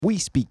We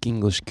Speak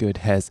English Good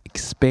has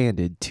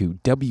expanded to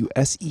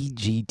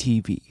WSEG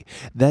TV.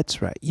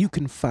 That's right, you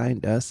can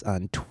find us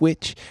on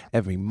Twitch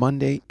every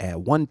Monday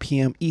at 1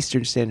 p.m.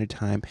 Eastern Standard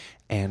Time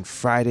and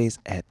Fridays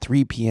at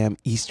 3 p.m.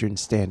 Eastern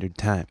Standard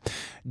Time.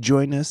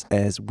 Join us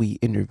as we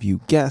interview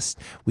guests,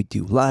 we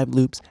do live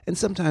loops, and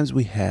sometimes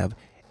we have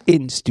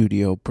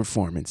in-studio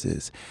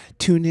performances.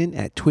 Tune in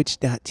at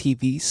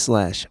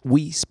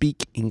twitch.tv/We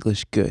Speak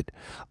English Good.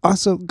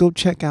 Also, go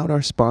check out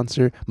our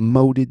sponsor,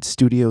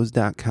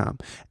 modedstudios.com.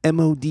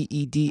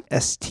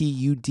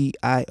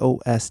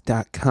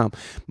 MODEDSTUDIOS.com.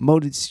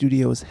 Moded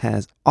Studios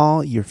has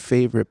all your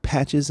favorite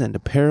patches and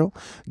apparel.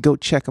 Go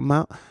check them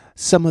out.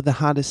 Some of the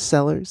hottest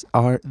sellers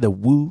are the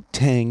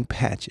Wu-Tang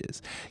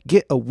patches.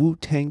 Get a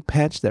Wu-Tang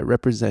patch that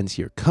represents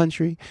your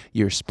country,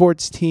 your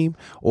sports team,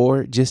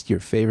 or just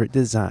your favorite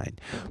design.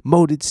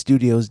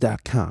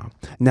 ModedStudios.com.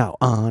 Now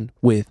on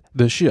with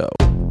the show.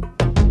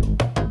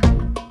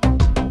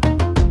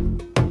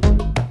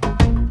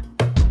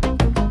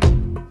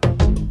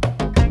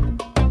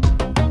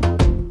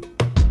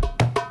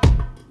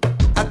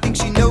 I think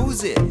she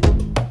knows it,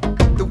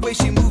 the way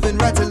she moving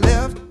right to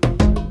left.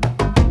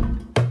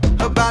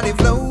 Her body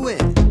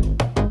flowing,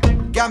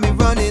 got me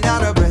running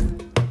out of breath.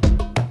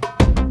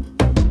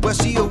 Well,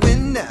 she a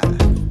winner,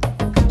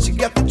 she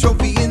got the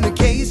trophy in the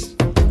case.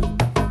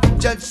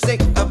 Judge say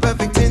a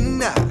perfect 10,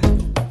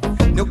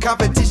 no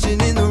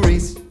competition in the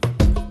race.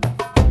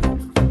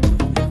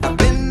 I've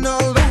been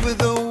all over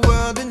the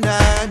world and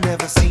I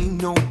never seen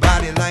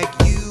nobody like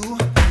you.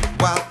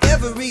 While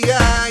every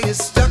eye is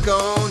stuck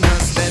on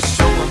us, let's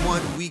show them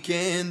what we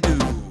can do.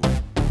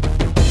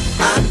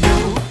 I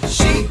know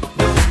she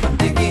knows I'm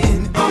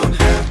digging on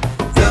her,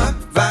 the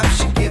vibe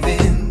she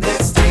giving.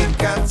 Let's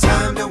take our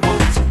time, don't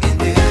want to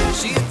end it.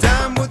 She a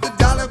dime with a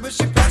dollar, but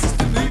she passes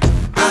to me.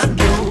 I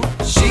know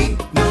she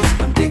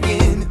knows I'm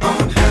digging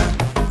on her,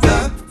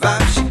 the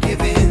vibe she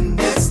giving.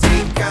 Let's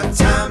take our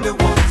time,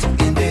 don't want to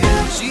end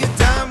it. She a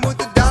dime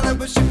with a dollar,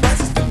 but she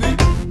passes to me.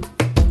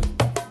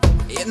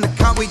 In the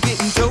car we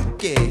getting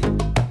toky,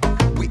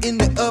 we in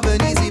the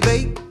oven easy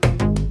bake.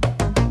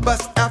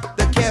 Bust out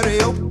the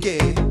karaoke,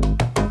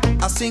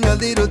 I'll sing a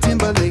little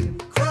Timberlake.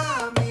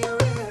 Cry me a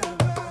river.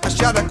 I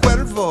shot a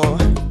Cuervo,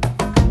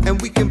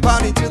 and we can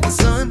party till the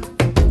sun.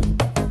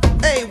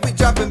 Hey, we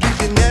dropping big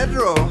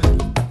dinero,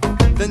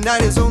 the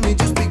night has only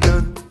just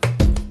begun.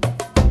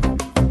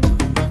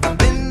 I've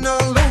been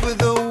all over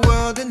the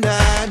world and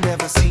I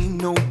never seen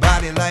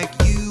nobody like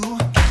you.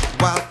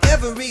 While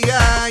every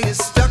eye is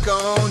stuck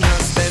on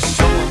us, let's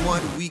show them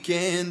what we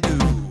can do.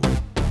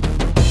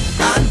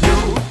 I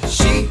know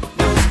she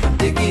knows I'm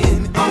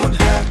digging on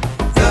her,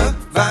 the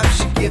vibe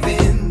she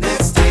giving.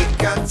 Let's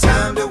take our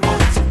time, don't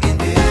want to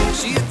end it.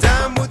 She a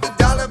dime with a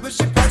dollar, but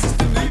she passes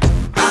to me.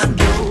 I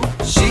know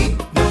she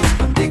knows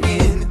I'm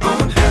digging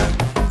on her,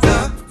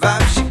 the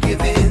vibe she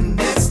giving.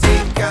 Let's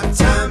take our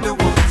time,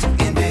 don't want to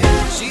end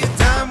it. She a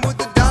dime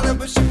with a dollar,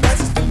 but she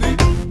passes to me.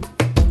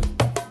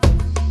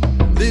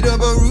 Lit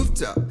up a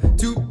rooftop,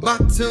 2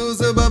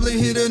 bottles of bubbly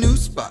hit a new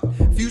spot.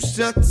 Few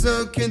shots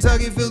of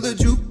Kentucky fill the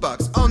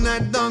jukebox. All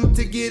night long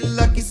to get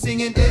lucky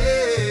singing.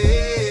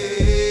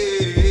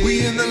 Hey,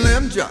 we in the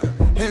lamb drop,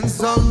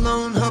 hands all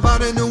on her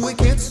body, no we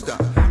can't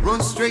stop.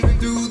 Run straight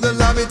through the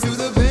lobby to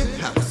the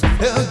penthouse.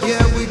 Hell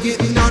yeah, we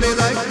getting naughty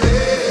like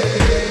hey.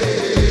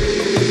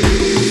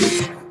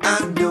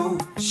 I know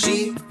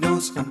she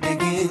knows I'm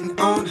digging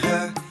on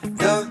her,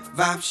 the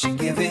vibe she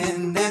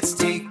giving. Let's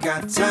take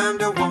our time,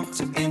 don't want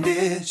to end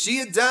it.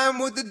 She a dime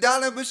with a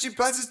dollar, but she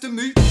passes to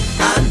me.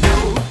 I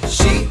know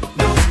she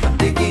knows I'm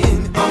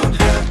digging on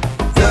her,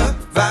 the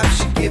vibe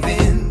she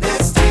giving.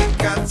 Let's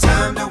take our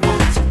time, don't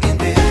want to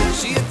end it.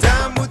 She a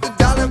dime with a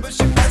dollar, but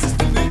she passes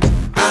to me.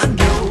 I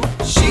know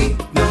she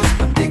knows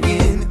I'm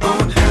digging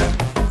on her,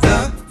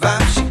 the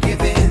vibe she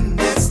giving.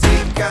 Let's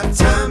take our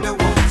time,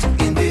 don't want to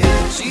end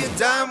it. She a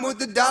dime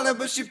with a dollar,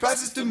 but she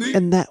passes to me.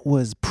 And that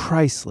was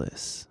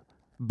Priceless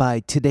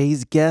by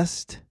today's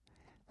guest,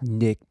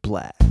 Nick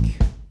Black.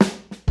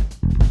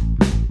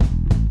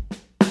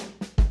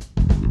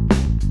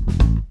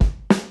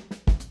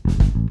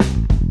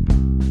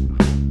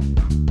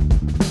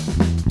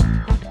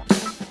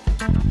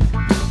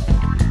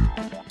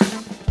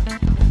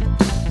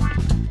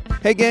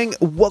 Hey gang,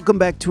 welcome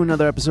back to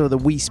another episode of the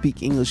We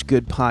Speak English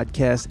Good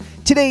podcast.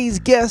 Today's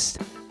guest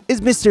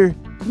is Mr.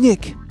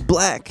 Nick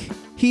Black.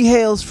 He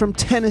hails from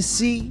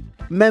Tennessee,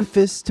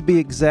 Memphis to be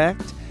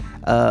exact.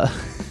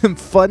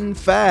 Fun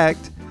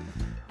fact,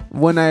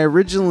 when I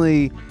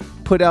originally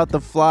put out the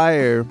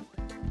flyer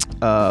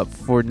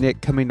for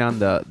Nick coming on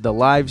the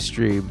live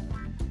stream,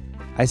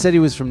 I said he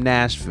was from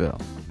Nashville.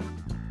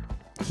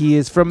 He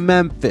is from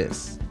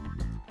Memphis.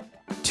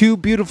 2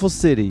 beautiful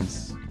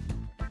cities.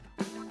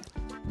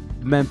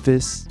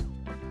 Memphis.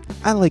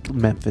 I like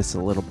Memphis a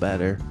little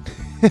better.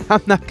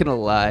 I'm not gonna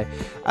lie.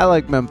 I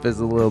like Memphis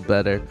a little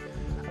better.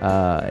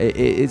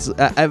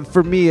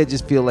 For me, I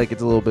just feel like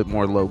it's a little bit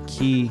more low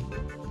key.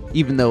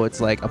 Even though it's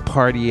like a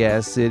party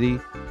ass city,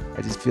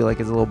 I just feel like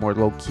it's a little more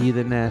low key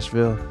than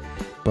Nashville.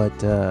 But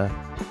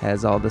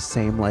has all the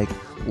same like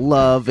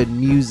love and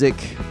music,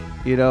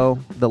 you know,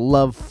 the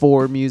love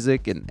for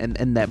music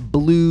and that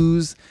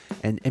blues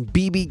and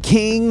BB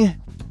King,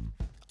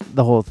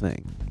 the whole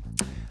thing.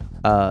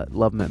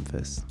 Love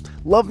Memphis.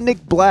 Love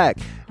Nick Black.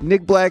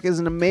 Nick Black is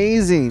an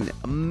amazing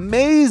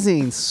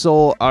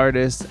soul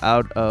artist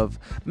out of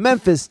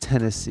Memphis,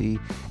 Tennessee.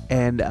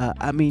 And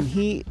I mean,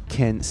 he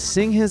can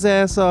sing his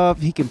ass off.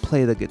 He can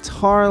play the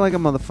guitar like a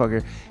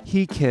motherfucker.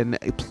 He can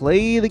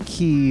play the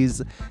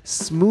keys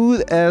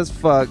smooth as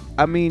fuck.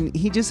 I mean,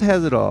 he just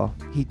has it all.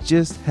 He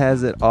just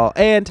has it all.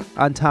 And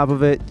on top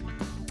of it,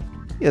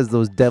 he has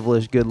those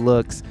devilish good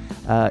looks.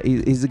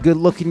 He's a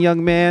good-looking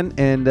young man,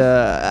 and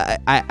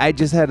I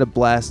just had a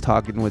blast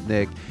talking with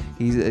Nick.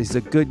 He's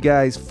a good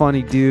guy. He's a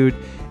funny dude,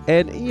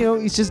 and you know,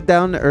 he's just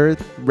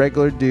down-to-earth,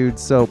 regular dude.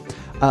 So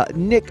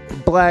Nick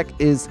Black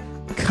is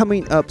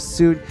coming up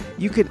soon.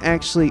 You can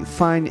actually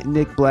find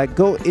Nick Black.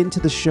 Go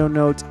into the show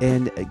notes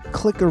and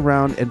click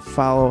around and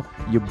follow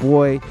your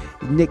boy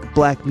Nick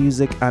Black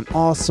Music on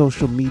all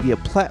social media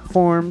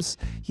platforms.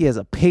 He has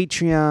a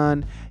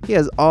Patreon. He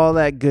has all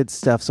that good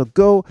stuff. So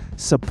go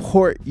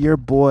support your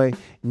boy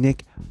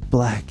Nick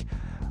Black.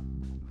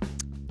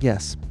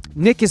 Yes,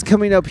 Nick is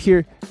coming up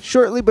here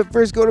shortly, but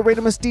first go to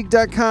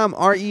ReinaMystique.com,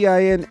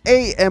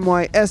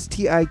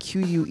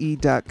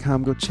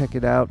 ReinaMystique.com. Go check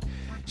it out.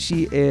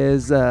 She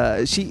is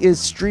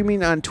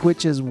streaming on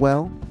Twitch as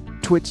well,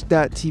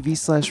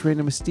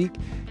 twitch.tv/ReinaMystique.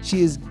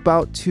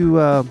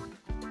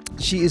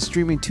 She is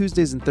streaming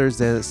Tuesdays and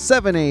Thursdays at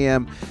 7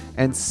 a.m.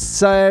 and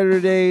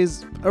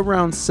Saturdays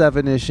around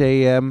 7-ish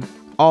a.m.,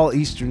 all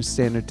Eastern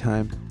Standard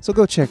Time. So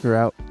go check her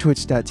out,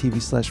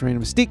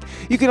 twitch.tv/ReinaMystique.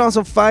 You can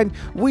also find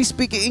We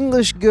Speak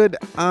English Good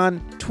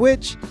on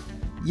Twitch.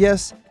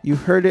 Yes, you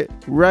heard it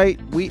right.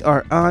 We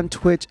are on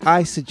Twitch.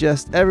 I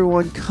suggest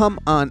everyone come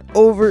on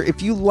over.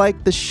 If you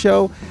like the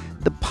show,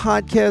 the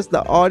podcast,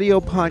 the audio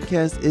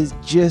podcast is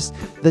just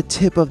the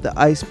tip of the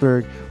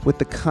iceberg with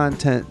the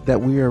content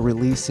that we are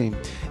releasing.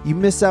 You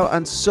miss out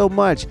on so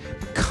much.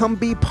 Come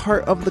be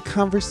part of the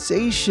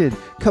conversation.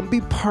 Come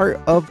be part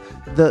of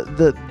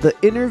the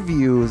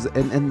interviews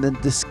and the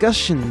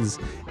discussions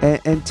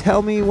and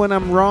tell me when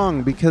I'm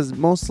wrong, because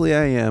mostly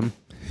I am.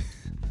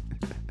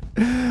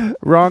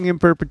 Wrong in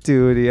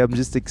perpetuity. I'm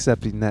just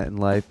accepting that in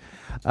life.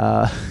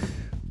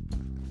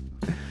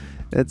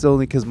 That's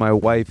only because my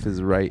wife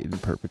is right in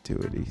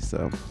perpetuity.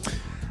 So,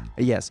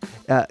 yes.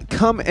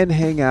 Come and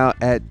hang out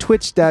at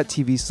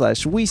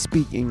twitch.tv/We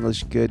Speak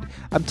English Good.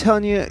 I'm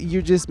telling you,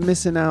 you're just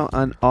missing out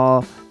on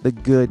all the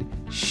good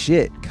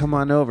shit. Come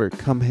on over.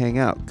 Come hang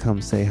out.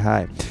 Come say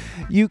hi.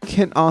 You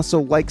can also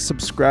like,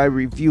 subscribe,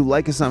 review,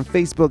 like us on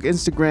Facebook,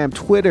 Instagram,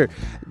 Twitter,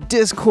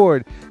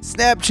 Discord,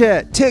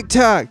 Snapchat,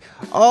 TikTok,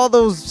 all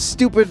those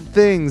stupid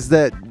things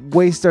that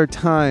waste our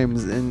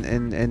times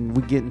and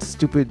we get in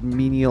stupid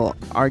menial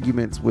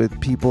arguments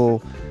with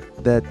people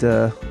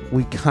that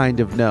we kind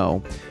of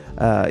know.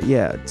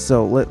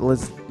 So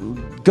let's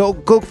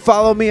go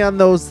follow me on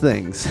those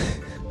things.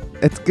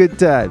 It's good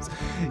times.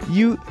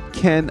 You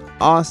can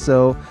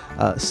also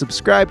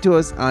subscribe to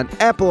us on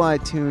Apple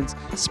iTunes,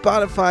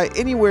 Spotify,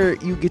 anywhere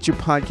you get your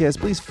podcast.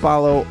 Please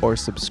follow or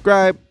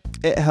subscribe.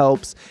 It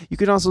helps. You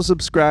can also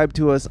subscribe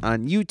to us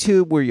on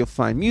YouTube, where you'll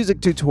find music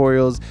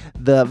tutorials,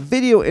 the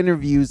video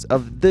interviews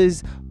of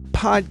this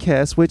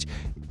podcast, which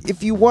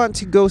if you want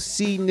to go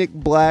see Nick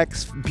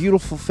Black's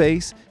beautiful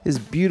face, his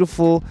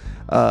beautiful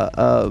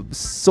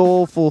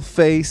soulful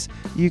face,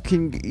 you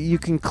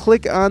can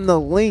click on the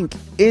link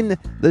in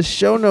the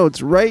show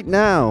notes right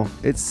now.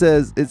 It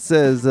says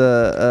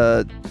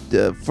for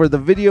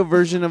the video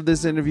version of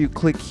this interview,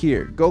 click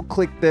here. Go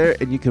click there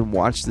and you can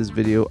watch this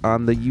video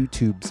on the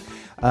YouTubes.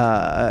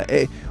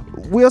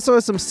 We also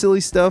have some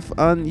silly stuff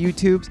on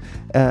YouTubes.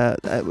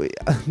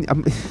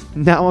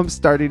 Now I'm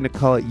starting to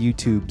call it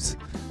YouTubes.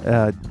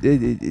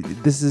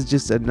 This is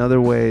just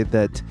another way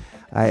that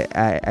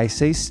I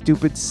say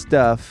stupid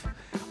stuff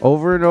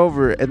over and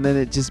over, and then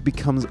it just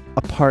becomes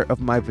a part of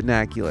my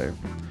vernacular.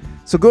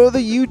 So go to the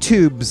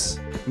YouTubes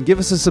and give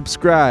us a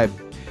subscribe.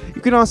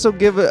 You can also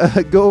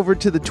go over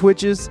to the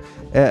Twitches,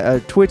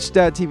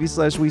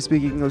 twitch.tv/We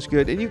Speak English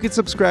Good, and you can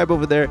subscribe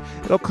over there.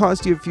 It'll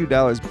cost you a few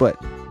dollars, but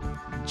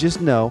just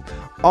know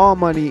all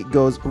money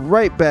goes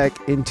right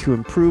back into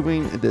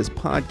improving this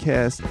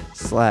podcast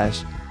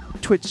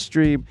 / Twitch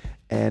stream.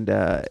 And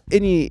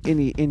any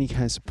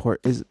kind of support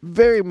is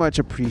very much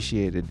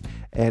appreciated.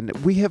 And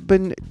we have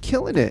been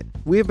killing it.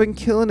 We have been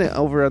killing it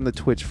over on the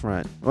Twitch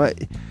front. We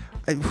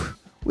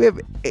have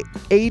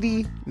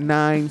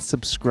 89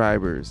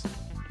 subscribers.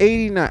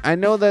 89. I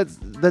know that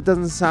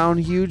doesn't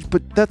sound huge,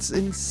 but that's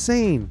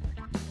insane.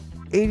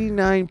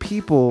 89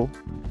 people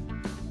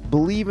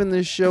believe in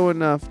this show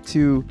enough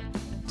to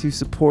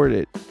support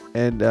it,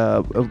 and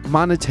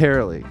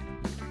monetarily.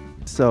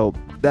 So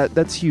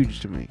that's huge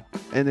to me.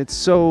 And it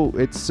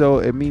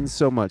means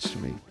so much to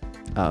me.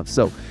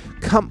 So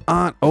come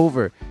on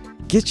over,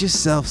 get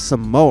yourself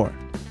some more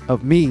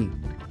of me.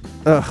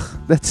 Ugh,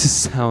 that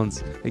just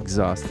sounds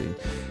exhausting.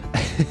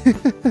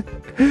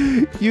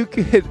 You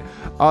can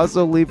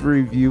also leave a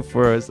review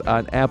for us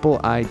on Apple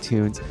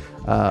iTunes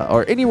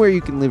or anywhere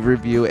you can leave a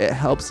review. It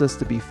helps us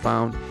to be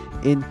found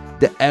in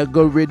the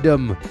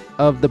algorithm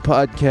of the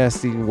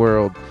podcasting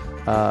world.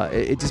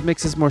 It just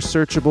makes us more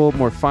searchable,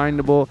 more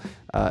findable,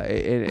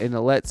 and it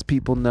lets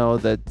people know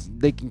that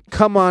they can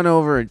come on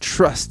over and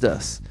trust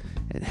us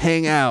and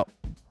hang out,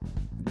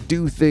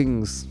 do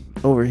things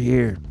over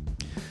here.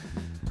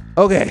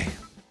 Okay,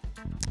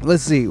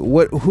 let's see.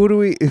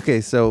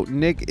 Okay, so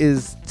Nick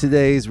is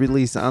today's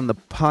release on the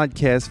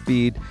podcast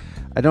feed.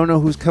 I don't know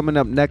who's coming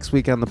up next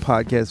week on the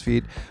podcast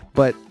feed,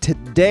 but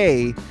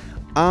today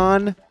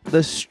on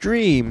the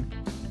stream,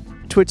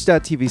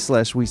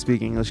 twitch.tv/We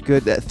Speak English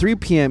Good at 3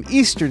 p.m.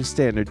 Eastern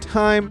Standard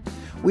Time,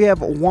 we have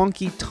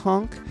Wonky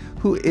Tonk,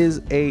 who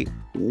is a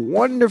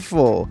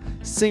wonderful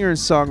singer and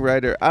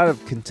songwriter out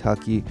of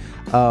Kentucky.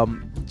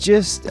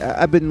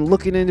 I've been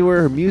looking into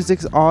her. Her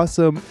music's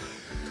awesome.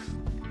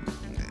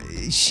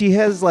 She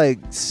has like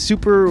she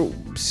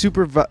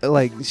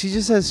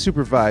just has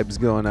super vibes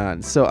going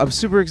on. So I'm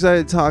super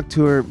excited to talk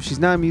to her. She's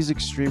not a music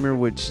streamer,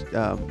 which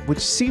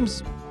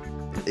seems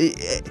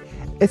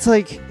it's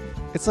like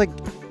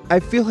I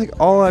feel like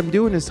all I'm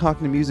doing is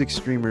talking to music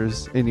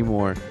streamers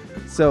anymore.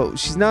 So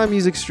she's not a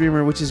music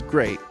streamer, which is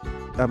great.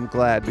 I'm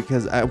glad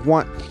because I'm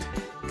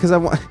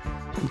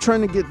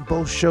trying to get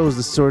both shows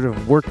to sort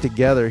of work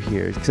together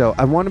here. So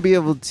I want to be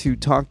able to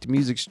talk to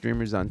music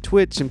streamers on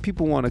Twitch, and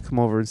people want to come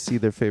over and see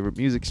their favorite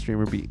music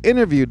streamer be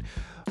interviewed.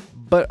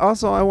 But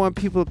also I want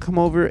people to come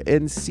over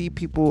and see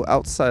people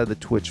outside of the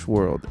Twitch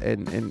world.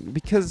 And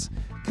because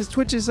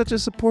Twitch is such a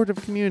supportive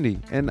community,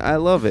 and I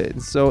love it.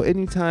 And so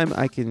anytime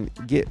I can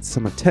get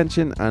some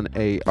attention on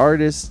a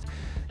artist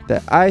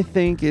that I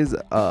think is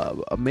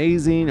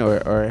amazing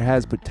or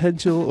has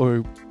potential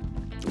or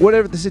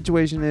whatever the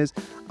situation is,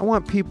 I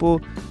want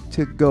people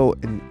to go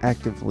and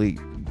actively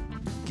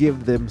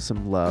give them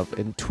some love.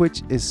 And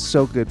Twitch is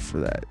so good for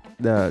that.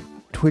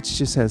 Twitch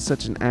just has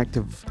such an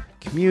active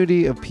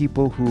community of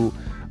people who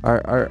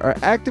are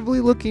actively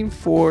looking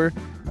for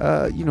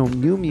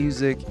new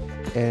music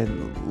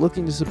and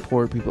looking to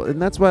support people.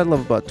 And that's what I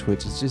love about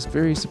Twitch. It's just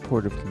very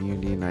supportive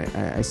community, and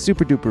I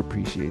super duper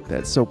appreciate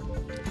that. So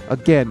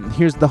again,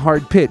 here's the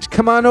hard pitch.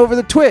 Come on over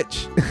to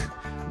Twitch.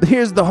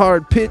 Here's the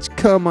hard pitch.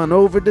 Come on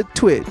over to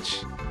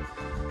Twitch.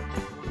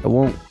 I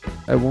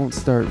won't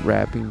start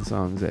rapping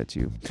songs at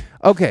you.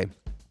 Okay.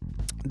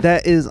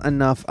 That is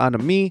enough out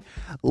of me.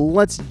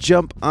 Let's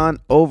jump on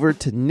over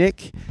to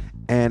Nick,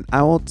 and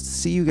I will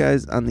see you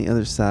guys on the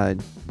other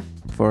side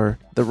for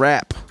the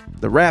wrap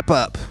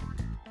up.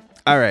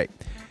 All right,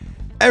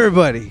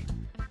 everybody,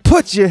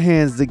 put your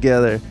hands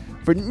together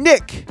for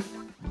Nick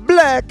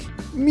Black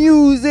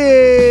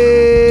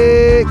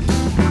Music.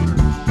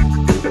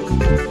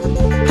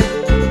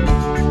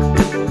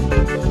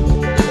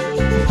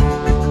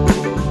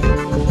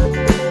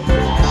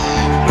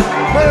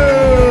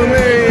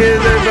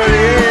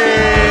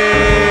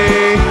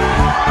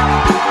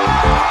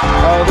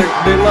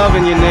 They're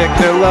loving you, Nick.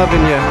 They're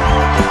loving you.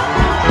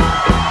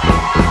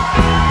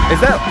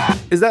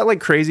 Is that like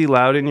crazy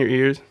loud in your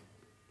ears?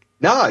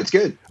 No, it's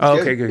good.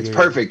 Okay, good. It's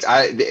perfect.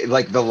 I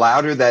like the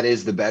louder that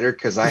is, the better,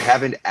 because I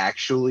haven't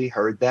actually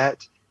heard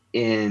that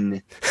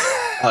in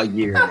a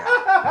year now.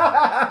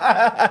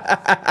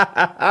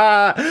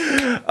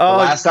 The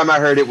last time I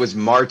heard it was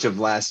March of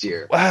last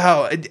year.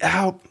 Wow,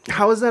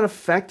 how is that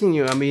affecting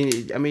you? I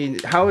mean,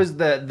 how is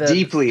that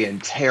deeply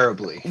and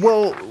terribly?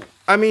 Well,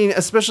 I mean,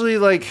 especially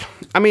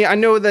I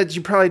know that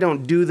you probably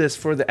don't do this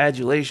for the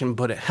adulation,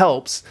 but it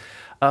helps.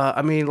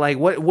 I mean, like,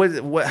 what?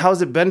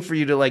 How's it been for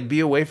you to like be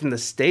away from the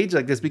stage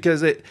like this?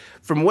 Because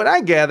from what I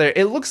gather,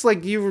 it looks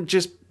like you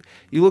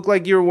look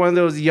like you're one of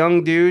those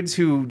young dudes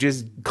who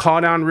just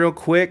caught on real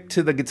quick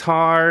to the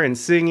guitar and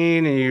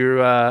singing,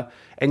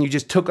 and you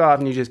just took off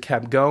and you just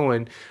kept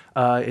going.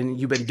 And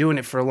you've been doing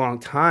it for a long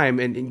time,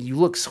 and you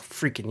look so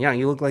freaking young.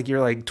 You look like you're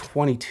like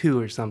 22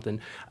 or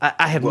something.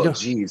 I have no.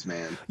 Jeez,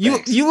 man. You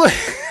look.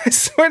 I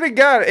swear to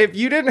God, if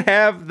you didn't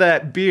have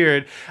that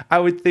beard, I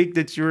would think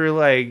that you were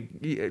like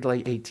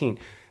 18.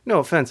 No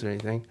offense or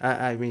anything.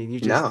 I mean, you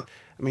just. No.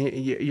 I mean,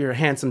 you're a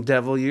handsome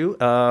devil, you.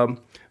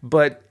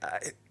 But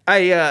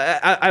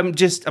I'm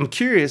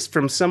curious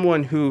from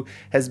someone who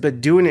has been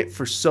doing it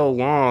for so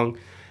long.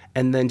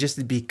 And then just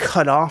to be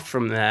cut off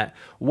from that,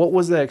 what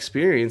was that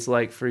experience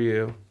like for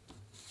you?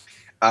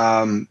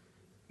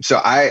 So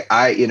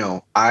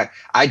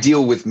I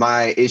deal with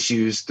my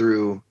issues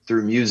through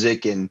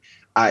music, and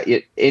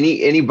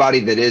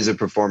anybody that is a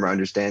performer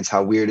understands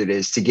how weird it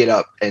is to get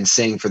up and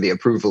sing for the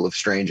approval of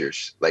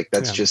strangers. Like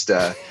that's just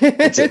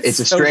it's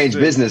a strange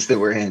business that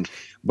we're in.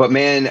 But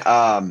man,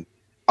 I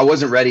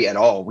wasn't ready at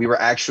all. We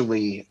were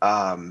actually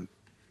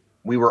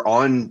we were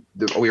on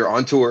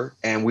tour,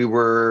 and we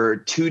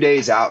were 2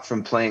 days out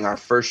from playing our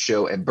first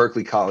show at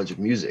Berklee College of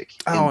Music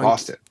in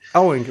Boston.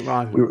 In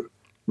Boston.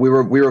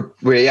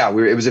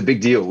 It was a big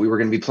deal. We were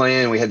going to be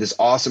playing. We had this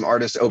awesome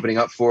artist opening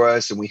up for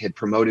us, and we had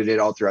promoted it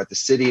all throughout the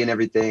city and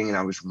everything. And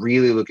I was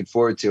really looking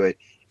forward to it.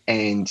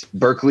 And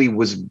Berklee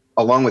was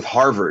along with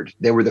Harvard,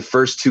 they were the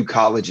first two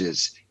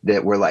colleges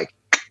that were like,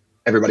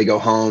 everybody go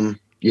home.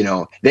 You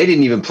know, they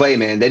didn't even play,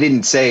 man. They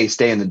didn't say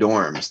stay in the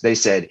dorms. They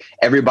said,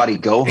 everybody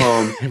go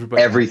home.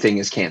 Everything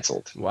is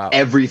canceled. Wow.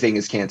 Everything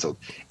is canceled.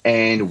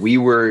 And we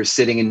were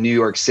sitting in New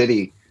York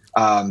City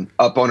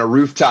up on a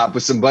rooftop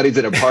with some buddies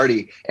at a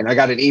party. And I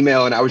got an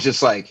email and I was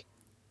just like,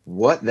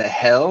 what the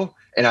hell?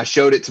 And I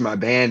showed it to my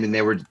band and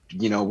they were,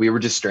 you know, we were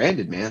just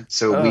stranded, man.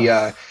 So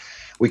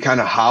we kind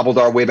of hobbled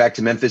our way back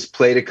to Memphis,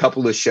 played a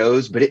couple of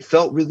shows, but it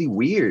felt really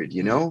weird,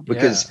 you know,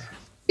 because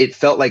it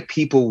felt like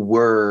people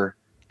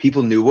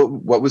knew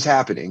what was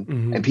happening,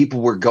 and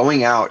people were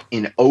going out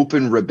in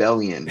open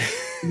rebellion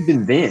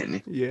even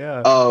then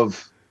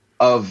of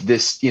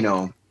this, you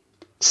know,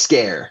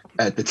 scare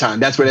at the time.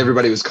 That's what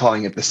everybody was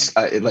calling it,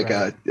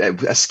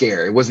 a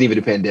scare. It wasn't even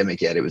a pandemic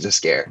yet. It was a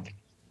scare.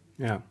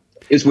 Yeah.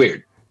 It's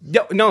weird.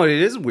 No, it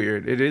is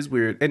weird. It is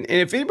weird. And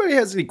if anybody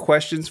has any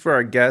questions for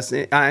our guests,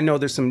 I know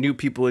there's some new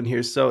people in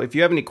here. So if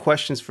you have any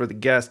questions for the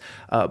guests,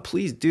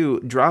 please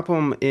do drop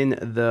them in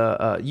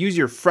the, use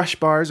your fresh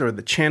bars or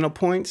the channel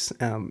points.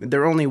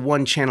 They're only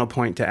one channel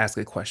point to ask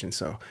a question,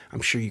 so I'm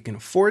sure you can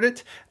afford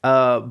it.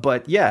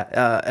 But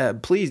yeah,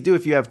 please do.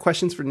 If you have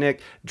questions for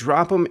Nick,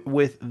 drop them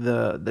with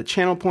the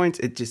channel points.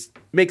 It just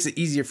makes it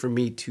easier for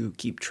me to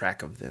keep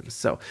track of them.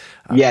 So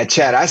yeah,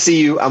 Chad, I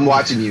see you. I'm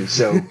watching you.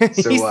 So he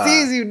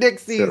sees you. Nick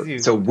sees you.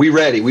 So we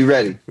ready.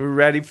 We're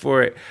ready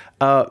for it.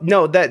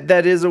 No,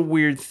 that is a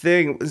weird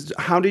thing.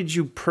 How did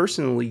you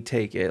personally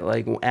take it?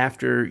 Like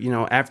after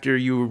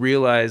you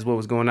realized what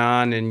was going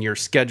on and your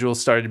schedule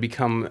started to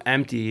become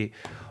empty,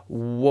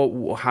 what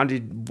was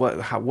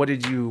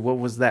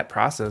that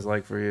process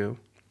like for you?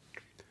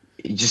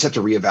 You just have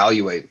to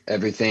reevaluate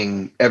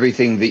everything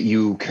that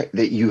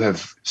you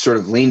have sort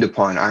of leaned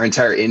upon. Our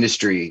entire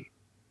industry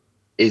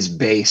is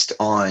based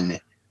on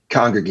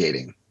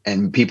congregating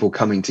and people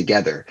coming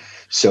together.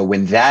 So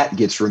when that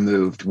gets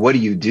removed, what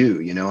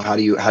do? You know, how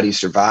do you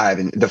survive?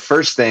 And the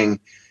first thing,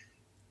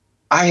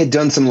 I had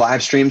done some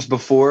live streams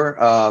before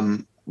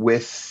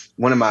with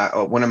one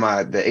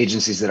of the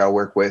agencies that I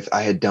work with.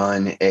 I had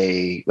done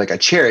a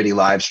charity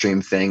live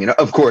stream thing, and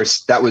of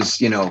course that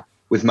was, you know,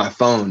 with my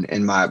phone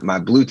and my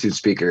Bluetooth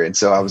speaker. And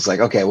so I was like,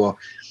 okay, well,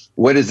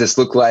 what does this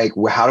look like?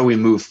 How do we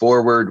move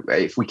forward?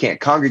 If we can't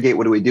congregate,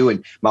 what do we do?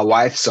 And my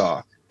wife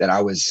saw that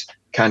I was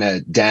kind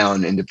of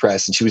down and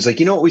depressed. And she was like,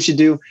 you know what we should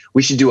do?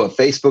 We should do a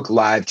Facebook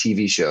Live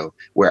TV show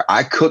where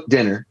I cook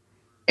dinner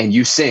and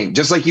you sing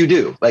just like you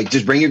do. Like,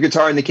 just bring your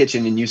guitar in the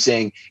kitchen and you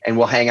sing, and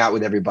we'll hang out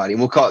with everybody and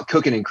we'll call it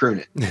Cooking and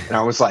Crooning. And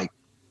I was like,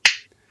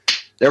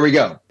 there we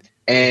go.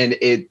 And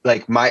it,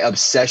 like, my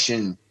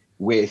obsession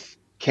with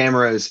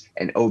cameras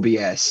and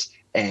OBS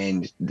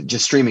and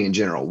just streaming in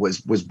general was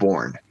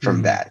born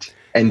from that.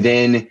 And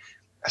then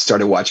I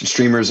started watching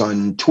streamers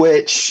on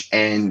Twitch,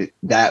 and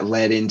that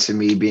led into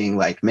me being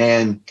like,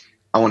 man,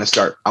 I want to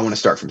start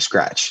from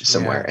scratch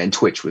somewhere. And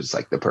Twitch was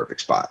like the perfect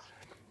spot.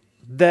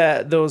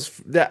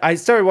 I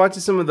started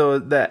watching some of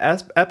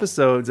the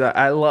episodes.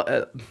 I love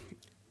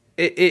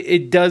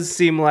it. Does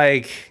seem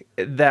like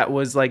that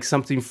was like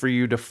something for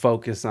you to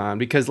focus on,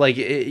 because like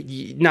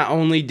not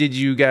only did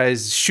you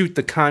guys shoot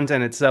the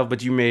content itself,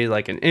 but you made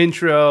like an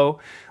intro,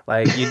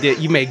 like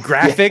you made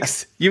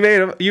graphics, you made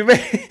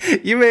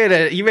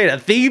a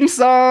theme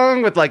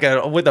song with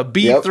a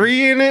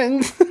B3 in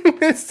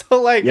it.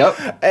 So like,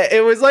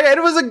 it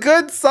was a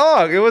good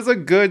song. It was a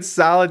good,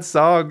 solid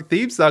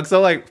theme song.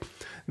 So like,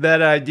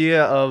 that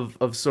idea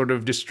of sort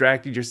of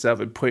distracting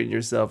yourself and putting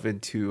yourself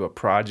into a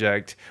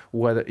project,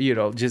 whether, you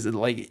know, just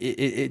like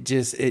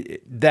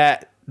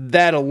that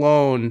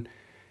alone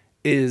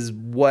is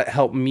what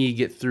helped me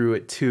get through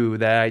it too.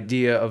 That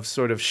idea of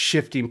sort of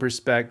shifting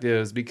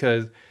perspectives,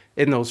 because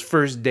in those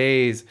first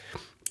days,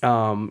 you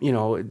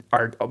know,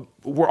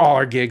 all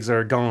our gigs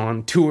are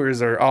gone,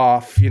 tours are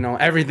off, you know,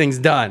 everything's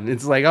done.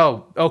 It's like,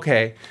 oh,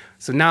 okay,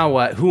 so now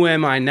what? Who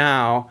am I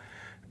now?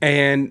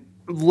 And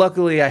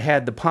luckily I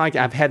had the podcast.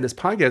 I've had this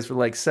podcast for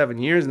like 7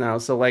 years now.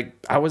 So like,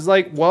 I was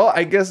like, well,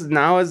 I guess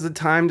now is the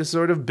time to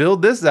sort of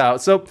build this out.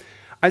 So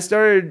I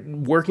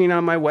started working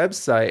on my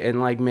website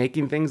and like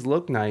making things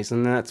look nice.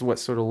 And that's what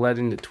sort of led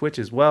into Twitch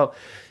as well.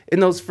 In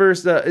those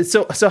first,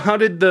 so how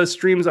did the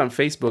streams on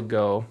Facebook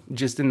go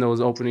just in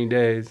those opening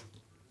days?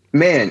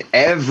 Man,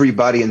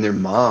 everybody and their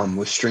mom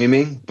was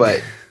streaming,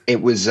 but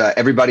it was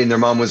everybody and their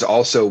mom was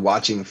also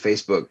watching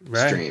Facebook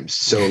streams.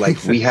 So like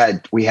we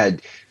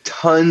had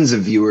tons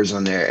of viewers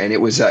on there, and it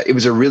was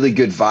a really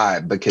good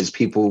vibe, because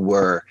people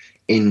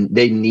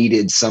they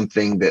needed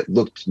something that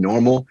looked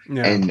normal.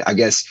 And I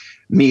guess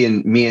me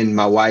and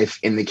my wife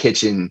in the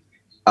kitchen,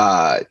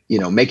 you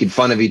know, making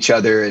fun of each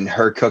other, and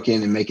her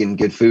cooking and making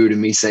good food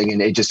and me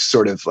singing, it just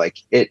sort of like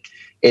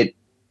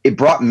it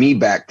brought me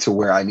back to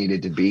where I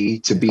needed to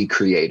be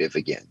creative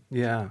again.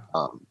 At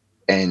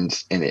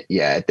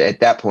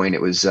that point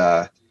it was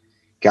God,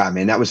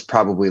 man, that was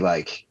probably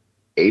like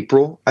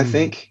April, I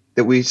think,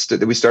 that we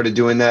started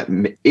doing that.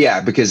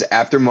 Yeah, because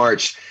after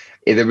March,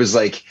 there was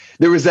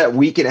that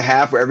week and a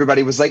half where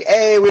everybody was like,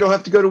 hey, we don't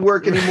have to go to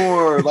work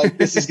anymore. Like,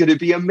 this is going to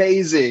be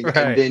amazing.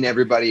 Right. And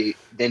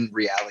then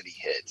reality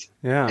hit.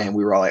 Yeah. And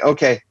we were all like,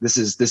 okay, this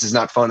is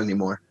not fun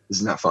anymore. This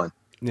is not fun.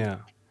 Yeah.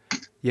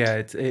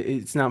 Yeah,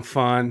 it's not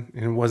fun,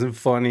 and it wasn't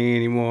funny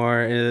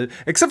anymore,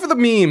 except for the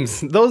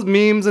memes. Those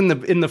memes in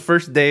the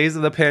first days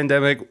of the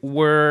pandemic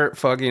were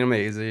fucking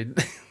amazing.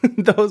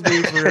 Those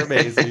memes were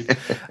amazing.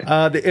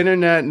 The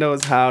internet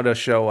knows how to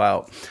show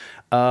out.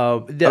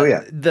 The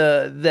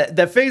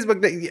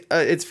Facebook thing,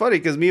 it's funny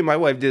because me and my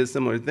wife did a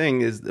similar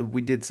thing. Is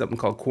we did something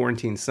called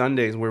Quarantine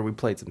Sundays where we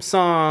played some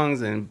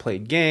songs and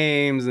played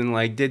games and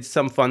like did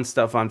some fun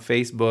stuff on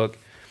Facebook.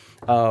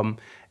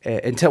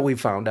 Until we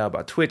found out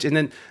about Twitch.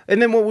 And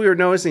then what we were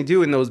noticing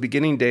too in those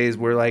beginning days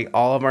were like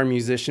all of our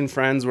musician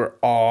friends were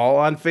all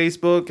on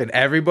Facebook and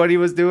everybody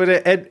was doing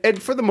it.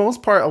 And for the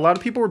most part, a lot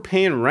of people were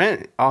paying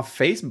rent off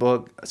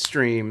Facebook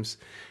streams.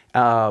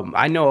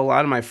 I know a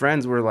lot of my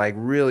friends were like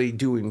really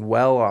doing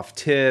well off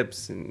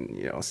tips and,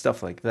 you know,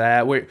 stuff like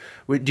that.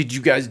 Did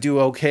you guys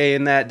do okay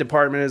in that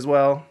department as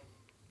well?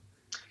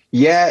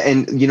 Yeah.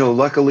 And, you know,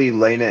 luckily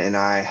Lena and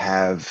I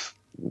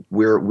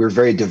we're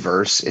very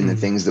diverse in the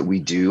things that we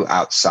do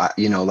outside,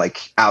 you know,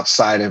 like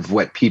outside of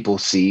what people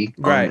see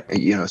on,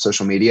 you know,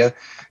 social media.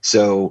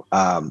 So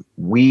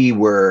we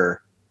were,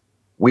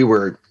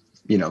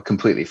 you know,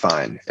 completely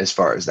fine as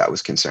far as that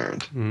was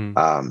concerned.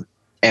 And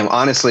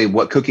honestly,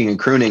 what Cooking and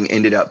Crooning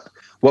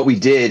what we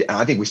did, and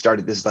I think we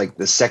started this like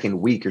the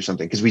second week or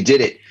something, because we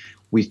did it.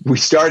 We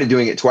started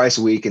doing it twice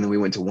a week and then we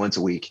went to once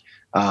a week.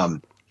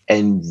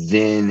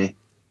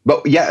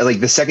 But yeah,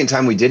 like the second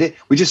time we did it,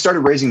 we just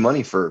started raising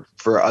money for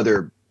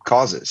other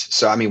causes.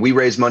 So, I mean, we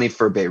raised money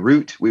for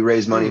Beirut. We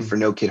raised money for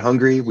No Kid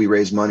Hungry. We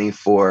raised money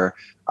for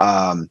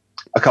a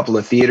couple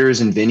of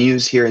theaters and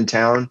venues here in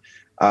town.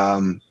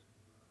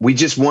 We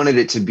just wanted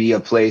it to be a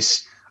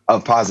place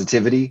of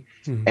positivity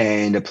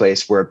and a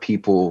place where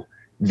people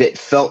that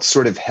felt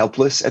sort of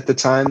helpless at the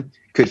time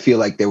could feel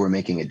like they were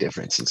making a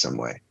difference in some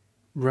way.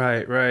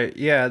 Right.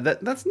 Yeah,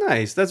 that's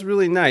nice. That's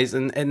really nice.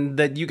 And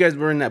that you guys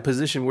were in that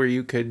position where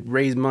you could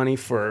raise money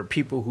for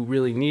people who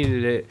really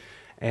needed it.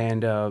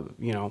 And,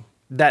 you know,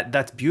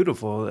 that's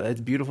beautiful. It's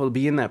beautiful to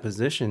be in that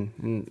position,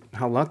 and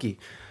how lucky.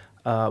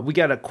 We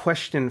got a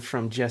question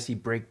from Jesse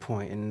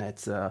Breakpoint, and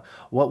that's,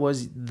 what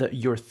was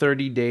your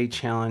 30-day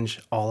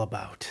challenge all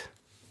about?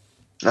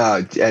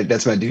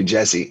 That's my dude,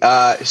 Jesse.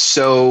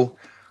 So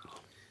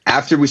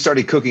after we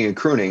started Cooking and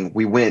Crooning,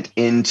 we went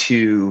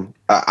into,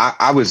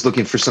 I was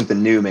looking for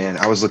something new, man.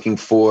 I was looking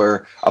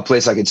for a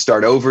place I could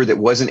start over that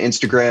wasn't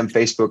Instagram,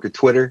 Facebook, or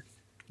Twitter,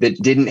 that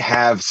didn't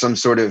have some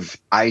sort of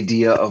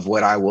idea of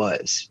what I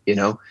was, you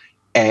know?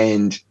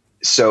 And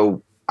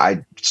so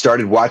I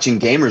started watching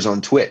gamers on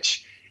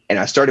Twitch, and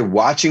I started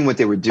watching what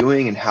they were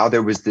doing and how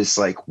there was this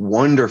like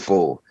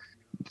wonderful,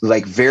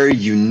 like very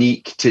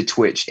unique to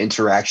Twitch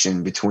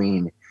interaction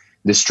between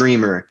the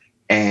streamer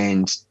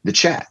and the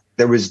chat.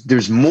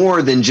 There's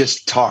more than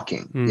just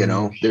talking, you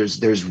know,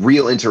 there's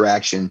real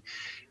interaction.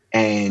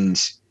 And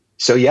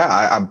so,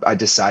 yeah, I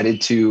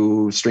decided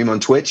to stream on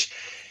Twitch,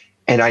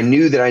 and I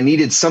knew that I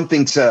needed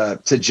something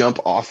to jump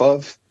off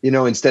of, you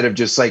know, instead of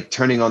just like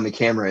turning on the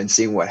camera and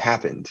seeing what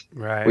happened,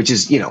 which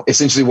is, you know,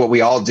 essentially what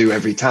we all do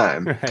every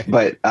time.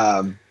 But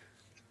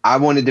I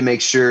wanted to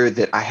make sure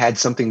that I had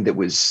something that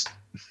was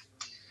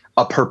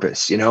a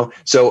purpose, you know?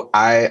 So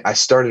I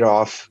started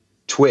off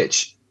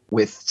Twitch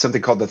with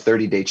something called the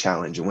 30-day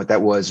challenge. And what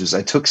that was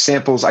I took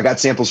samples. I got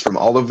samples from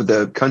all over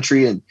the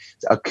country and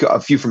a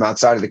few from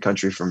outside of the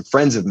country from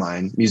friends of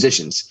mine,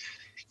 musicians,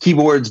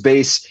 keyboards,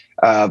 bass,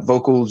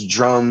 vocals,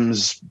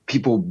 drums,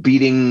 people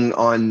beating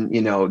on,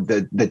 you know,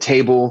 the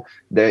table,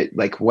 that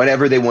like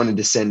whatever they wanted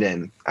to send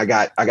in. I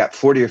got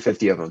 40 or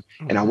 50 of them.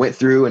 And I went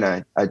through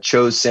and I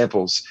chose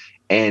samples,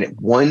 and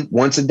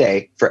once a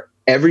day for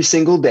every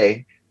single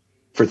day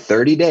for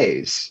 30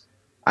 days,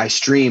 I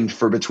streamed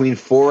for between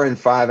 4 and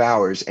 5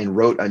 hours and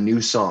wrote a new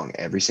song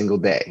every single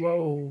day.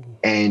 Whoa.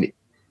 And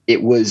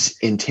it was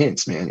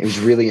intense, man. It was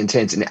really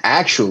intense. And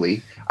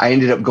actually, I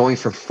ended up going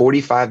for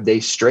 45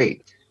 days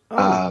straight,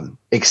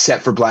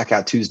 except for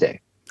Blackout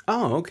Tuesday.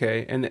 Oh,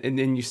 okay. And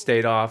then you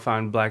stayed off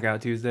on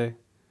Blackout Tuesday?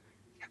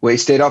 Well, I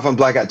stayed off on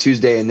Blackout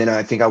Tuesday, and then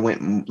I think I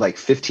went like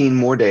 15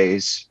 more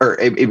days, or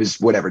it was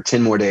whatever,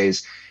 10 more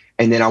days.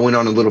 And then I went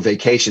on a little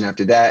vacation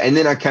after that. And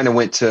then I kind of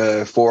went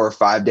to 4 or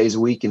 5 days a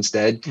week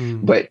instead.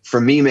 But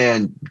for me,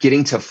 man,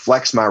 having to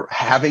flex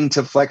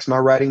my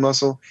writing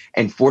muscle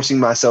and forcing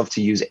myself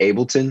to use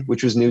Ableton,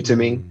 which was new to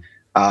me,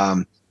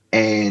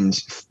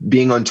 and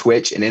being on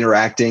Twitch and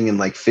interacting and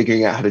like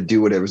figuring out how to do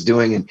what I was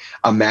doing and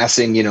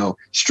amassing, you know,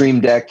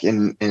 Stream Deck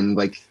and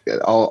like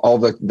all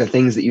the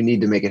things that you need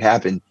to make it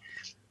happen.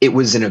 It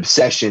was an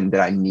obsession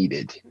that I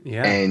needed.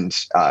 Yeah. And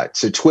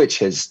so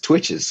Twitch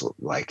is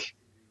like,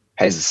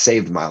 has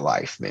saved my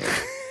life, man.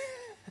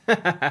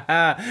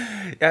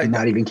 I'm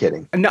not even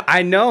kidding. No,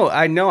 I know.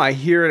 I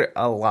hear it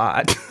a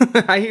lot.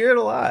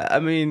 I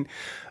mean,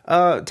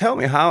 tell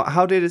me,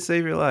 how did it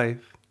save your life?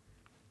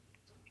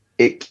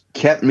 It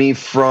kept me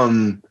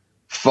from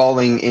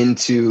falling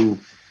into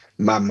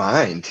my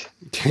mind.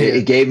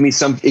 It gave me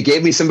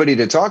somebody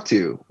to talk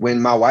to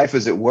when my wife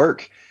was at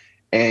work,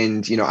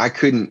 and I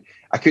couldn't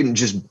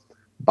just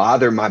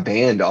bother my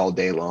band all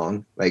day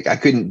long. Like I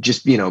couldn't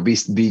just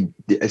be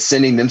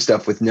sending them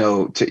stuff with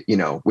no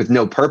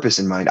purpose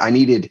in mind. I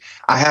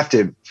have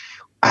to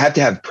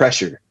have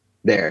pressure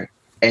there,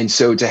 and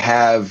so to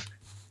have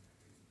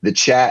the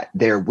chat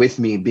there with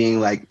me being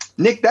like,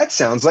 Nick, that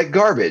sounds like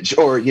garbage,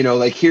 or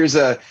like here's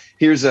a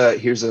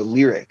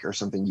lyric or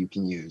something you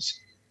can use.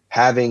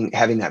 Having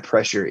that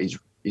pressure is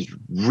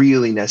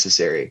really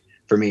necessary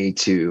for me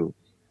to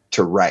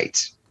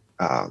write.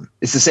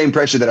 It's the same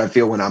pressure that I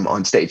feel when I'm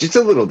on stage. It's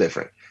a little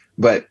different,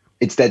 but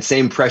it's that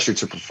same pressure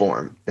to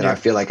perform that I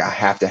feel like I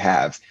have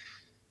to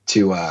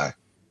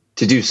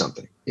do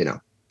something.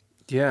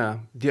 Yeah.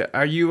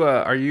 Are you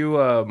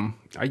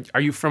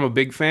from a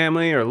big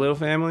family or a little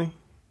family?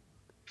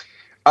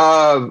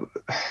 I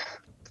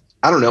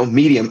don't know,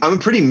 medium. I'm a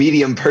pretty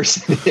medium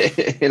person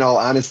in all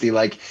honesty.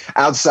 Like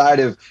outside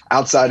of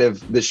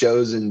the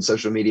shows and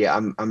social media,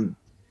 I'm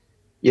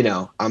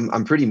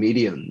pretty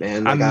medium,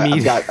 man. Like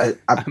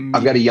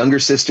I've got a younger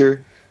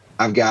sister.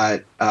 I've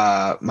got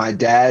my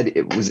dad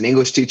was an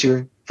English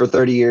teacher for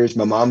 30 years.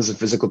 My mom's a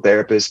physical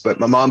therapist, but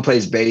my mom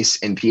plays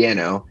bass and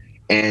piano.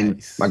 And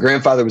nice. My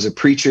grandfather was a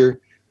preacher,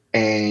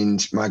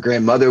 and my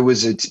grandmother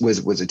was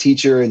a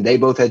teacher, and they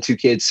both had 2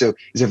 kids. So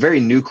it's a very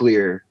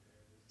nuclear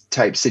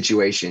type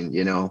situation,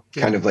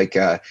 kind of like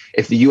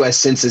if the US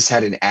Census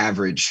had an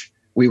average,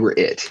 we were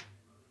it.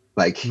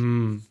 Like,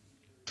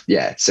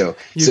 yeah. So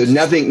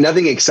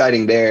nothing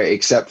exciting there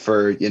except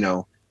for,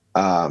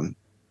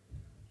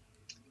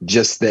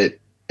 just that.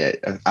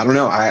 I don't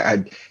know.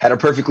 I had a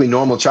perfectly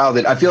normal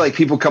childhood. I feel like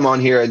people come on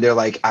here and they're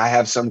like, I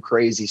have some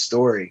crazy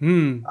story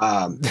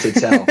to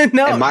tell.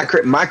 No. And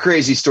my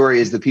crazy story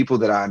is the people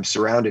that I'm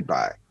surrounded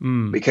by,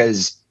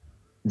 because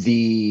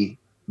the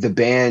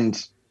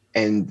band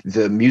and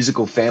the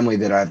musical family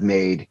that I've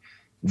made,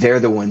 they're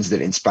the ones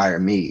that inspire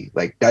me.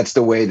 Like that's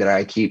the way that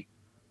I keep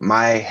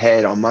my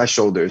head on my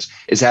shoulders,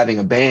 is having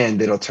a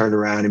band that'll turn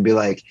around and be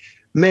like,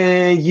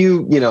 man,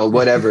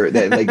 whatever.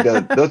 That like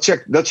they'll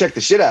check the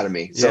shit out of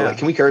me. So like,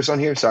 can we curse on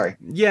here? Sorry.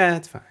 Yeah,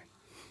 it's fine.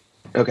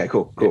 Okay,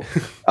 cool.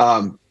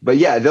 But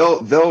yeah,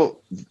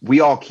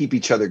 we all keep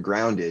each other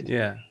grounded.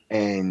 Yeah.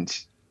 And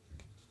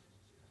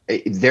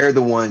they're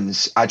the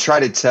ones I try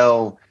to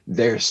tell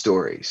their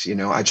stories.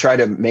 I try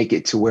to make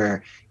it to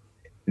where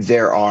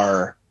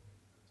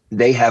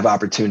they have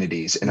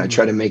opportunities, and I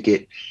try to make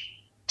it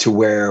to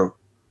where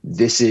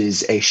this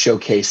is a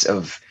showcase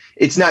of,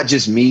 it's not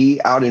just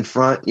me out in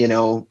front,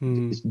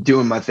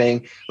 doing my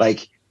thing.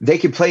 Like they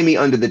could play me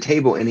under the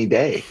table any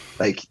day.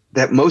 Like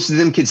that, most of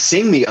them could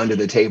sing me under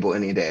the table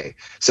any day.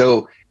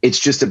 So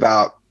it's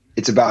about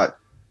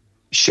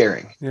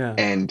sharing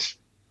and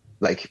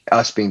like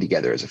us being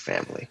together as a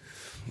family.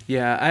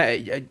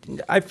 Yeah,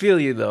 I feel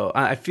you though.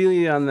 I feel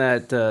you on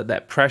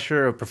that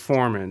pressure of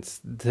performance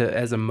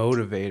as a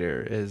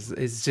motivator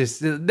is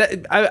just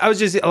that. I was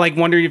just like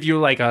wondering if you were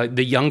like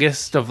the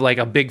youngest of like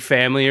a big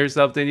family or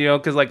something,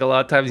 because like a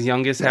lot of times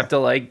youngest have to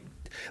like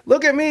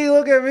look at me.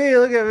 By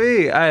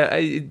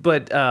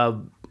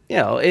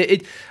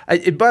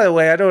the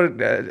way, I don't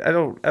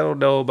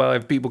know about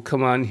if people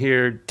come on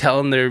here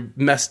telling their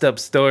messed up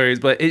stories,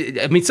 but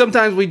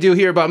sometimes we do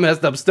hear about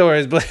messed up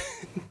stories, but.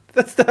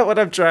 That's not what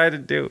I'm trying to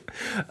do.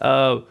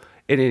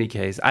 In any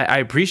case, I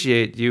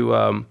appreciate you,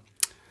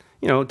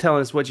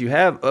 telling us what you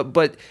have.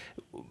 But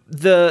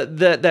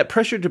that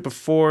pressure to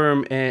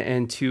perform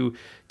and to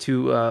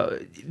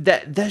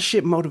that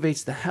shit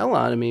motivates the hell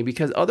out of me,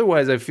 because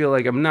otherwise I feel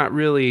like I don't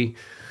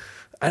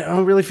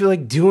really feel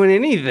like doing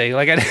anything.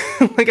 Like I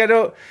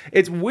don't.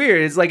 It's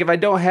weird. It's like if I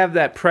don't have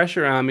that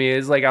pressure on me,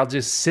 it's like I'll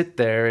just sit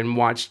there and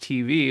watch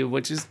TV,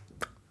 which is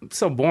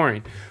so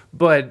boring.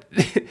 But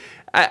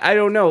I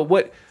don't know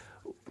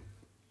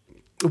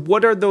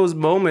what are those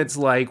moments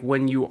like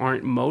when you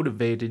aren't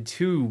motivated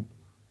to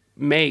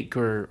make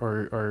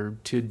or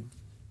to,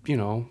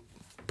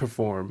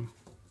 perform?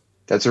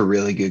 That's a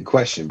really good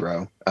question,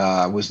 bro.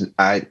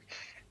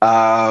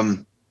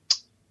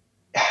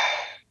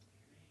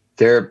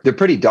 They're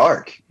pretty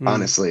dark,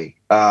 honestly.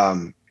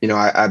 I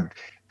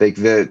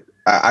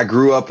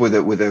grew up with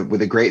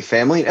a great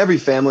family, and every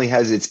family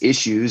has its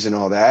issues and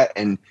all that.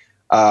 And,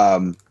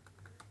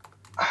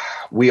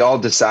 we all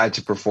decide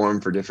to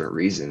perform for different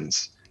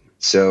reasons.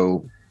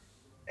 So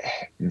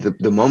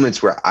the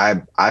moments where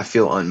I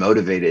feel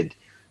unmotivated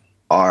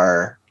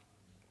are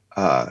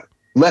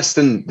less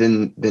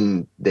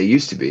than they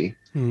used to be,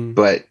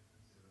 but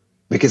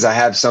because I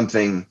have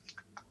something,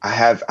 I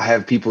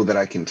have people that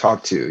I can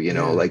talk to,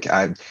 like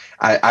I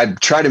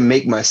try to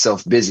make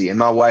myself busy, and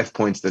my wife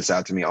points this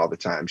out to me all the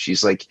time.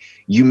 She's like,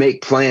 you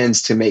make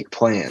plans to make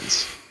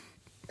plans.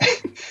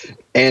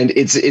 And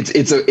it's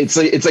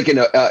like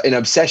an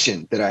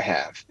obsession that I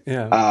have,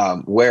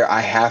 where I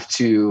have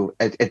to,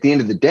 at the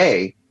end of the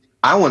day,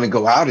 I want to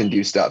go out and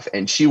do stuff.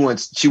 And she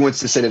wants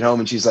to sit at home,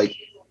 and she's like,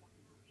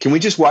 can we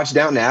just watch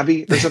Downton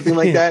Abbey or something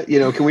like that? You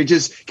know, can we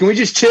just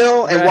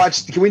chill and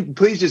watch? Can we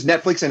please just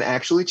Netflix and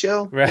actually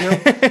chill? Right.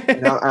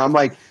 You know? And I'm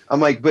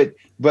like,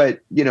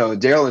 but you know,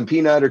 Daryl and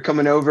Peanut are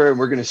coming over and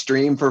we're gonna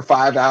stream for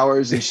 5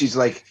 hours, and she's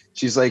like,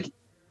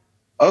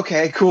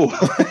 okay, cool.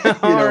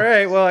 All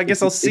right. Well, I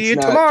guess I'll see you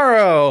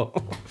tomorrow.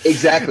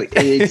 Exactly.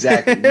 You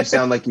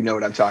sound like you know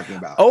what I'm talking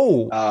about.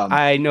 Oh,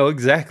 I know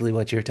exactly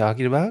what you're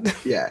talking about.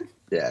 Yeah.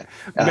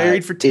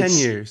 Married for 10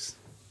 years.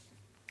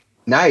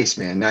 Nice,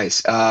 man.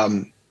 Nice.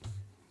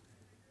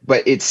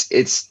 But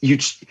it's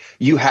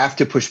you have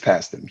to push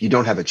past them. You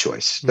don't have a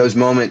choice. Mm-hmm. Those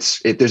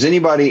moments, if there's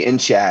anybody in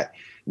chat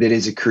that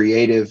is a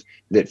creative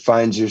that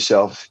finds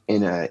yourself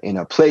in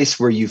a place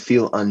where you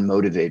feel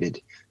unmotivated,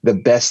 the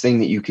best thing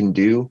that you can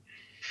do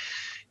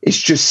is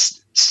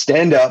just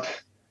stand up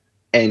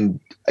and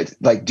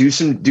like do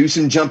some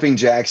jumping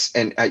jacks.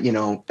 And you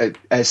know,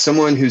 as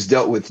someone who's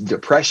dealt with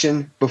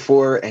depression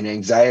before and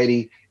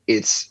anxiety,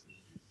 it's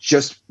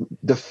just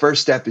the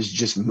first step is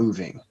just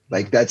moving.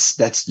 Like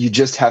that's you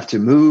just have to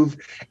move,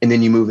 and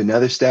then you move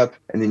another step,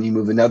 and then you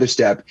move another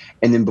step,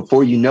 and then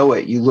before you know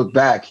it, you look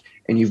back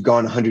and you've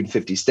gone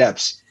 150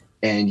 steps,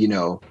 and you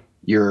know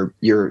you're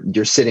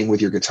sitting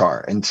with your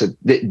guitar, and so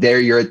there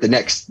you're at the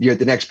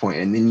next point,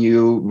 and then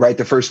you write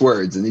the first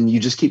words, and then you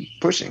just keep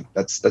pushing.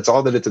 That's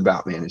all that it's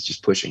about, man. It's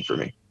just pushing for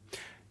me.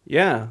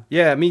 Yeah,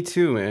 me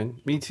too, man.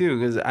 Me too,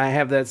 because I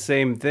have that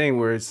same thing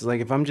where it's like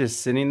if I'm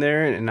just sitting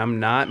there and I'm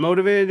not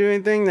motivated to do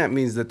anything, that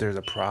means that there's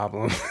a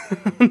problem.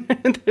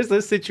 There's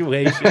a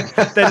situation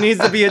that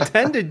needs to be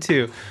attended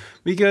to.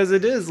 Because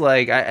it is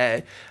like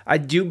I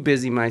do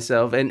busy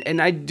myself,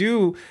 and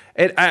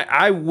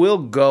I will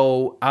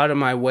go out of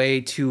my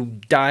way to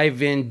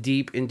dive in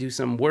deep and do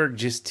some work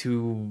just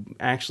to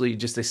actually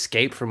just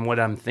escape from what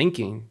I'm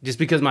thinking, just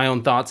because my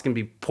own thoughts can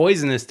be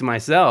poisonous to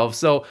myself.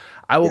 So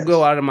I will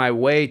go out of my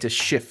way to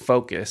shift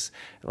focus.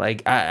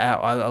 Like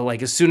I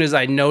like as soon as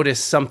I notice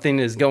something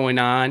is going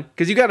on,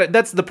 because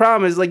that's the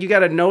problem is like you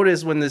gotta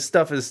notice when this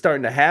stuff is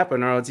starting to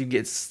happen, or else you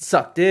get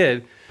sucked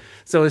in.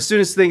 So as soon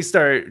as things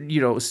start,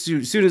 you know, as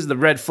soon as the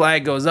red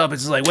flag goes up,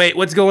 it's just like, wait,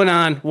 what's going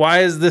on?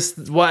 Why is this?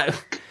 What?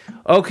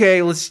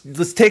 Okay, let's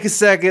take a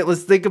second.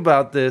 Let's think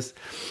about this.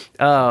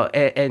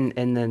 And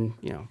then,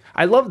 you know,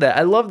 I love that.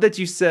 I love that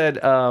you said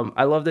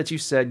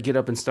get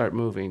up and start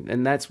moving.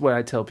 And that's what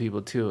I tell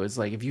people too. It's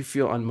like if you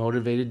feel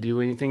unmotivated to do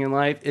anything in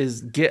life,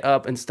 is get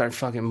up and start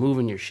fucking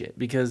moving your shit.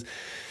 Because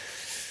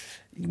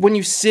when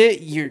you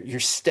sit, you're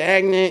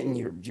stagnant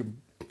and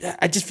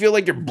I just feel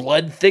like your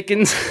blood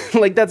thickens.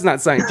 Like, that's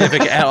not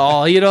scientific at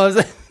all. You know,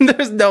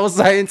 there's no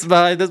science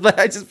behind this, but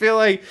I just feel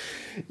like,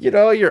 you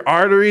know, your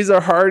arteries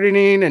are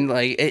hardening, and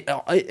like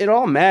it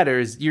all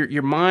matters.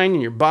 Your mind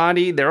and your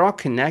body, they're all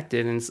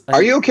connected. And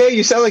are you okay?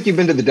 You sound like you've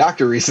been to the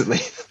doctor recently,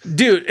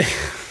 dude.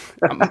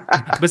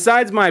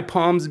 Besides my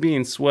palms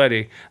being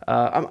sweaty,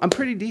 I'm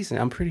pretty decent.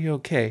 I'm pretty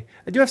okay.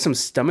 I do have some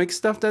stomach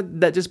stuff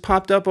that just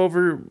popped up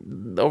over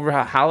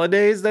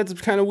holidays. That's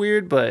kind of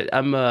weird, but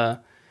I'm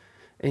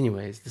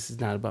anyways, this is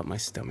not about my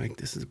stomach.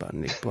 This is about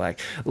Nick Black.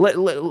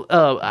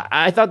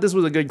 I thought this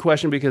was a good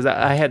question because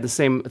I had the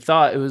same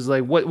thought. It was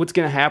like, what's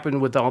going to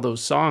happen with all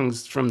those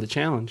songs from the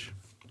challenge?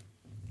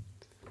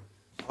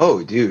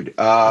 Oh, dude.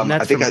 And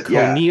that's from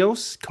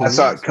Konios? I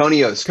saw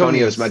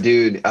Konios, my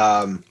dude.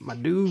 My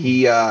dude.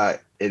 He,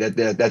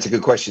 that's a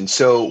good question.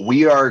 So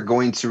we are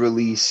going to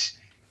release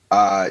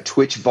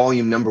Twitch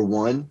Volume Number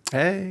 1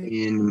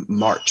 in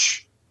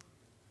March.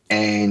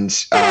 And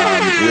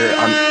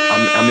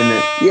I'm in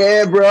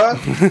the bro.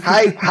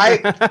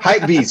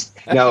 Hype beast.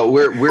 No,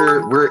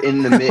 we're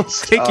in the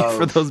midst. Thank you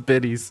for those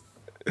biddies.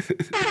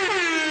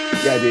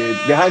 Yeah, dude.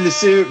 Behind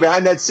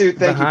that suit.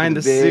 Thank you for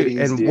the suit. Biddies,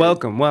 and dude.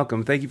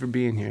 welcome. Thank you for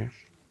being here.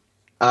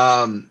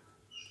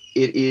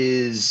 It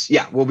is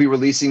we'll be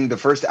releasing the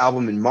first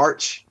album in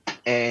March,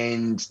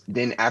 and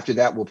then after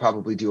that we'll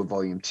probably do a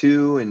volume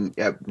 2. And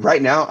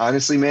right now,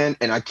 honestly, man,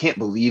 and I can't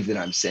believe that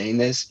I'm saying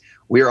this,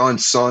 we're on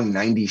song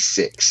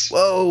 96.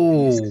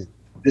 Whoa.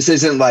 This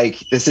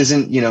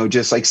isn't, you know,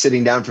 just like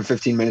sitting down for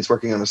 15 minutes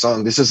working on a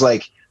song. This is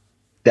like,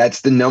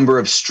 that's the number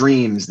of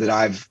streams that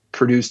I've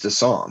produced a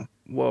song.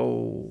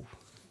 Whoa.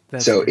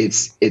 So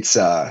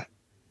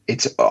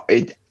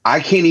I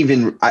can't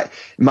even,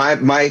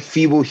 my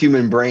feeble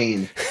human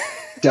brain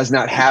does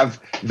not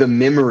have the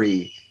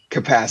memory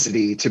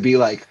capacity to be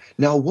like,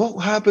 now what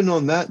happened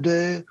on that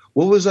day?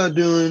 What was I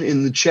doing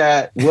in the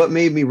chat? What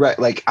made me write?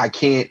 Like, I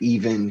can't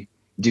even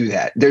do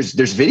that. There's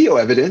video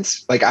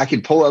evidence. Like, I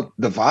could pull up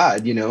the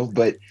VOD, you know,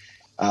 but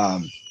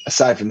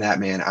aside from that,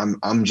 man,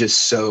 I'm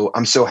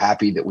so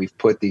happy that we've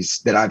put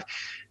that I've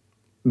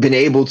been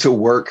able to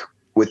work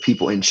with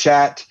people in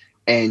chat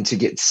and to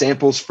get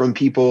samples from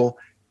people.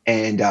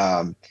 And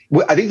I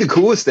think the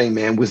coolest thing,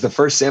 man, was the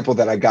first sample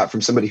that I got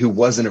from somebody who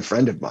wasn't a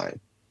friend of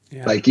mine.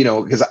 Yeah. Like, you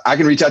know, because I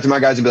can reach out to my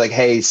guys and be like,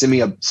 hey, send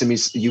me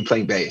you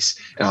playing bass,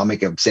 and I'll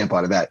make a sample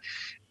out of that.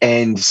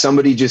 And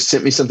somebody just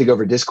sent me something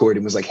over Discord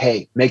and was like,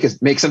 hey, make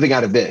something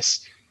out of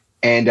this.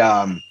 And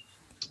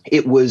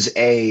it was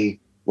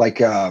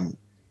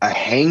a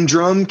hang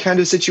drum kind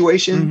of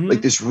situation,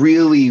 like this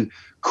really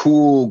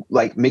cool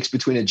like mix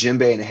between a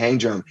djembe and a hang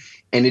drum,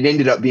 and it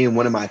ended up being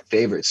one of my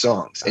favorite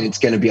songs, and it's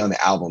going to be on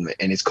the album,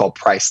 and it's called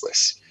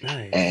Priceless.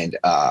 Nice. And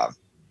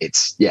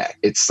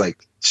it's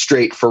like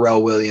straight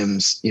Pharrell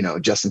Williams,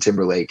 Justin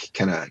Timberlake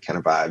kind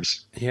of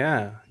vibes.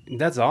 Yeah,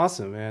 that's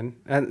awesome, man.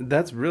 And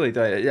that's really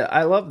tight. Yeah,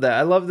 I love that.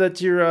 I love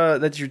that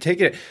you're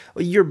taking it.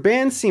 Your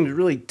band seems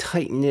really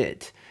tight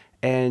knit.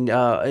 And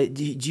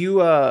do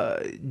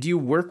you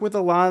work with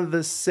a lot of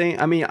the same?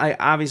 I mean, I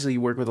obviously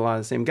you work with a lot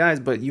of the same guys,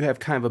 but you have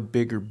kind of a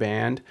bigger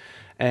band,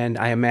 and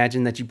I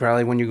imagine that you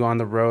probably, when you go on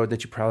the road,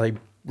 that you probably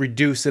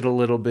reduce it a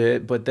little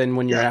bit. But then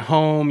when you're at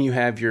home, you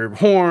have your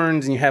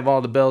horns and you have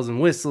all the bells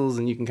and whistles,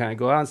 and you can kind of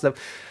go out and stuff.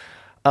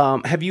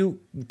 Have you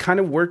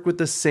kind of worked with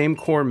the same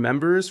core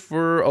members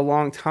for a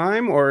long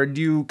time, or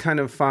do you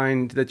kind of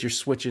find that you're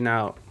switching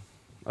out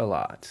a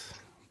lot?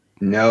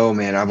 No,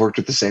 man, I've worked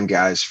with the same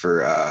guys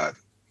for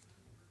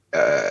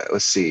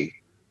let's see,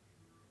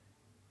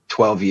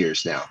 12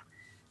 years now.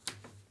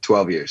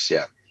 12 years.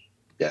 Yeah.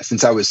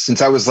 Since I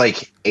was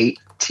like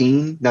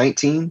 18,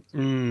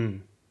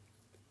 19.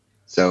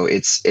 So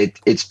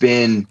it's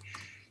been,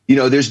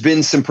 there's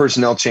been some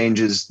personnel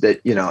changes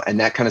that, and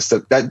that kind of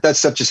stuff, that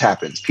stuff just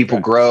happens. People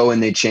grow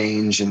and they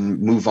change and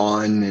move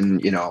on,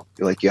 and,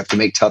 like you have to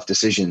make tough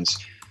decisions.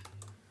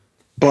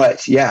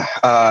 But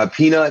yeah,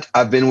 Peanut,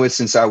 I've been with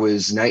since I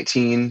was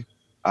 19.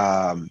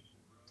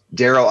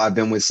 Daryl, I've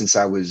been with since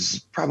I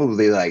was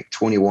probably like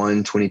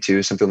 21,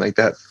 22, something like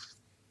that.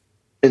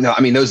 And I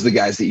mean, those are the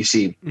guys that you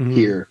see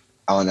here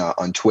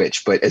on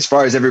Twitch. But as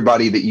far as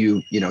everybody that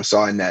you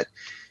saw in that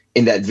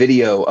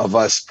video of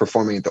us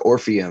performing at the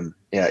Orpheum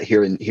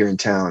here in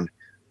town,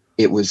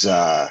 it was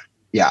a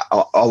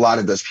lot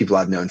of those people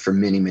I've known for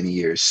many, many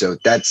years. So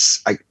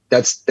that's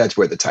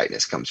where the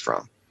tightness comes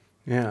from.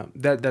 Yeah,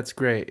 that's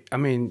great. I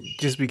mean,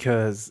 just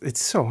because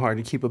it's so hard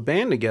to keep a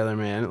band together,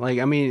 man. Like,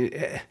 I mean,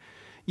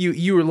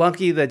 you were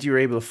lucky that you were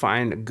able to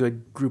find a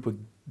good group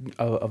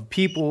of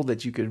people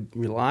that you could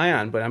rely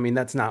on, but I mean,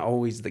 that's not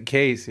always the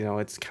case.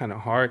 It's kind of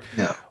hard.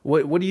 No.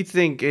 What do you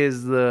think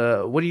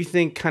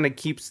kind of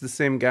keeps the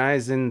same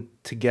guys in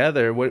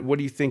together? What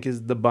do you think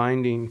is the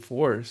binding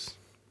force?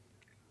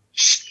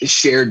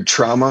 Shared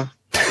trauma.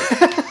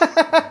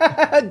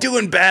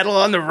 Doing battle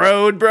on the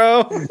road,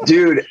 bro.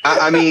 Dude,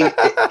 I mean,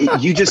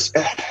 you just,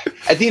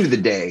 at the end of the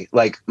day,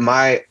 like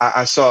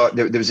I saw,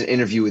 there was an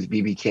interview with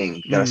BB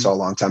King that I saw a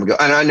long time ago.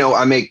 And I know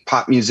I make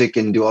pop music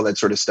and do all that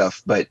sort of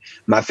stuff, but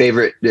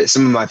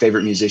some of my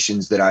favorite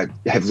musicians that I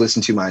have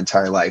listened to my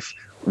entire life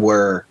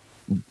were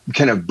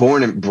kind of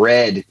born and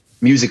bred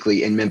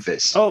musically in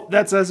Memphis. Oh,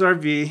 that's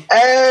SRV.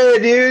 Hey,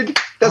 dude.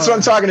 That's what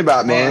I'm talking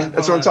about, man.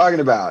 That's what I'm talking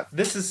about.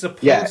 This is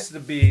supposed to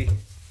be...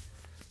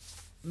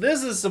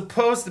 This is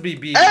supposed to be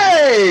BB.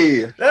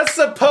 Hey! That's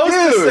supposed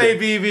to say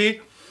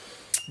BB.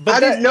 But I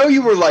didn't know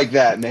you were like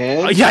that,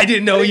 man. Yeah, I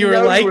didn't know you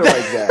were like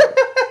that.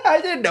 I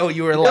didn't know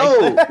you were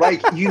like that.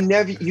 Like you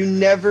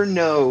never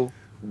know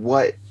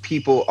what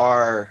people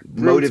are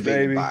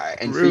motivated by.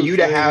 And for you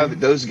to have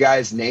those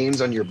guys' names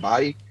on your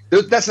body,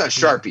 that's not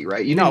Sharpie,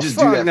 right? You didn't just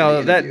do that.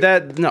 No,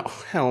 no,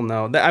 hell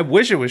no. I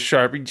wish it was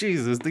Sharpie.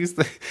 Jesus, these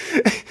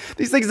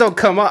things don't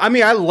come up. I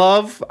mean, I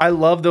love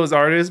those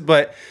artists,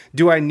 but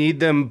do I need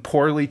them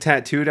poorly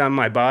tattooed on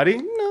my body?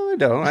 No, I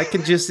don't. I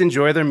can just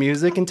enjoy their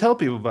music and tell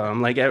people about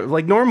them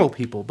like normal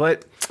people.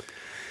 But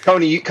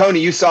Coney,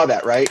 you saw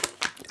that, right?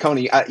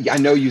 Coney, I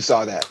know you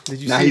saw that.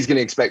 Now he's going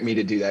to expect me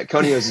to do that.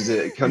 Conios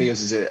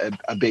is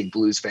a big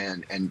blues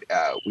fan, and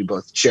we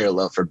both share a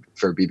love for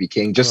BB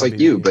King, just like BB,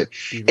 you. But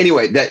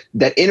anyway,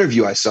 that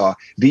interview I saw,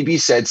 BB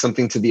said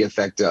something to the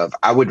effect of,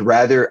 I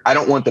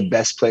don't want the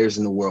best players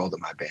in the world in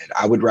my band.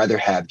 I would rather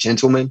have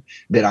gentlemen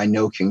that I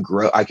know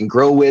I can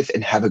grow with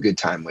and have a good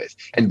time with.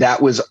 And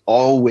that was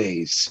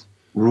always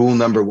rule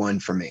number one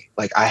for me.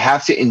 Like, I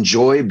have to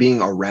enjoy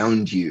being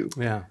around you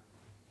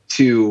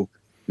to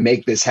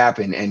make this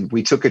happen. And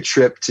we took a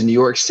trip to New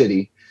York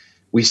City.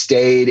 We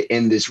stayed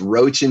in this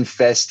roach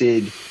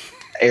infested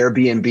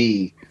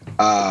Airbnb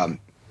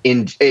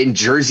in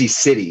Jersey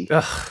City.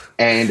 Ugh.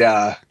 And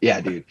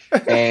dude.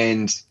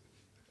 And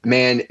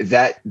man,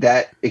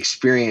 that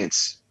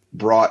experience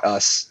brought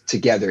us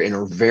together in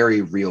a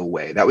very real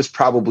way. That was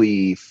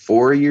probably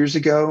 5 years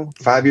ago.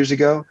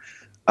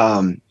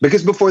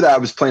 Because before that I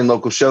was playing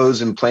local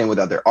shows and playing with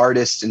other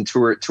artists and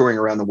touring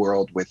around the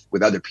world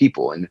with other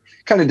people, and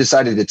kind of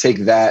decided to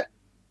take that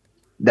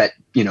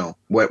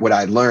what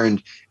I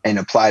learned and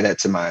apply that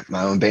to my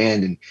own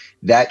band. And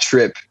that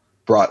trip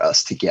brought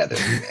us together,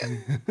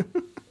 man.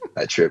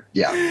 That trip.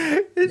 Yeah.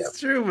 It's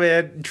true,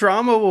 man.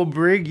 Trauma will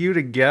bring you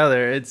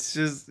together. It's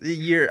just,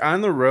 you're on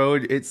the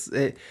road.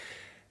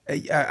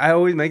 I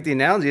always make the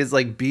analogy. It's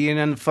like being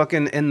in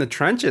the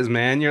trenches,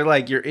 man.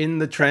 You're in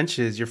the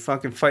trenches. You're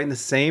fucking fighting the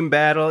same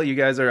battle. You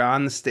guys are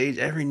on the stage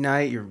every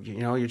night.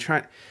 You're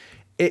trying.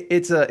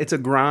 It's a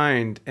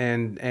grind,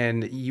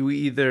 and you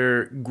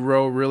either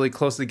grow really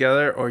close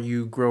together or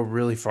you grow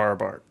really far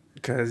apart.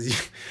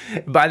 because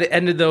by the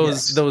end of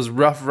those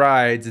rough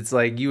rides, it's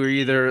like you were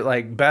either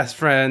like best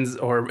friends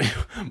or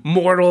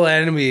mortal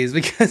enemies,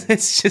 because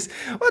it's just,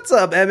 what's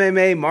up,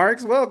 MMA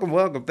Marks?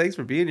 Welcome. Thanks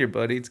for being here,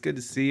 buddy. It's good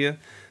to see you.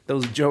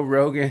 Those Joe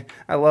Rogan.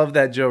 I love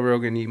that Joe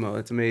Rogan emo.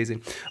 It's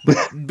amazing.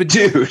 But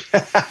dude,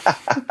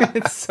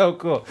 it's so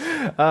cool.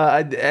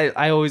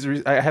 I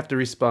always I have to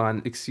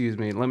respond. Excuse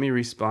me. Let me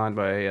respond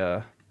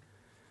by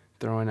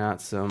throwing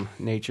out some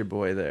Nature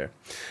Boy there.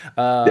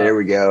 There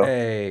we go.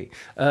 Hey,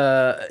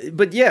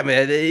 but yeah,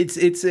 man,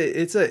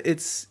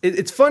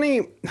 it's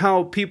funny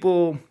how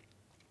people.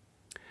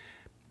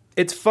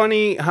 It's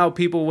funny how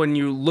people, when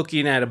you're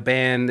looking at a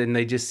band and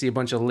they just see a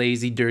bunch of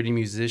lazy, dirty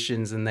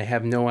musicians and they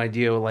have no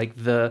idea like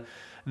the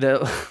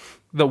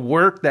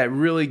work that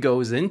really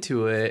goes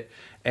into it.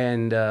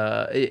 And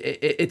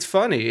it's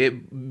funny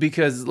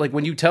because like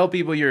when you tell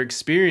people your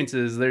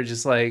experiences, they're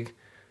just like,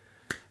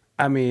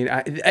 I mean,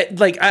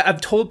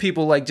 I've told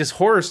people like just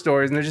horror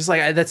stories and they're just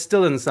like, that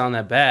still doesn't sound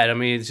that bad. I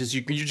mean, it's just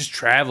you're just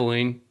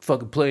traveling,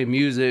 fucking playing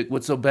music.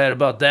 What's so bad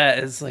about that?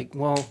 It's like,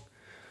 well,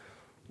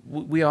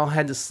 we all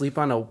had to sleep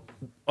on a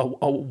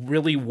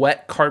really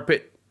wet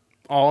carpet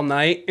all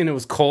night and it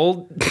was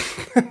cold.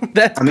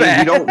 That's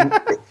bad.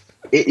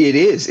 It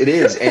is,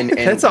 and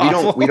That's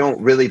awful. we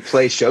don't really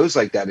play shows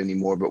like that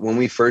anymore. But when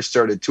we first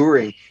started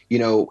touring, you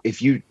know,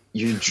 if you're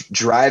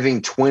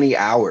driving 20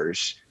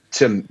 hours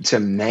to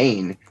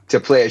Maine to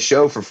play a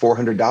show for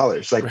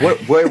 $400, like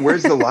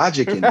where's the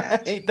logic in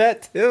that? I hate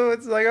that too.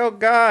 It's like, oh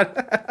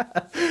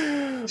God.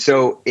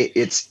 So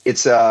it's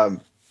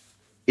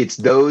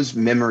those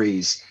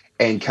memories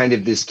and kind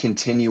of this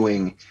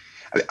continuing.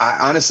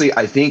 I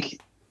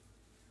think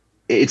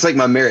it's like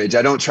my marriage.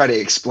 I don't try to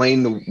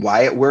explain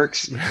why it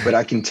works, but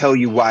I can tell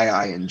you why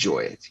I enjoy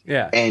it.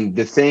 Yeah. And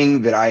the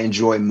thing that I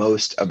enjoy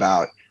most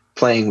about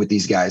playing with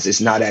these guys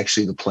is not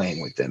actually the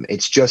playing with them.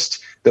 It's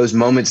just those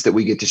moments that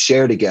we get to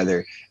share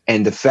together,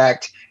 and the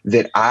fact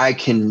that I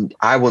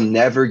will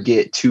never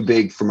get too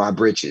big for my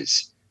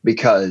britches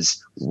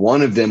because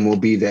one of them will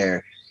be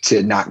there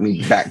to knock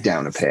me back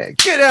down a peg.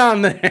 Get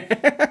down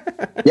there.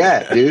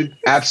 Yeah, dude.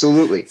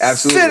 Absolutely.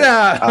 Sit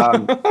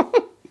down.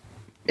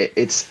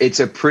 It's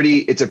a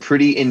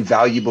pretty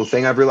invaluable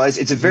thing. I've realized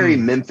it's a very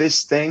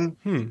Memphis thing.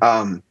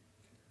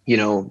 You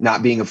know,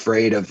 not being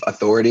afraid of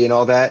authority and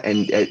all that.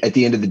 And at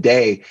the end of the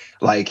day,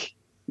 like,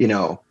 you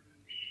know,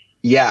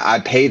 yeah, I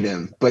pay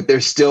them, but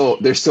they're still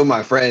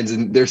my friends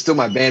and they're still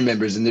my band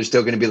members, and they're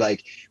still going to be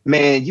like,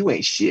 man, you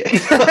ain't shit.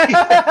 Which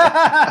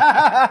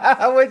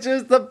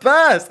is the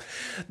best.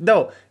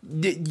 No,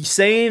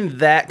 saying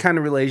that kind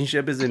of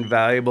relationship is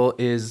invaluable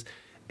is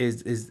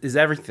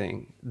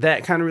everything.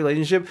 That kind of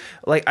relationship,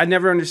 like, I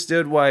never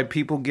understood why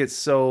people get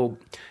so,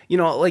 you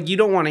know, like, you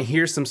don't want to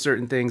hear some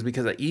certain things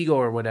because of ego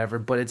or whatever,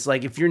 but it's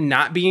like, if you're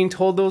not being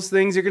told those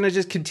things, you're going to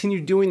just continue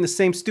doing the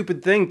same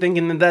stupid thing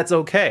thinking that that's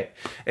okay.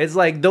 It's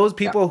like those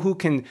people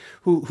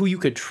who you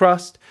could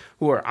trust,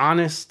 who are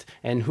honest,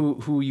 and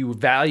who you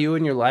value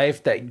in your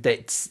life,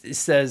 that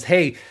says,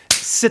 hey,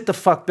 sit the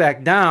fuck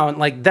back down.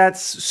 Like,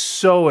 that's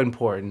so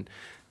important.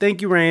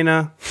 Thank you,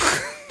 Raina.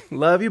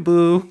 Love you,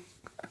 boo.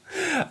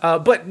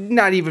 But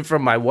not even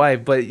from my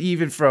wife, but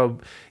even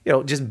from, you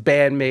know, just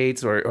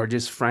bandmates or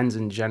just friends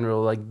in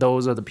general. Like,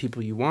 those are the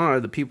people you want, are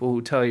the people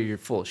who tell you you're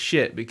full of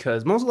shit,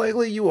 because most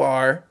likely you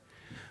are,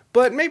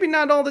 but maybe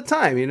not all the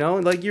time, you know,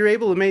 like, you're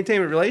able to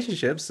maintain a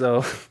relationship,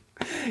 so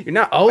you're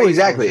not always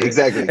exactly.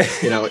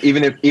 You know,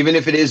 even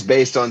if it is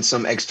based on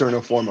some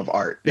external form of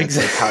art, that's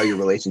like how your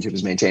relationship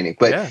is maintaining.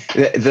 But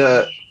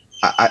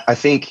I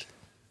think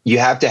you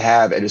have to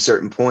have, at a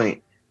certain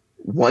point,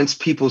 once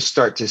people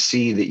start to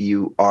see that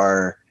you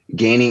are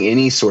gaining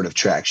any sort of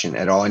traction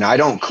at all, and I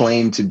don't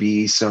claim to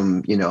be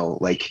some, you know,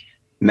 like,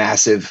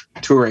 massive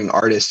touring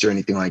artist or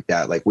anything like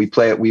that. Like, we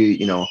play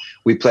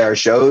our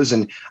shows,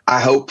 and I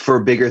hope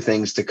for bigger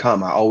things to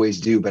come. I always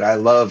do, but I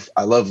love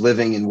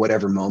living in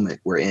whatever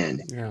moment we're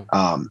in. Yeah.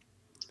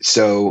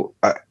 So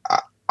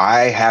I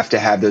have to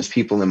have those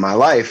people in my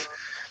life,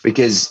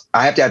 because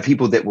I have to have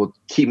people that will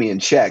keep me in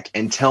check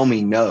and tell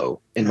me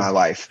no in my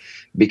life,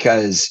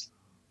 because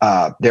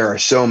there are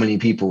so many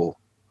people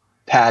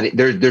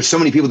there's so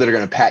many people that are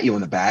going to pat you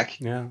on the back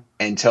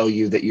and tell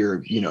you that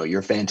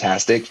you're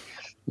fantastic.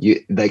 You,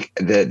 like,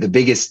 the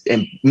biggest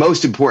and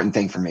most important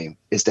thing for me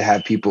is to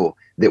have people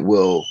that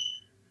will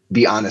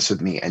be honest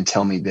with me and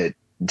tell me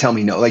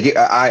no. Like,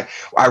 I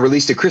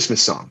released a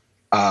Christmas song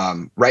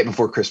right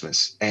before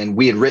Christmas, and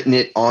we had written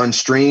it on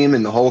stream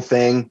and the whole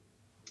thing.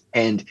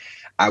 And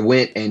I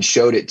went and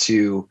showed it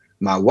to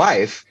my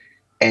wife,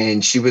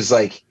 and she was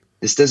like,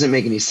 this doesn't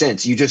make any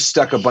sense. You just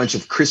stuck a bunch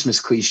of Christmas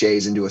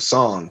cliches into a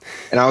song.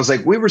 And I was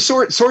like, we were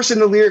sourcing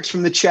the lyrics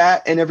from the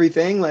chat and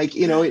everything. Like,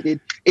 you know,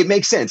 it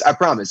makes sense. I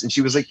promise. And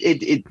she was like,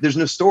 there's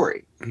no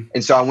story.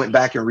 And so I went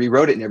back and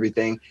rewrote it and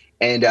everything.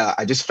 And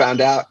I just found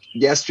out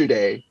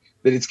yesterday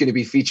that it's going to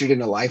be featured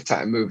in a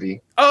Lifetime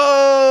movie.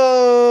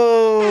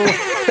 Oh,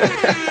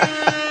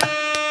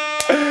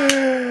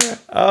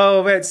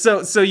 Oh man,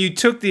 so you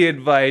took the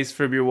advice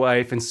from your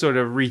wife and sort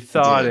of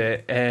rethought Did.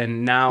 it,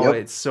 and now Yep.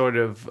 it's sort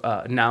of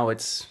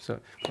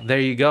there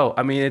you go.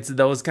 I mean, it's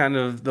those kind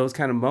of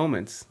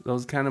moments,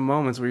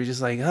 where you're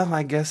just like, oh,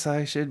 I guess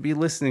I should be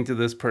listening to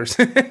this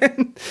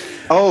person.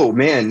 Oh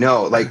man,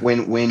 no. Like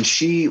when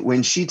she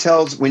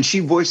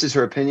voices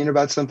her opinion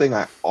about something,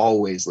 I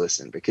always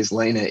listen because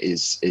Lena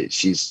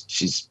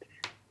she's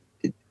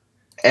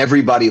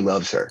everybody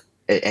loves her.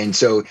 And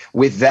so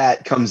with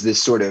that comes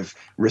this sort of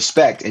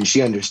respect, and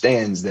she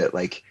understands that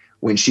like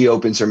when she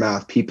opens her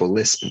mouth, people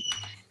listen.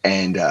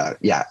 And I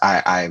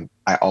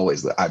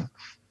always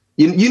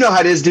you know how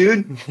it is,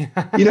 dude.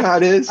 You know how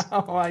it is.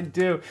 Oh, I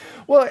do.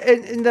 Well,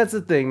 and that's the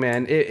thing,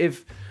 man.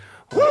 If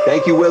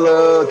Thank you,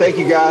 Willow. Thank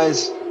you,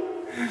 guys.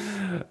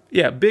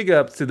 yeah, big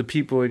ups to the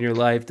people in your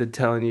life that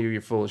telling you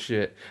you're full of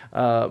shit.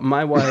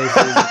 My wife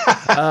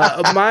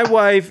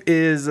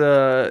is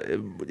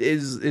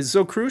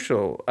so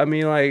crucial. I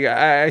mean, like,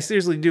 I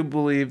seriously do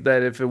believe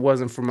that if it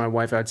wasn't for my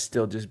wife, I'd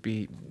still just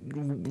be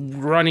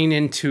running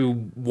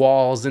into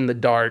walls in the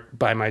dark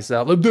by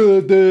myself, like,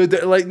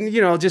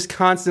 just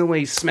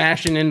constantly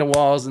smashing into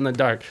walls in the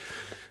dark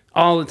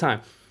all the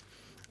time.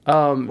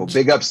 Well,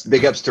 big ups to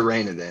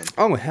Raina then.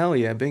 Oh hell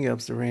yeah, big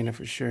ups to Raina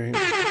for sure. We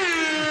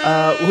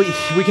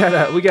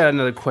got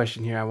another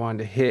question here I wanted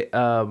to hit.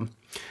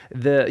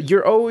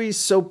 You're always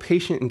so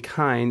patient and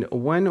kind.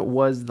 When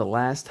was the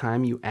last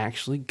time you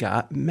actually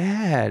got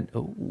mad?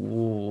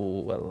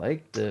 Oh, I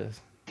like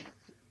this.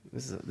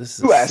 This is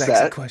Who a asked sexy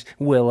that? question.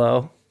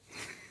 Willow.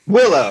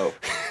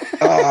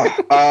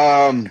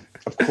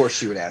 Of course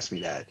she would ask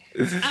me that.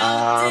 In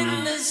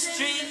the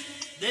street,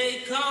 they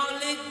call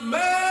it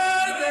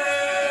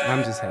murder.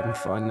 I'm just having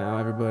fun now,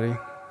 everybody.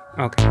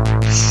 Okay.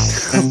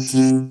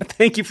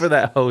 Thank you for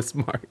that host,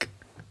 Mark.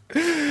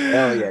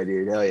 Hell yeah,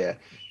 dude. Hell yeah.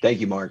 Thank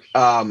you, Mark.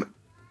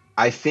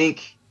 I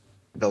think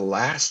the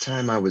last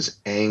time I was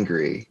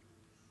angry,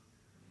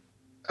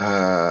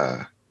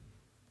 I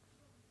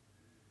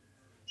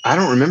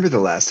don't remember the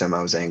last time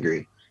I was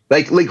angry.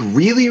 Like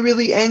really,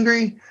 really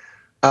angry.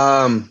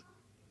 I'm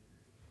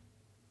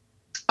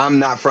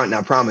not fronting,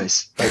 I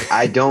promise. Like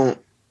I don't.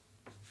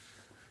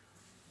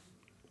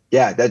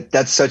 Yeah,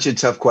 that's such a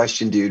tough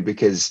question, dude,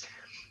 because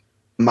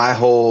my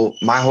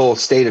whole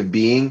state of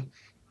being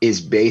is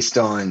based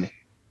on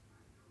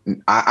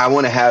I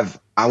want to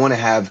have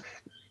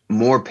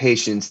more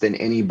patience than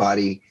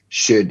anybody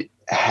should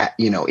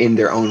in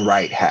their own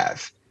right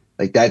have.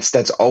 Like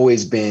that's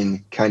always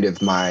been kind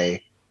of my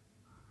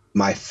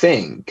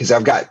thing, because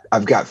I've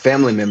got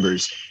family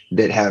members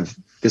that have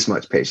this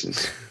much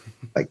patience,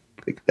 like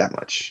that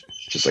much,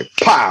 just like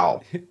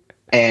pow.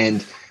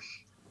 And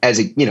as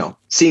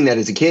seeing that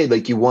as a kid,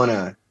 like you want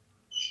to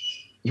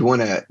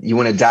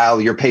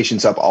dial your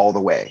patience up all the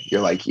way.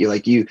 You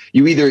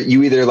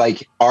either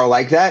like are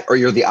like that, or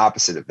you're the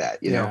opposite of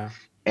that, you know?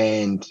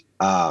 And,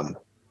 I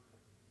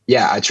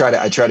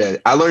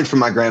learned from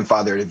my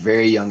grandfather at a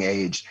very young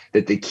age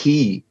that the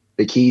key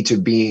to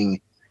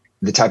being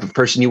the type of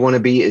person you want to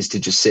be is to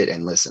just sit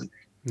and listen.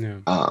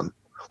 Yeah.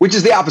 Which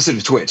is the opposite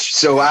of Twitch.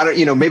 So I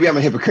don't, maybe I'm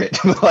a hypocrite,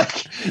 but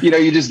like,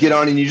 you just get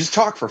on and you just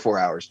talk for 4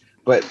 hours.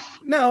 But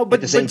no,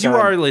 but you time,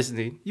 are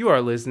listening. You are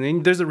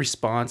listening. There's a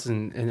response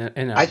and a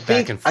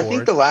back and forth. I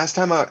think the last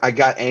time I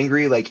got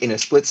angry, like in a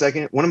split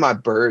second, one of my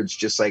birds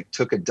just like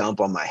took a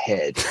dump on my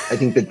head. I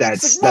think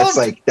that's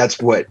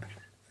what.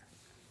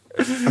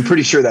 I'm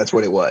pretty sure that's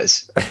what it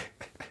was.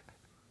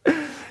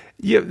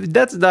 Yeah,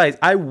 that's nice.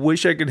 I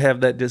wish I could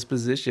have that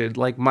disposition.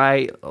 Like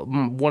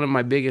one of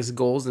my biggest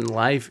goals in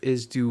life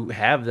is to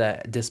have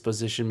that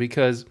disposition,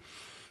 because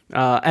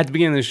at the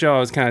beginning of the show, I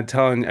was kind of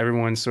telling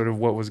everyone sort of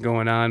what was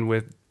going on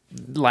with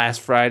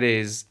last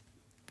Friday's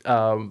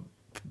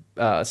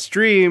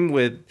stream,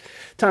 with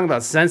talking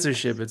about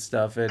censorship and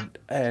stuff.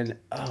 And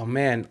oh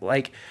man,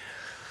 like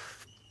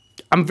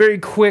I'm very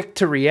quick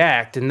to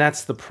react, and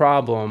that's the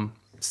problem.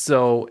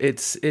 So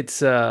it's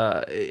if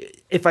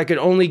I could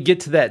only get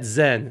to that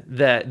zen,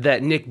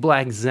 that Nick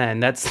Black zen,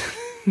 that's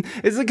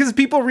it's because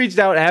people reached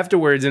out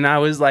afterwards, and I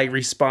was like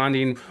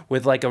responding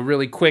with like a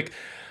really quick,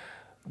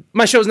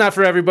 my show's not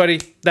for everybody.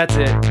 That's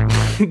it.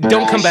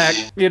 Don't come back.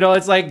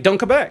 It's like, don't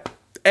come back.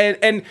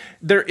 And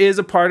there is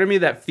a part of me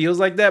that feels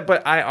like that,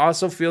 but I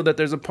also feel that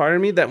there's a part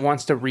of me that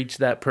wants to reach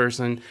that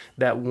person,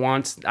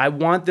 I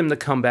want them to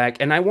come back,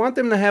 and I want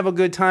them to have a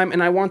good time,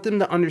 and I want them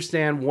to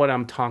understand what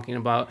I'm talking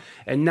about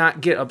and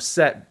not get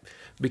upset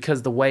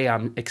because the way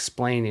I'm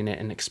explaining it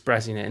and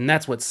expressing it. And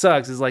that's what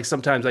sucks, is like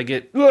sometimes I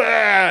get,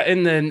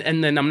 and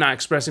then I'm not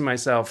expressing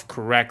myself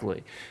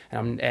correctly.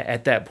 And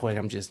at that point,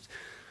 I'm just,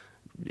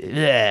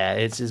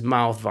 it's just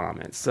mouth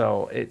vomit.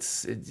 So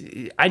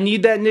I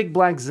need that Nick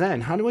Black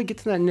zen. How do I get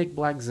to that Nick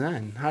Black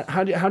zen?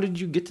 How did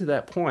you get to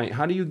that point?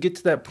 How do you get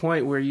to that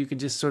point where you could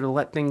just sort of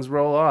let things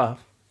roll off?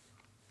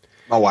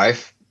 My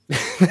wife.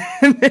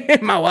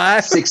 My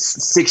wife.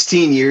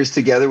 16 years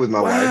together with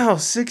my wife. Wow,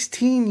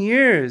 16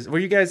 years. Were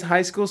you guys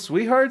high school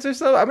sweethearts or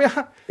something? I mean,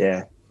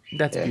 yeah,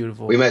 that's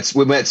beautiful. We met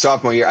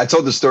sophomore year. I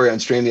told the story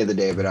on stream the other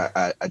day, but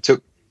I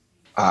took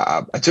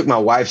my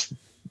wife's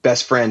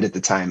best friend at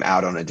the time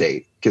out on a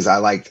date because I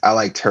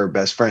liked her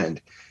best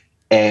friend,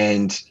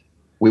 and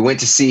we went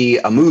to see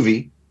a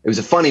movie. It was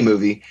a funny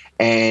movie,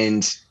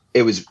 and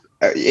it was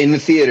in the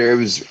theater. It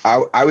was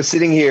I was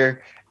sitting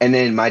here, and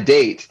then my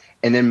date,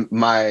 and then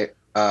my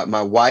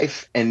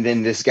wife, and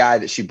then this guy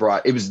that she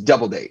brought. It was a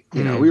double date.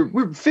 You know, we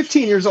were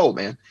 15 years old,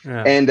 man,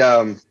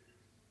 and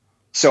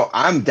so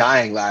I'm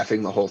dying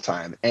laughing the whole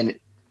time, and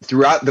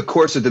throughout the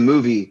course of the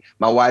movie,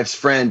 my wife's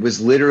friend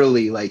was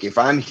literally like, if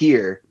I'm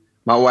here,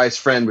 my wife's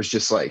friend was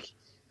just like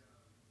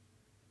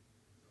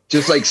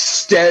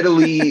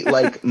steadily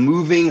like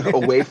moving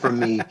away from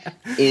me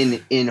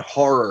in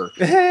horror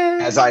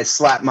as I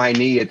slapped my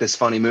knee at this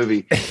funny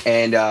movie.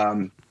 And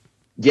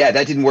yeah,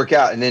 that didn't work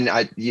out. And then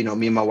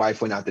me and my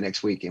wife went out the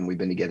next week, and we've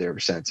been together ever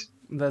since.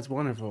 That's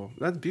wonderful.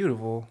 That's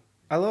beautiful.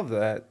 I love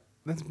that.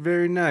 That's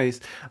very nice.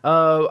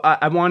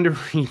 I wanted to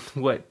read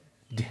what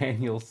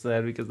Daniel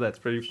said because that's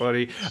pretty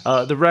funny.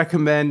 I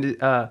recommend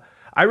an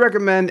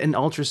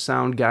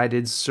ultrasound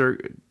guided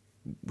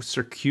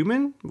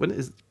curcumin. What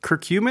is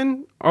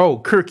curcumin? Oh,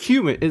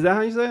 curcumin. Is that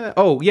how you say that?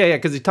 Oh, yeah,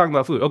 because he's talking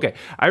about food. Okay,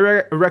 I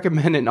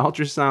recommend an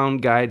ultrasound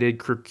guided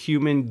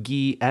curcumin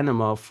ghee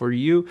enema for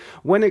you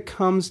when it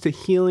comes to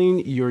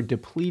healing your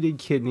depleted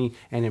kidney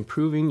and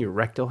improving your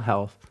rectal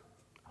health.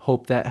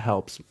 Hope that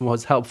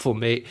was helpful,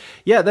 mate.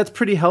 Yeah, that's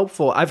pretty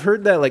helpful. I've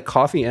heard that like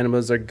coffee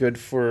enemas are good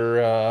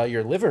for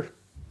your liver.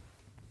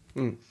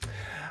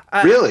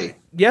 Really?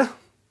 Yeah.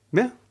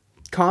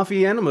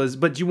 Coffee enemas,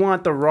 but you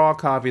want the raw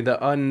coffee, the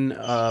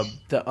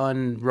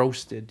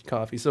unroasted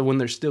coffee. So when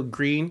they're still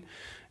green,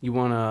 you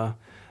want to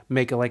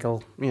make it like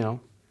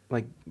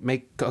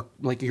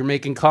you're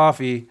making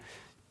coffee.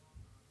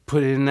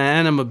 Put it in an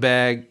enema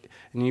bag,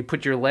 and you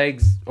put your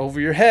legs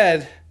over your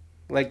head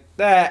like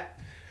that.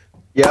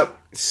 Yep.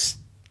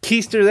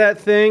 Keister that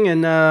thing,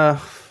 and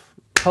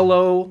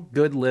hello,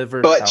 good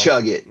liver. Butt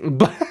chug it.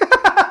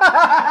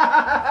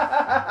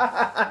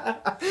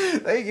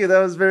 Thank you.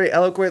 That was very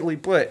eloquently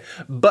put.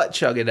 Butt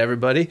chug it,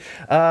 everybody.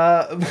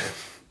 Let's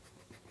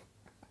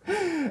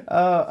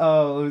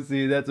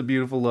see. That's a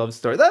beautiful love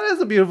story. That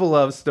is a beautiful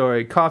love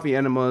story. Coffee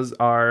enemas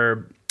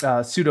are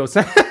pseudo.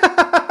 Thank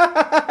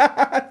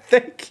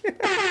you.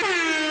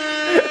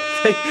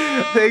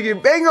 Thank you.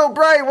 Bango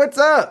Bright, what's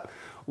up?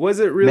 Was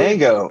it really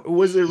Mango?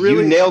 Was it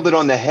really? You nailed it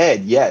on the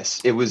head. Yes,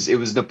 it was. It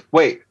was the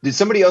wait. Did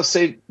somebody else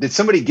say? Did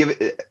somebody give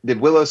it?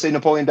 Did Willow say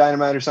Napoleon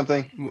Dynamite or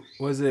something?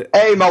 Was it?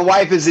 Hey, my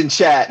wife is in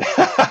chat.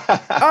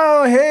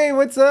 Oh, hey,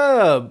 what's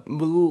up?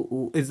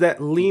 Is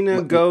that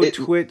Lena Go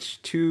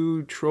Twitch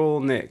to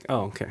troll Nick?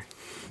 Oh, okay.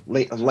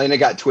 Lena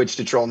got Twitch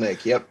to troll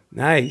Nick. Yep.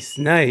 Nice.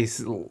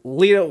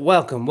 Lena,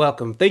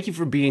 welcome. Thank you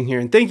for being here,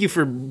 and thank you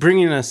for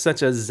bringing us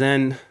such a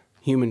zen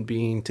human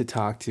being to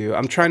talk to.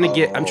 I'm trying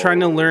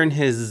to learn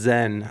his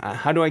zen.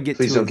 How do I get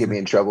Please don't get me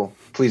in trouble.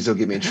 Please don't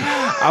get me in trouble.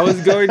 I was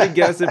going to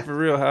guess it for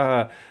real.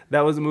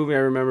 That was a movie I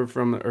remember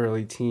from the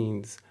early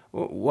teens.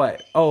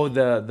 What? Oh,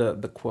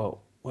 the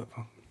quote. What?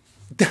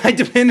 I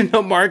depended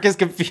on Mark is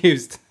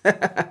confused.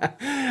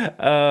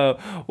 Well,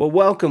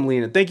 welcome,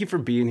 Lena. Thank you for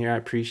being here. I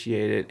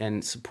appreciate it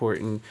and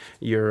supporting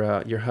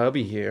your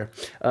hubby here.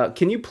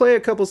 Can you play a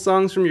couple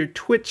songs from your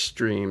Twitch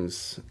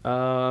streams?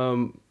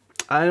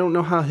 I don't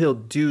know how he'll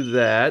do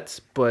that,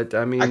 but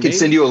I mean, I can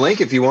send you a link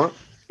if you want.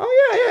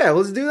 Oh yeah,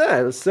 let's do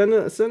that. Let's send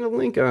a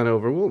link on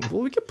over.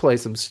 We could play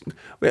some.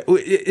 Wait,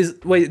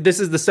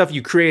 this is the stuff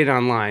you create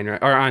online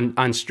or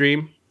on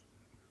stream?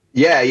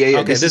 Yeah.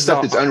 Okay, this is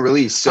stuff that's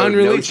unreleased, so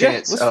no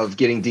chance of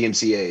getting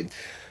DMCA'd.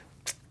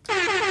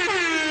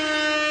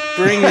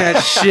 Bring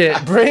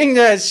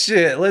that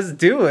shit. Let's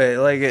do it.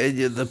 Like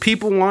the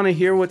people want to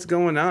hear what's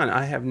going on.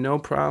 I have no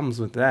problems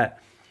with that.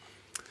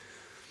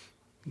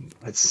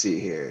 Let's see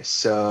here.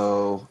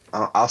 So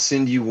I'll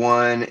send you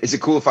one. Is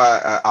it cool if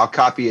I'll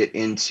copy it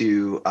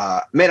into?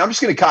 Man, I'm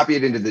just gonna copy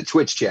it into the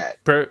Twitch chat.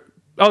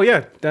 Oh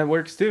yeah, that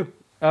works too.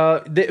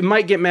 It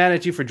might get mad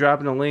at you for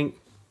dropping a link.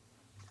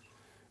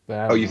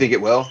 Oh, you think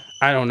it will?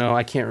 I don't know.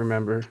 I can't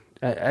remember.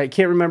 I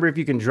can't remember if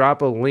you can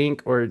drop a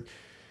link or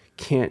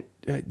can't.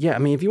 Yeah, I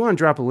mean, if you want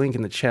to drop a link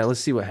in the chat,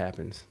 let's see what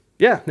happens.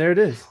 Yeah, there it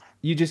is.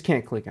 You just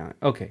can't click on it.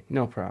 Okay,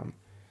 no problem.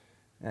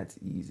 That's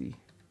easy.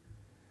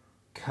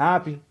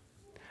 Copy.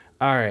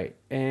 All right,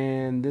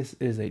 and this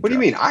is a. What do you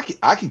mean?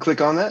 I can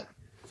click on that.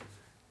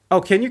 Oh,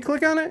 can you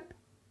click on it?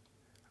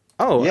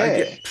 Oh,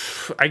 yeah.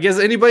 I guess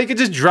anybody could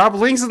just drop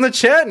links in the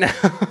chat now.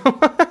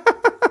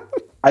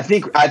 I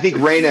think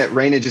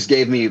Raina just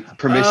gave me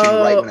permission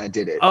right when I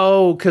did it.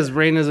 Oh, because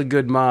Raina's a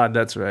good mod.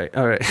 That's right.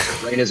 All right.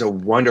 Raina's a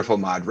wonderful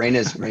mod.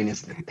 Raina's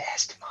the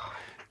best mod.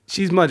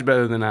 She's much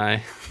better than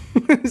I.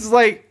 It's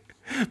like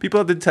people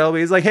have to tell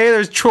me. It's like, hey,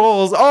 there's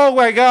trolls. Oh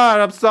my god,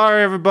 I'm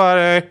sorry,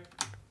 everybody.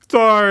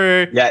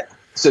 Sorry. Yeah.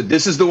 So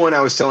this is the one I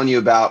was telling you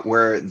about,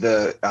 where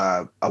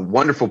a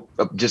wonderful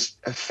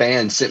just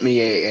fan sent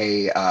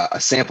me a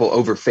sample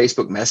over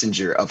Facebook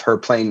Messenger of her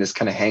playing this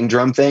kind of hang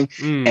drum thing,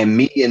 and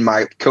me and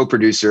my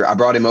co-producer, I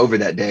brought him over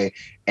that day,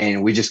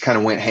 and we just kind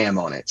of went ham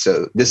on it.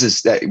 So this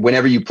is that.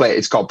 Whenever you play it,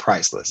 it's called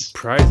Priceless.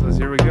 Priceless.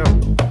 Here we go.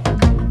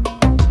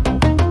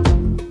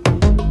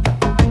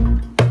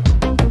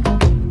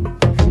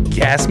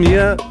 gas me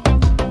up.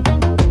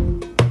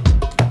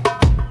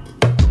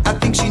 I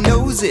think she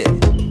knows it.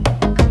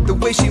 The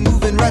way she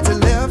moving right to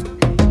left,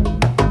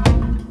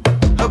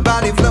 her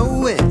body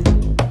flowing,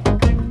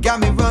 got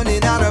me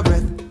running out of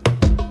breath.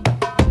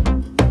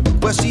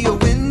 Well, she a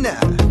winner.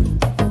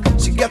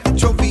 She got the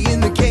trophy in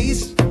the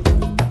case.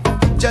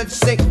 Judge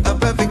say a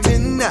perfect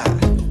 10.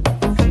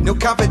 No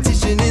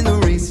competition in the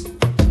race.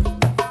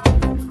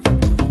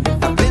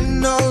 I've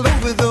been all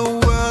over the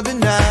world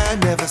and I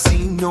never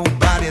seen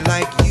nobody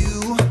like you.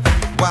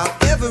 While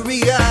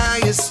every eye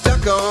is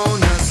stuck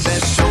on us,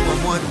 let's show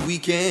them what we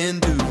can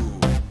do.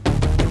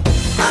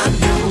 I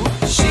know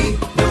she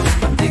knows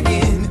I'm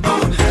digging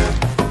on her.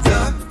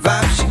 The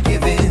vibe she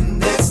giving,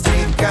 let's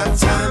take our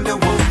time,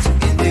 don't want to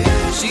end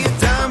it. She a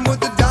dime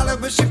with a dollar,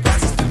 but she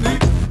passes to me.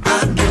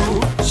 I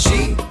know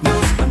she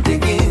knows I'm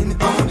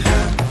digging on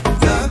her.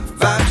 The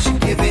vibe she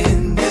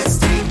giving, let's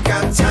take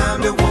our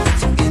time, don't want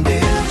to end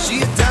it.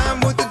 She a dime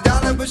with a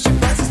dollar, but she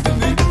passes to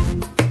me.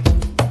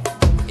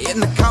 In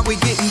the car we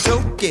getting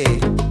tokey.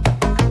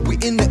 We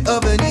in the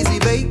oven, easy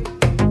bake.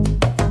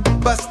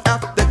 Bust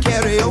out the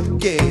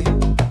karaoke.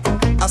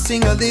 I'll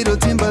sing a little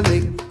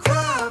Timberlake.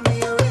 Cry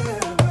me a river.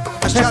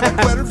 I shot a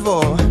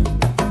Cuervo,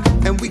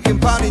 and we can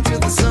party till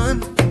the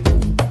sun.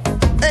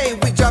 Hey,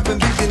 we dropping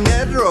big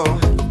dinero.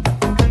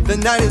 The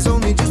night has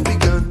only just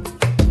begun.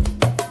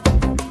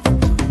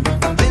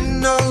 I've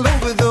been all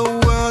over the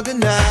world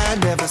and I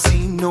never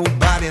seen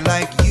nobody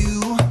like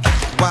you.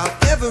 While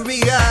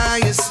every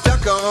eye is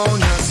stuck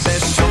on us,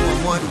 let's show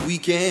them what we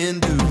can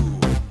do.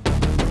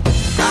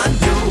 I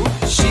know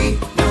she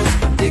knows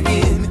I'm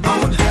digging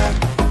on her.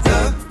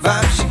 The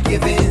vibe she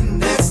giving,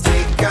 let's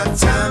take our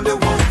time,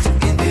 don't want to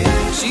end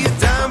it. She a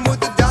dime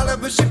with a dollar,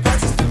 but she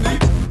passes to me.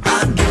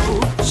 I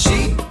know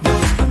she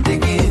knows I'm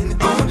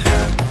digging on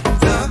her.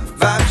 The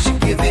vibe she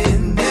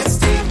giving, let's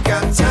take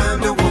our time,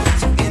 don't want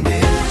to end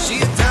it.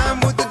 She a dime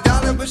with a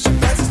dollar, but she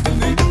passes to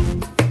me.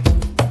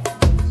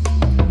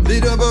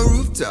 Lit up a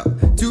rooftop,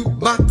 2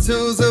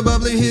 bottles of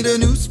bubbly hit a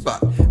new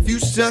spot. Few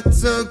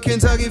shots of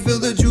Kentucky fill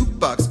the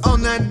jukebox. All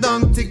night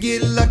long to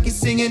get lucky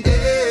singing.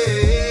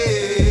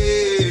 Hey,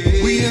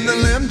 we in the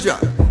lamb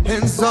chop,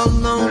 hands all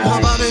on. How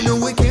about it? No,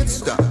 we can't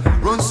stop.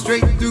 Run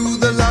straight through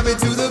the lobby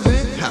to the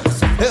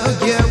penthouse. Hell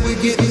yeah, we're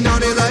getting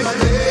on it like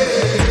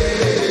hey.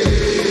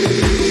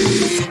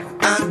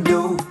 I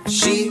know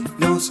she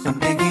knows I'm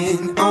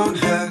digging on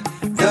her.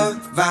 The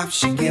vibe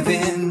she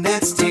giving,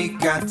 let's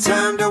take our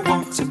time, don't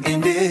want to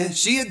end it.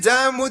 She a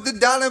dime with a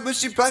dollar, but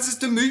she passes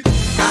to me.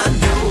 I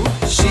know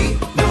she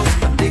knows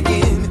I'm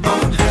digging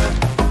on her.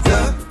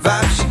 The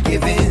vibe she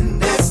giving,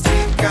 let's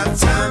take our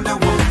time,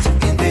 don't want to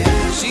end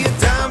it. She a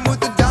dime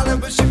with a dollar,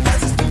 but she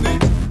passes to me.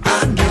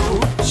 I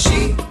know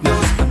she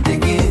knows I'm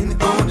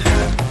digging on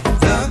her.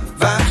 The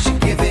vibe she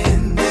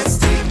giving, let's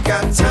take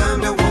our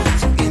time, don't want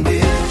to end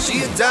it.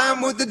 She a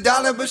dime with a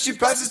dollar, but she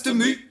passes to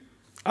me.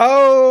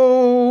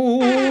 Oh,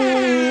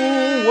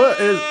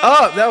 what is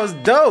up? That was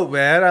dope,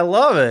 man. I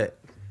love it.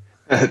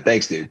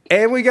 Thanks, dude.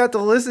 And we got to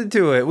listen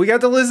to it. We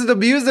got to listen to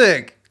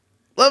music.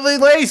 Lovely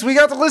Lace, we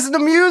got to listen to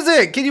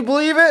music. Can you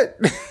believe it?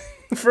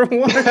 For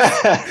once,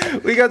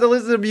 we got to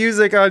listen to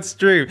music on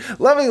stream.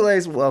 Lovely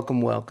Lace,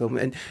 welcome.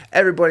 And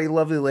everybody,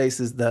 Lovely Lace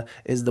is the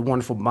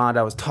wonderful mod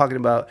I was talking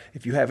about.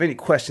 If you have any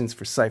questions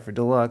for Cypher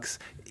Deluxe,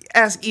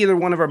 ask either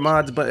one of our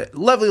mods, but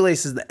Lovely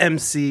Lace is the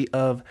MC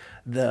of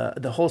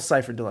the whole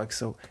Cypher Deluxe.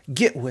 So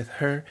get with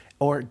her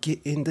or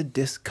get in the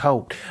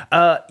Discord.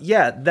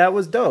 Yeah, that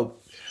was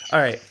dope. All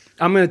right.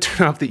 I'm gonna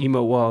turn off the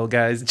emo wall,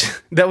 guys.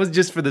 That was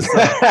just for the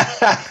song.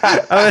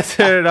 I'm gonna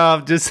turn it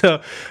off just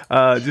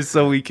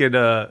so we can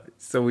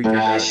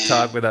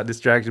talk without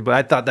distraction. But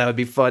I thought that would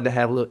be fun to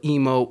have a little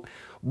emo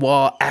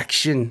wall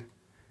action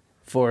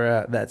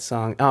for that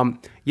song.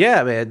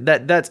 Yeah, man,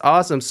 that's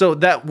awesome. So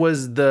that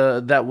was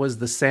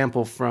the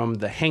sample from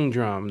the hang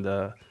drum.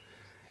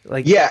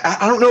 Yeah,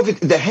 I don't know if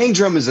the hang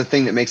drum is a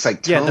thing that makes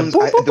like tones.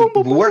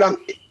 The word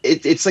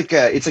it's like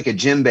a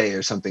djembe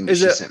or something that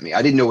she sent me.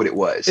 I didn't know what it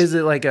was. Is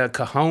it like a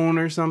cajon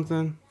or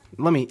something?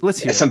 Let's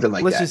hear something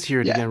like that. Let's just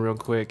hear it again real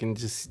quick and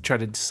just try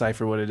to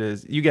decipher what it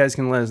is. You guys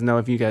can let us know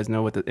if you guys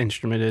know what the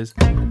instrument is.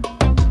 I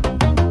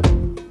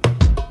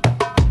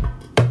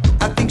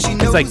think she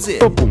knows It's like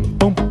it. boom,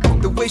 boom, boom,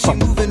 boom, The way she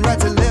moving right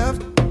to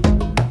left,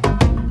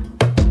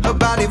 her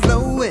body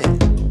flowing,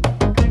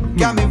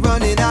 got me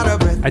running out of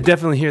breath. I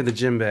definitely hear the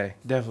djembe.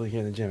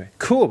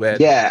 Cool, man.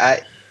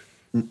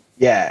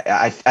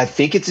 I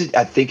think it's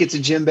a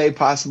djembe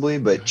possibly,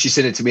 but she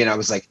sent it to me and I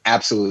was like,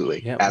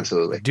 absolutely.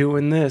 We're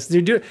doing this.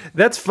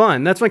 That's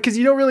fun. That's fun because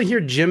you don't really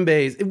hear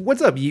djembes.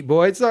 What's up, Yeet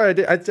Boy?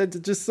 Sorry, I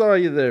just saw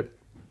you there.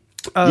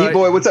 Yeet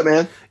Boy, what's up,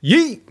 man?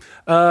 Yeet.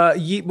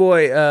 Yeet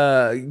Boy,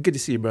 good to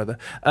see you, brother.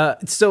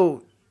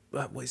 So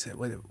what was that?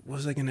 What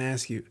was I going to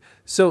ask you?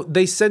 So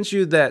they sent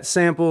you that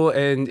sample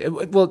and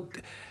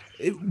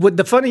what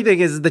the funny thing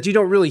is that you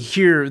don't really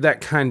hear that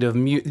kind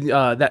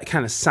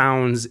of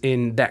sounds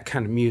in that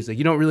kind of music.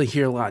 You don't really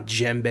hear a lot of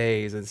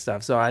djembes and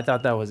stuff. So I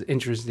thought that was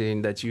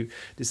interesting that you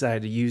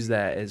decided to use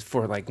that as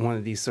for like one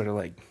of these sort of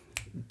like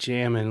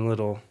jamming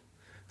little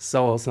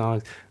soul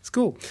songs. It's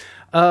cool.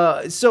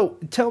 So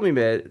tell me,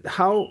 man,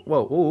 how?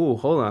 Whoa,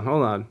 hold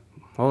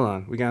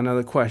on. We got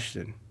another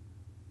question.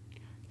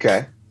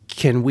 Okay.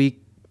 Can we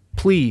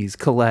please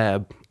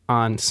collab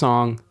on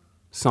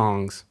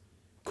songs?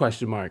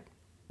 Question mark.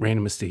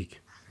 Random Mystique.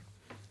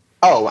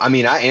 Oh, I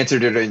mean, I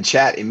answered it in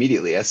chat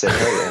immediately. I said,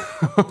 "Oh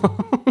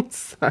yeah."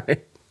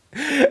 Sorry,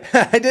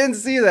 I didn't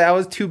see that. I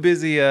was too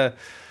busy.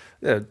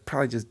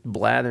 Probably just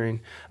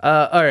blathering.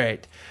 All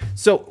right.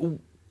 So,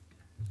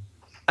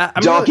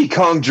 I'm Donkey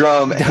Kong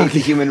drum, hate the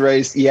human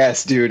race.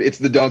 Yes, dude, it's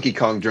the Donkey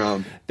Kong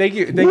drum. Thank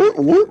you.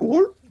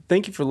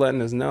 Thank you for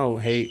letting us know.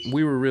 Hey,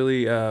 we were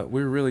really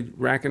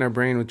racking our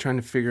brain with trying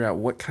to figure out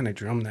what kind of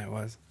drum that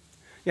was.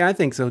 Yeah, I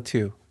think so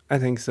too.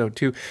 So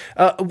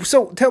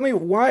tell me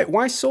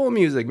why soul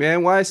music,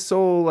 man? Why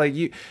soul? Like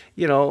you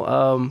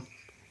know.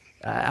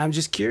 I'm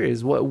just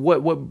curious.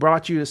 What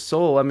brought you to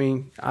soul? I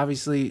mean,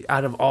 obviously,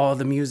 out of all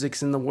the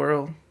musics in the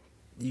world,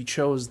 you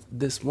chose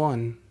this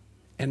one,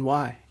 and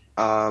why?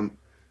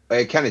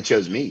 It kind of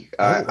chose me.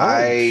 Yeah,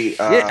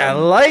 I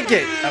like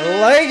it.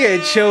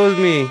 It chose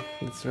me.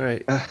 That's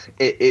right.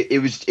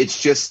 It's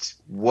just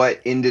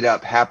what ended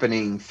up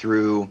happening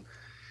through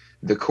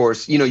the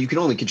course. You know, you can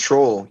only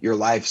control your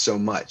life so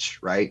much,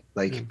 right?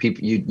 Like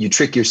people, you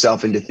trick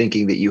yourself into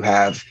thinking that you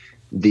have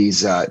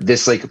these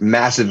this like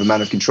massive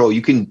amount of control.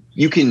 You can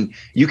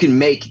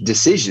make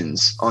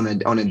decisions on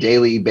a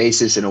daily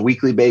basis and a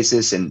weekly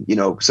basis, and you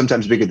know,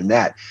 sometimes bigger than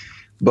that.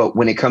 But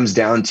when it comes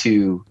down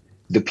to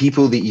the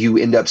people that you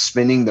end up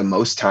spending the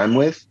most time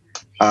with,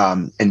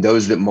 and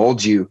those that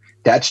mold you,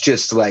 that's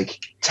just like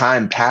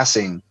time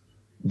passing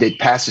that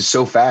passes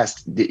so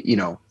fast that, you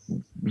know,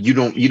 you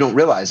don't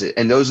realize it.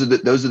 And those are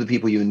the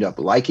people you end up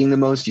liking the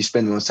most, you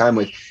spend the most time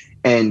with.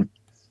 And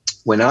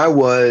when I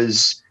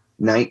was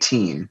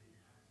 19,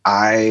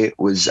 I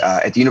was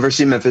at the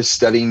University of Memphis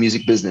studying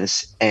music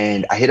business,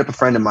 and I hit up a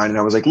friend of mine and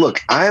I was like,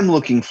 look, I'm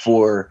looking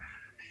for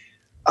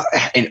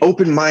an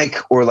open mic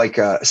or like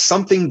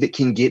something that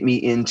can get me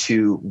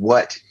into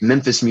what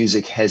Memphis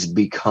music has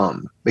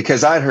become,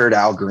 because I'd heard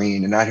Al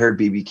Green and I'd heard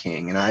BB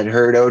King and I'd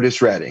heard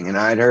Otis Redding and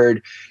I'd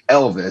heard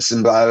Elvis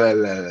and blah, blah,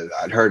 blah, blah.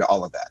 I'd heard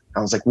all of that. I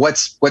was like,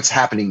 what's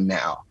happening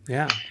now?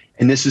 Yeah.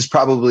 And this was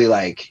probably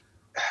like,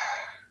 I'm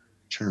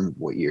trying to remember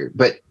what year,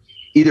 but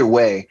either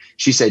way,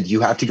 she said, you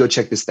have to go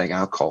check this thing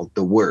out called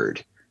The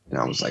Word. And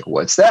I was like,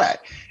 what's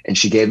that? And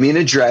she gave me an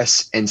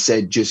address and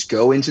said, just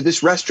go into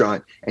this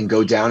restaurant and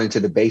go down into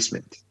the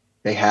basement.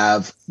 They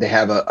have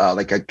a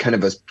like a kind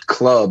of a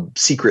club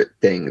secret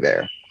thing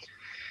there.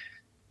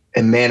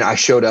 And man, I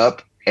showed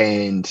up,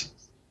 and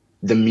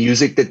the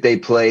music that they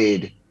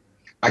played,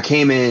 I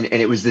came in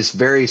and it was this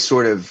very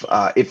sort of,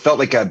 it felt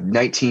like a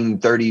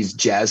 1930s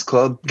jazz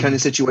club kind of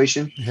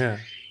situation. Yeah.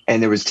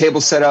 And there was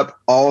tables set up,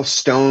 all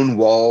stone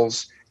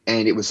walls.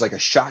 And it was like a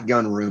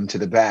shotgun room to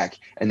the back,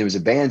 and there was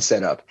a band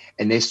set up,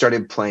 and they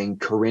started playing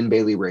Corinne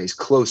Bailey Rae's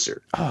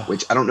 "Closer,"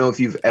 which I don't know if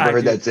you've ever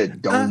heard. That's it.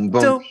 Dum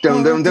dum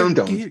dum dum dum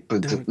dum.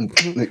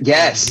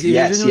 Yes,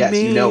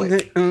 you know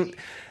it.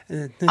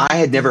 I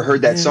had never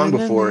heard that song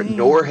before,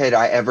 nor had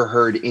I ever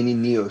heard any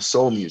neo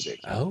soul music.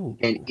 Oh,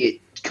 and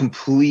it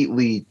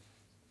completely,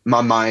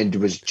 my mind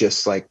was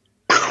just like,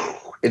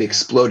 it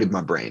exploded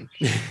my brain,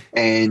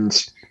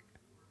 and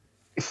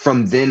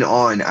from then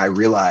on, I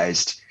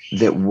realized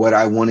that what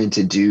I wanted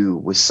to do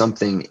was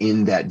something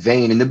in that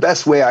vein. And the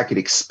best way I could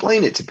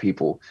explain it to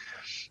people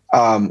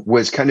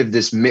was kind of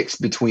this mix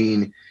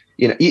between,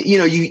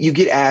 you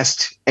get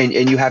asked and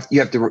you have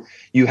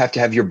to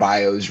have your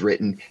bios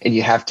written, and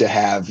you have to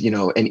have,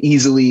 an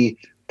easily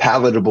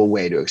palatable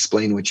way to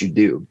explain what you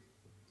do.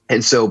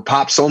 And so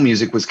pop soul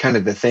music was kind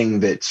of the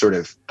thing that sort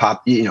of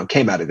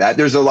came out of that.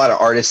 There's a lot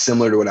of artists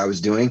similar to what I was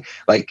doing,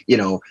 like,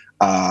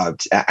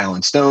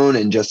 Alan Stone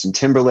and Justin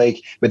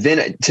Timberlake. But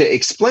then to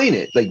explain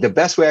it, like the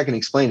best way I can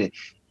explain it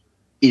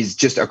is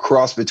just a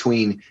cross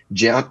between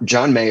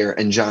John Mayer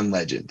and John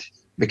Legend,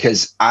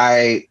 because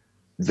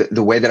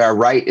the way that I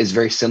write is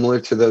very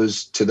similar to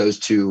those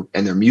two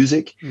and their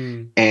music.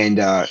 And,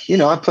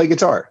 I play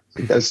guitar.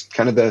 That's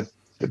kind of the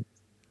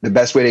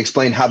best way to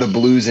explain how the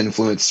blues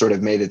influence sort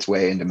of made its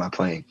way into my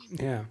playing.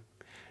 Yeah.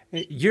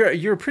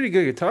 You're a pretty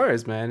good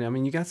guitarist, man. I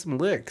mean, you got some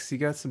licks, you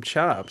got some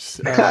chops.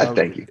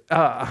 Thank you.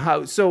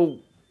 So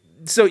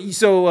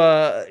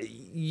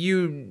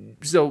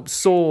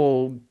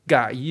soul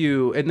got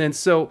you, and then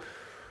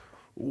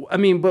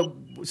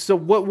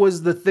what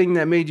was the thing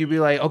that made you be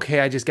like, okay,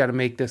 I just got to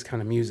make this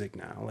kind of music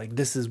now? Like,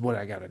 this is what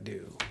I got to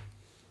do.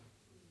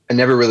 I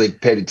never really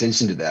paid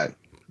attention to that.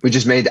 I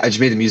just made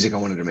the music I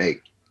wanted to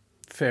make.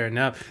 Fair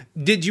enough.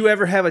 Did you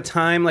ever have a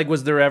time, like,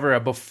 was there ever a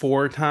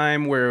before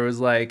time where it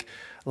was like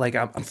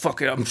I'm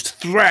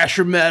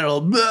thrasher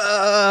metal,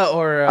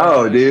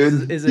 or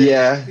dude, is it?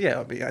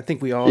 Yeah. I think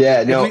we all.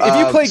 Yeah, no. If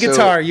you play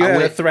guitar, you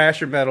had a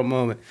thrasher metal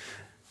moment.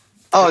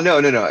 Oh no!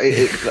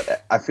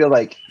 I feel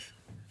like,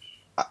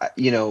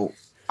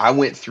 I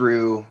went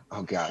through.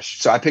 Oh gosh!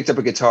 So I picked up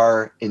a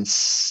guitar in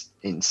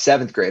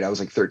 7th grade. I was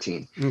like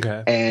 13.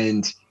 Okay.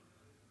 And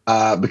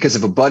because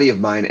of a buddy of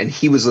mine, and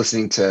he was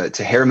listening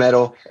to hair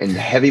metal and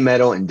heavy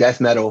metal and death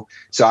metal.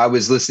 So I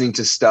was listening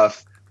to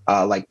stuff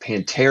like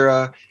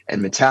Pantera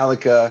and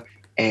Metallica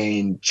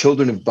and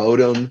Children of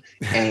Bodom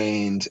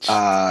and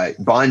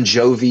Bon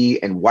Jovi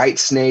and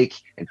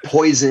Whitesnake and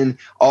Poison,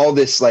 all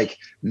this like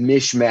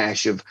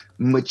mishmash of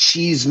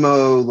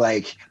machismo,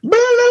 like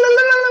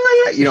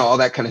all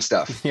that kind of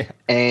stuff. Yeah.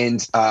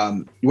 And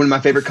one of my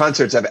favorite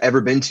concerts I've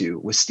ever been to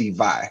was Steve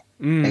Vai.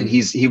 And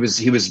he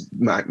was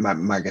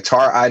my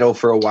guitar idol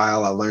for a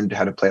while. I learned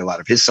how to play a lot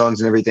of his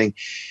songs and everything.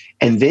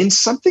 And then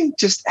something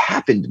just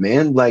happened,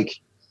 man. Like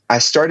I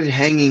started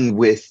hanging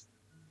with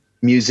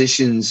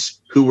musicians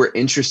who were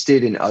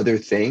interested in other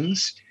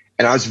things.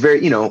 And I was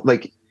very,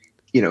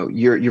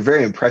 you're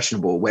very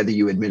impressionable, whether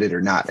you admit it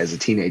or not, as a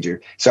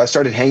teenager. So I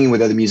started hanging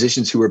with other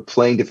musicians who were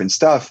playing different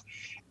stuff.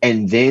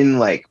 And then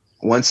like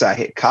once I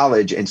hit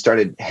college and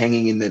started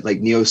hanging in the like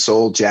neo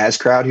soul jazz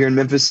crowd here in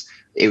Memphis,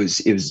 it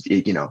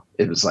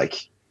was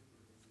like,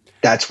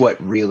 that's what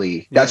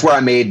really, that's where I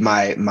made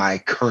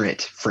my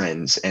current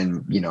friends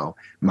and,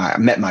 I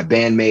met my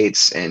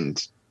bandmates,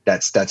 and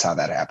that's how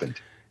that happened.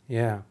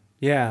 Yeah.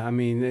 Yeah. I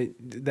mean,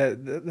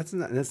 that's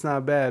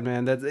not bad,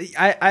 man.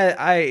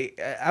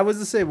 I was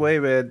the same way,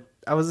 man.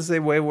 I was the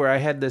same way where I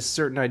had this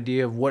certain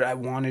idea of what I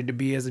wanted to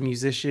be as a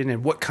musician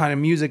and what kind of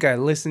music I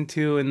listened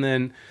to. And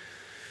then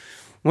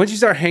once you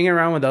start hanging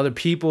around with other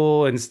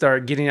people and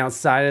start getting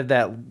outside of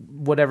that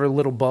whatever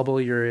little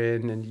bubble you're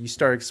in, and you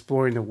start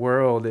exploring the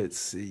world,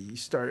 you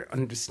start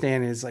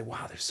understanding. It's like,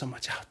 wow, there's so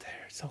much out there.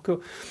 It's so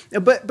cool.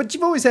 But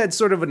you've always had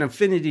sort of an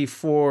affinity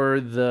for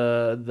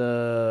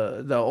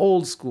the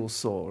old school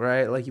soul,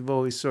 right? Like you've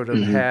always sort of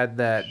had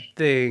that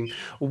thing.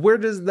 Where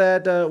does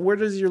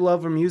your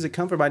love for music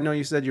come from? I know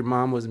you said your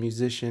mom was a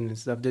musician and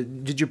stuff.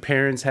 Did your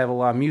parents have a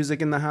lot of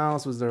music in the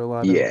house? Was there a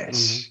lot of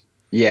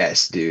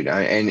Yes, dude.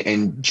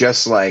 And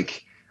just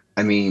like,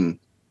 I mean,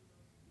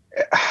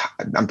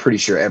 I'm pretty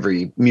sure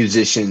every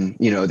musician,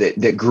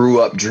 that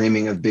grew up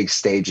dreaming of big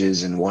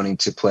stages and wanting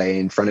to play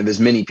in front of as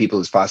many people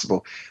as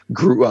possible,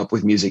 grew up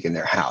with music in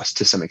their house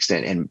to some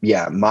extent. And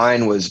yeah,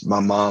 mine was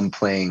my mom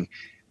playing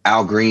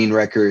Al Green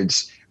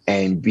records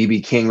and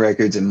BB King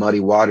records and Muddy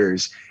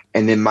Waters.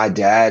 And then my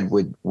dad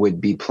would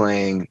be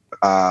playing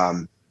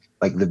like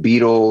the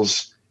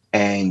Beatles.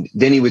 And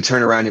then he would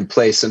turn around and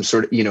play some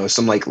sort of,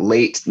 some like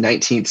late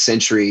 19th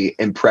century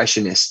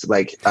impressionist,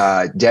 like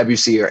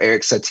Debussy or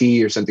Eric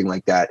Satie or something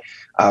like that.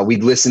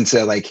 We'd listen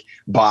to like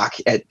Bach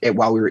at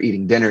while we were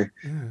eating dinner.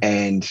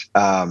 And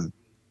there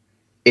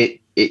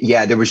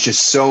was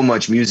just so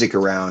much music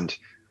around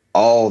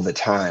all the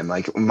time.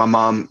 Like my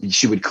mom,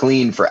 she would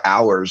clean for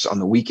hours on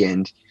the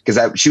weekend because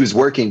she was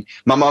working.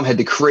 My mom had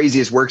the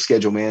craziest work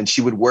schedule, man.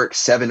 She would work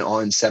 7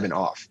 on, 7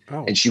 off,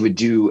 and she would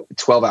do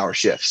 12-hour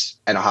shifts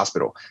at a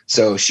hospital.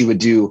 So she would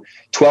do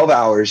 12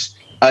 hours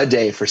a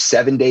day for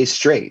 7 days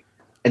straight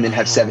and then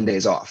have 7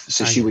 days off.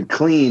 So she would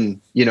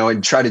clean,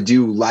 and try to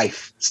do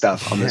life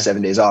stuff on the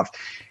 7 days off.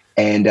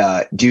 And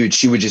dude,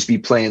 she would just be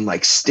playing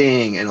like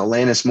Sting and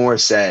Alanis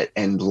Morissette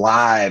and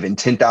Live and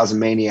 10,000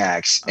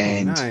 Maniacs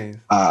and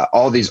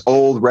all these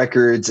old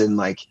records, and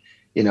like,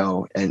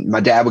 and my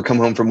dad would come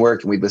home from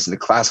work and we'd listen to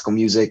classical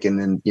music, and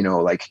then,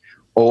 like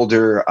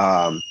older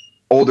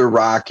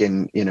rock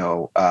and,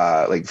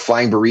 like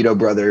Flying Burrito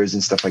Brothers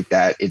and stuff like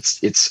that.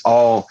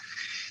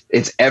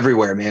 It's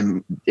everywhere,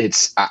 man.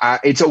 It's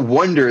a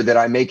wonder that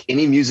I make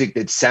any music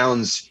that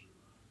sounds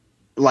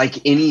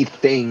like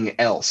anything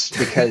else,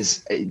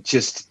 because it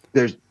just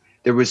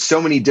there was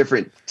so many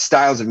different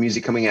styles of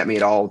music coming at me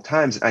at all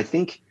times. And I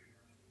think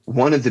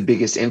one of the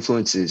biggest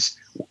influences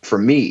for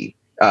me,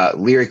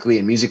 lyrically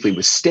and musically,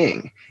 was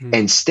Sting.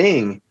 And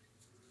Sting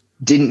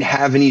didn't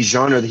have any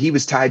genre that he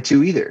was tied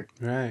to either.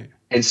 Right.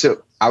 And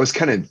so I was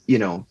kind of,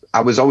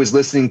 I was always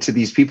listening to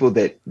these people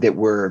that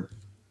were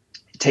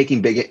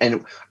taking big.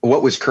 And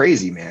what was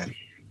crazy, man,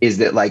 is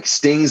that like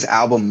Sting's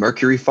album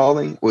Mercury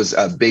Falling was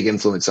a big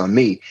influence on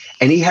me.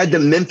 And he had the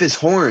Memphis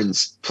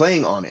Horns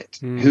playing on it,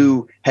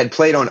 who had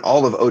played on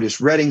all of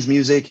Otis Redding's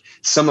music,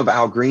 some of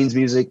Al Green's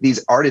music.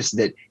 These artists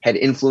that had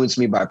influenced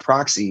me by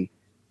proxy,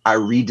 I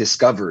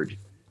rediscovered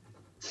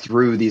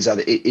through these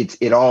other,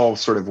 it all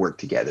sort of worked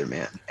together,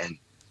 man. And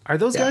are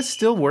those guys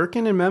still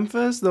working in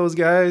Memphis? Those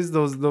guys,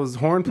 those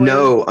horn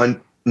players?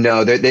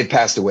 No, they've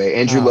passed away.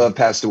 Andrew Love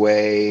passed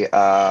away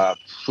a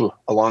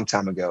long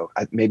time ago,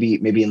 maybe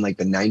in like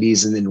the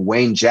 90s. And then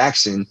Wayne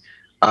Jackson,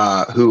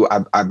 who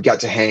I've got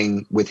to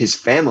hang with his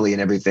family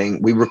and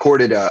everything. We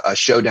recorded a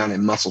show down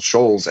in Muscle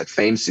Shoals at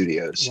Fame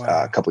Studios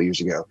a couple of years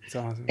ago. That's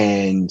awesome.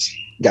 And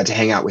got to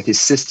hang out with his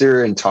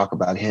sister and talk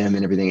about him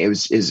and everything. It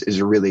was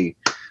a really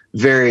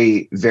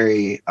very,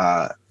 very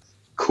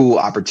cool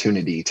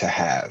opportunity to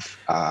have.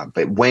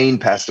 But Wayne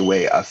passed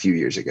away a few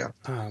years ago.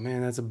 Oh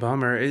man, that's a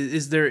bummer.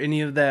 Is there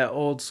any of that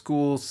old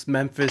school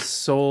Memphis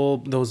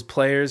soul, those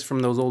players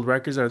from those old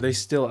records, are they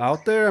still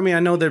out there? I mean, I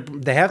know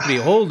they have to be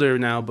older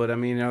now, but I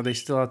mean, are they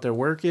still out there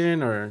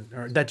working or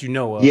that you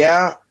know of?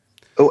 Yeah.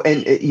 Oh,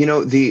 and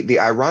the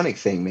ironic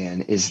thing,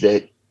 man, is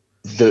that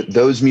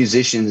those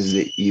musicians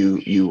that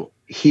you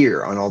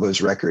hear on all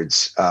those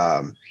records,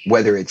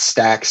 whether it's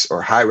Stax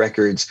or High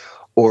Records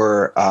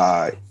or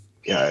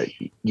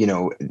you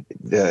know,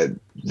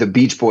 the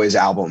Beach Boys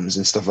albums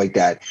and stuff like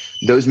that.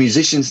 Those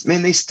musicians,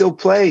 man, they still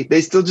play.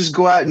 They still just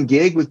go out and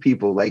gig with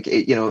people. Like,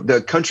 you know,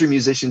 the country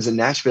musicians in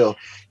Nashville,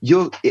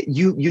 you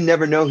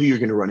never know who you're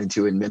going to run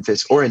into in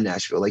Memphis or in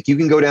Nashville. Like, you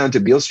can go down to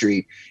Beale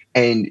Street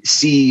and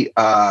see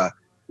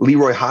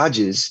Leroy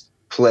Hodges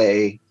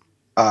play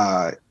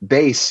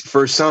bass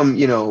for some,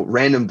 you know,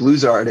 random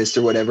blues artist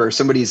or whatever.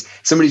 Somebody's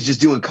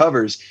just doing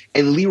covers,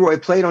 and Leroy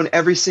played on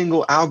every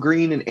single Al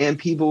Green and Ann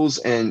Peebles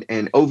and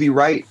Ovi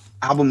Wright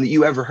album that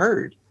you ever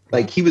heard.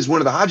 Like, he was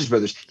one of the Hodges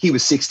brothers. He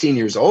was 16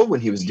 years old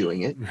when he was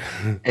doing it,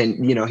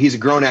 and you know, he's a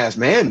grown ass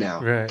man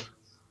now. Right.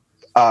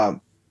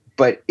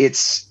 But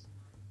it's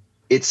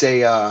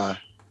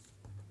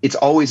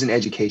always an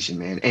education,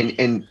 man.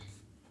 And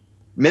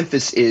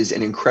Memphis is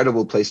an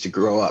incredible place to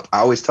grow up. I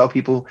always tell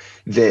people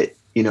that,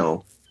 you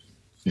know,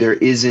 there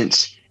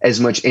isn't as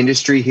much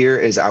industry here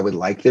as I would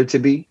like there to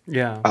be.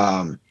 Yeah.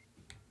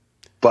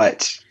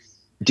 But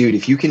dude,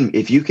 if you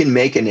can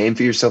make a name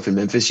for yourself in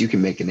Memphis, you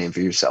can make a name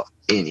for yourself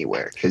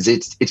anywhere, because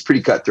it's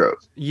pretty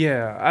cutthroat.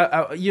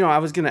 Yeah. I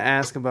was going to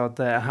ask about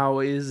that.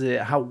 How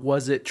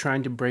was it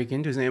trying to break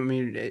into it? I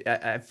mean,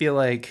 I feel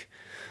like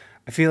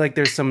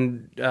there's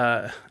some.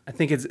 I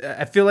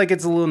feel like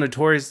it's a little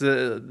notorious,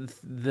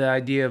 the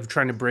idea of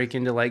trying to break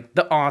into like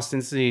the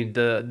Austin scene,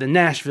 the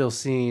Nashville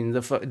scene,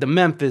 the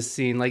Memphis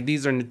scene. Like,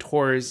 these are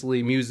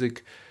notoriously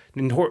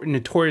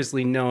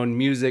known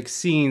music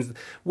scenes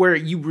where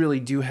you really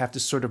do have to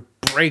sort of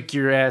break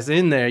your ass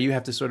in there. You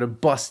have to sort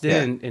of bust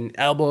in and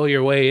elbow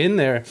your way in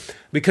there,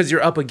 because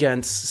you're up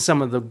against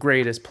some of the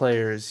greatest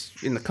players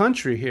in the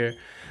country here.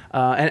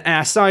 And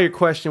I saw your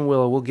question,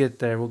 Willow. We'll get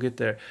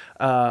there.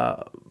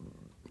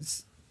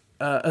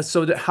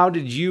 So how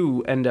did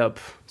you end up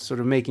sort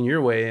of making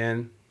your way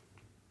in?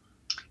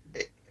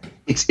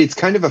 It's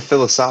kind of a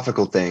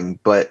philosophical thing,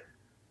 but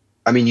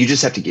I mean, you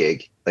just have to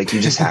gig. Like,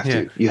 you just have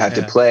to. You have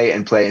to play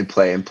and play and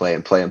play and play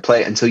and play and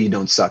play until you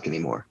don't suck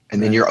anymore,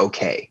 and then you're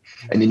okay.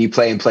 And then you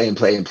play and play and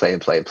play and play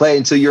and play and play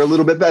until you're a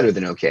little bit better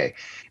than okay.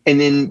 And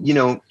then, you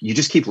know, you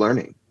just keep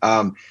learning.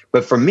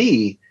 But for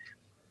me,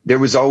 there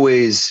was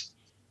always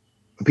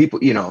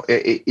people. You know,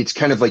 it's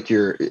kind of like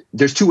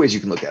there's two ways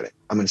you can look at it.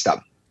 I'm going to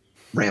stop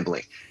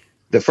rambling.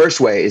 The first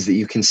way is that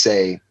you can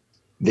say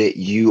that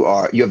you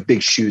have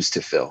big shoes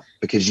to fill,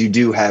 because you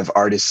do have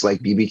artists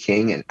like B.B.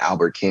 King and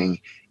Albert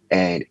King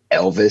and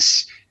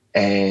Elvis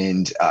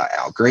and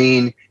Al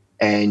Green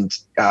and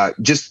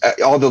just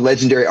all the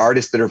legendary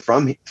artists that are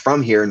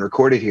from here and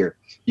recorded here.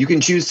 You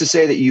can choose to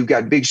say that you've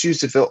got big shoes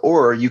to fill,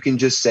 or you can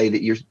just say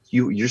that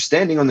you're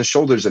standing on the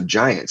shoulders of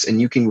giants, and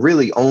you can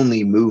really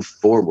only move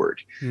forward.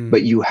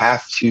 But you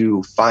have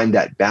to find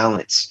that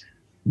balance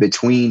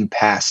between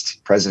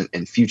past, present,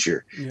 and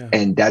future. Yeah.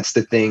 And that's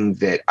the thing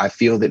that I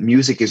feel that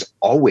music is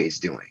always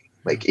doing.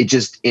 Like, it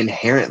just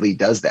inherently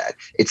does that.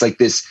 It's like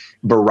this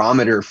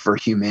barometer for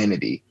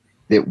humanity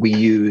that we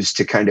use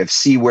to kind of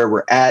see where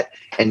we're at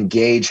and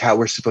gauge how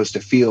we're supposed to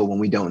feel when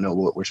we don't know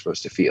what we're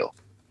supposed to feel.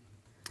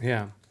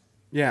 Yeah.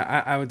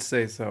 Yeah, I would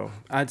say so.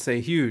 I'd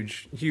say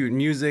huge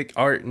music,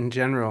 art in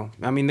general.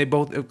 I mean, they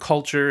both,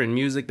 culture and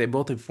music, they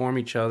both inform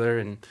each other,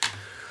 and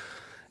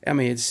I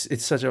mean,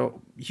 it's such a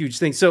huge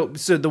thing. So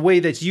the way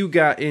that you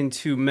got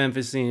into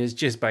Memphis scene is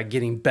just by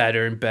getting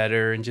better and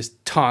better, and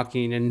just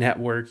talking and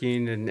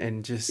networking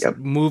and just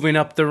moving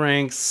up the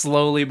ranks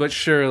slowly but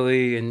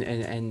surely,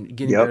 and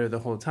getting better the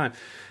whole time.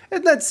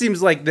 And that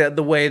seems like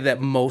the way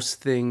that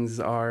most things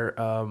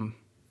are.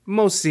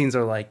 Most scenes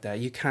are like that.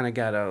 You kind of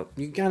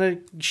gotta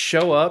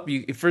show up.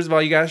 First of all,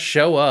 you gotta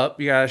show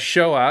up. You gotta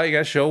show out. You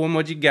gotta show them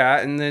what you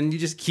got, and then you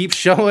just keep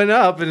showing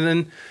up, and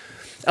then.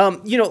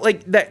 You know,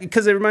 like that,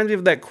 because it reminds me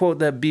of that quote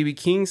that B.B.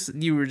 King,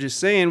 you were just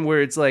saying,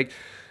 where it's like,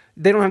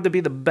 they don't have to be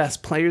the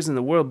best players in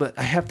the world, but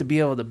I have to be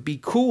able to be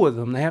cool with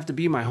them. They have to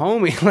be my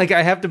homie. Like,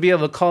 I have to be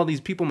able to call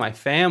these people my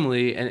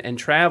family and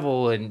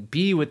travel and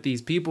be with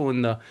these people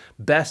in the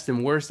best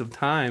and worst of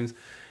times.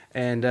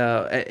 And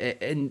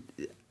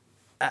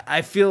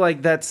I feel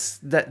like that's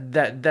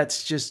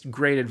just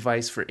great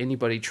advice for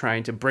anybody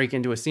trying to break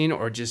into a scene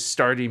or just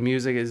starting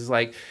music. Is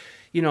like,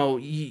 you know,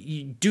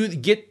 you do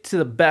get to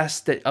the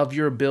best of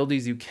your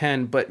abilities you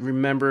can, but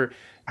remember,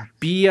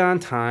 be on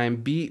time,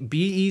 be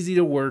easy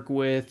to work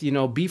with, you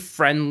know, be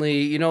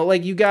friendly, you know,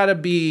 like you gotta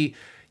be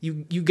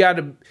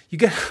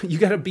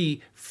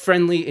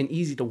friendly and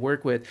easy to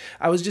work with.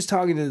 I was just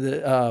talking to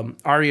the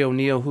Ari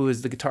O'Neil, who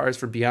is the guitarist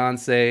for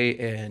Beyonce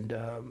and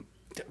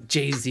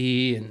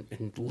Jay-Z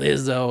and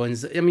Lizzo,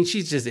 and I mean,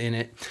 she's just in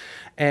it.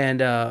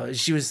 And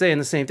she was saying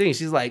the same thing.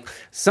 She's like,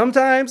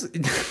 sometimes,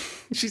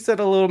 she said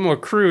a little more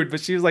crude, but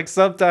she was like,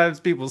 sometimes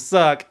people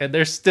suck and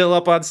they're still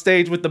up on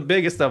stage with the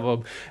biggest of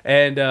them.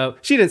 And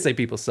she didn't say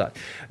people suck.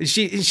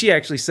 She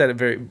actually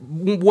said it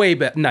way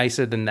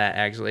nicer than that,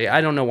 actually. I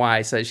don't know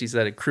why she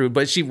said it crude,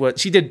 but she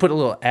did put a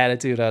little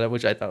attitude on it,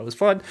 which I thought was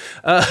fun.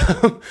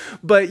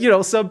 But, you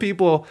know, some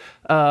people,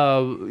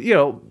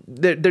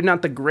 they're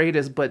not the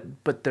greatest,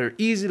 but they're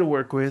easy to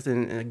work with,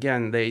 and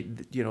again, they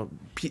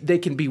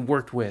can be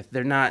worked with.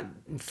 They're not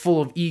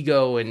full of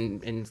ego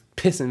and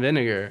piss and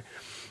vinegar,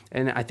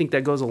 and I think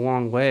that goes a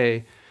long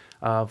way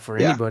for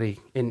anybody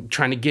in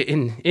trying to get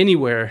in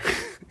anywhere.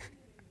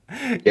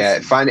 Yeah,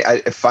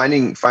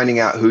 finding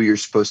out who you're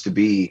supposed to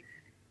be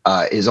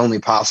is only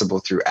possible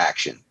through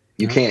action.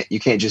 You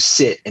can't just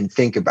sit and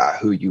think about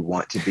who you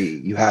want to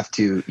be. You have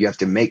to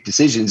make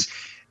decisions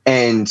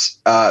and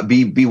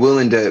be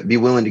willing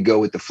to go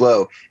with the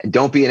flow, and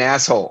don't be an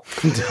asshole.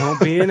 Don't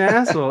be an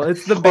asshole.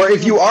 It's the or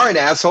if you are an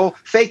asshole,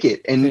 fake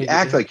it and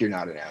act like you're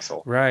not an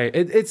asshole. Right.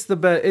 It's the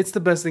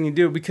best thing you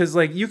do, because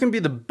like you can be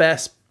the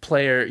best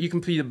player, you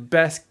can be the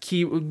best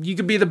you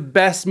can be the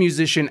best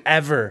musician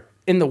ever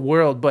in the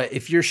world, but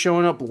if you're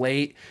showing up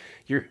late,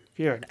 you're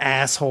an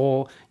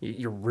asshole,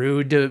 you're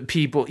rude to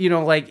people,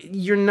 like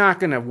you're not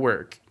gonna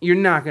work.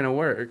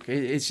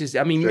 It's just,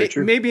 I mean,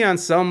 maybe on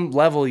some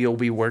level you'll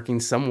be working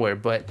somewhere,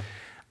 but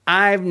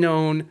I've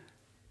known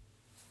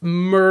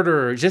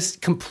murderers,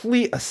 just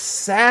complete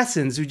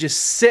assassins who just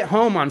sit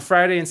home on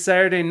Friday and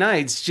Saturday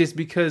nights just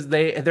because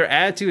their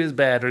attitude is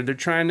bad, or they're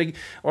trying to,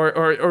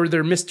 or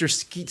they're Mr.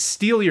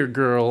 Steal Your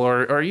Girl,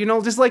 or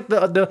just like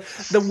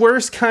the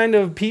worst kind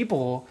of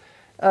people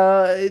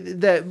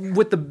that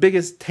with the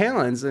biggest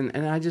talents, and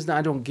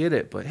I don't get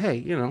it. But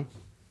hey,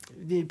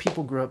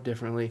 people grow up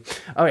differently.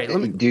 All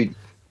right, dude,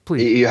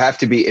 please. You have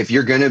to be, if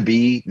you're gonna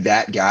be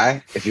that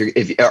guy,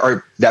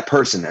 or that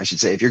person, I should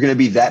say, if you're gonna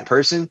be that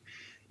person,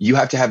 you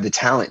have to have the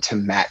talent to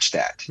match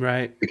that.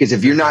 Right. Because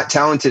if you're not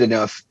talented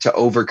enough to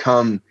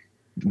overcome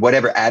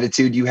whatever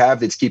attitude you have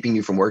that's keeping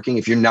you from working,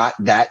 if you're not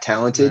that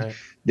talented,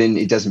 then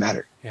it doesn't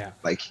matter. Yeah.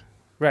 Like.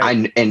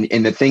 Right.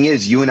 And the thing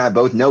is, you and I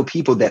both know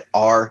people that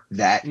are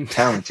that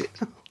talented.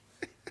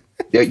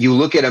 You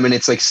look at them and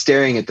it's like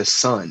staring at the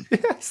sun.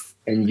 Yes.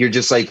 And you're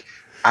just like,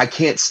 I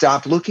can't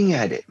stop looking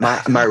at it.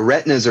 My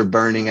retinas are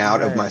burning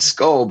out of my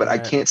skull, but I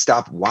can't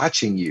stop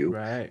watching you.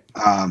 Right.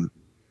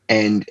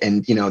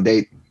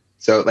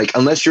 So like,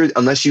 unless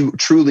you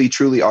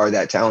truly are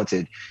that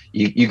talented,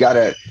 you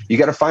gotta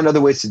find other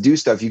ways to do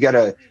stuff. You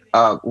gotta,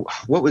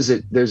 what was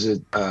it? There's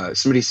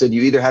somebody said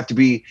you either have to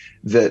be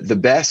the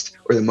best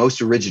or the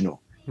most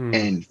original,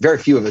 and very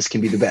few of us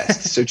can be the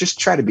best. So just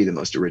try to be the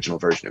most original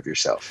version of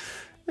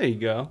yourself. There you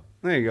go.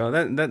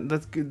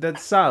 That's good.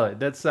 That's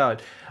solid.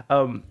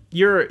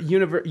 You're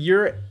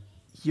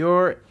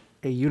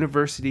a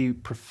university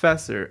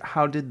professor.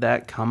 How did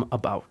that come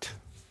about,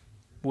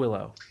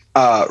 Willow?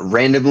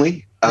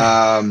 Randomly.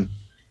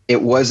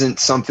 It wasn't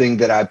something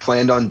that I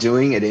planned on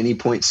doing at any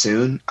point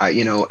soon.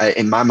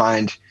 In my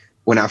mind,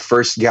 when I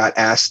first got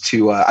asked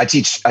to, I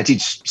teach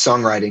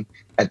songwriting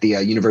at the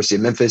University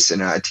of Memphis,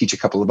 and I teach a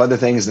couple of other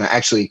things. And I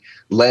actually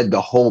led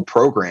the whole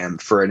program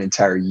for an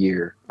entire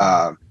year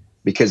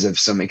because of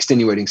some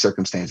extenuating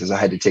circumstances. I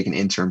had to take an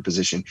intern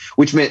position,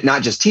 which meant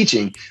not just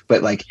teaching,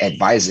 but like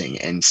advising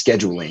and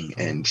scheduling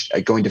and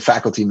going to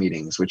faculty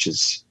meetings, which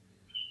is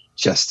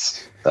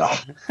just,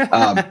 but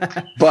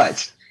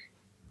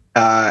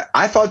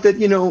I thought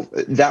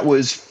that, that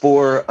was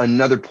for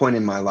another point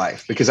in my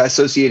life, because I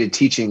associated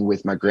teaching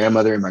with my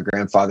grandmother and my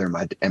grandfather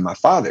and my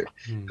father,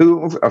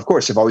 who of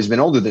course have always been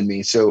older than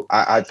me. So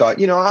I thought,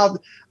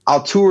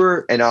 I'll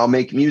tour and I'll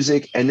make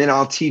music, and then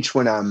I'll teach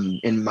when I'm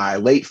in my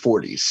late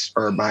 40s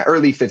or my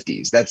early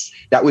 50s.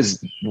 That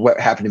was what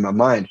happened in my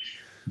mind.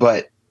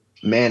 But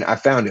man, I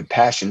found a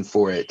passion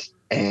for it.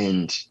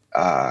 And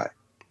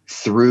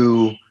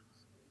through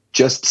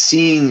just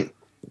seeing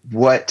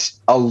what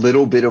a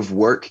little bit of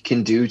work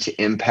can do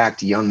to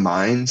impact young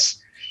minds,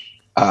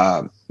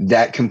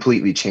 that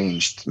completely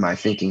changed my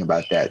thinking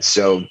about that.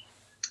 So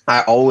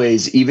I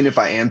always, even if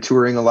I am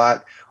touring a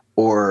lot,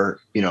 or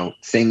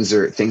things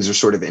are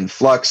sort of in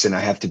flux and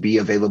I have to be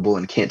available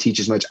and can't teach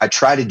as much, I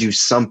try to do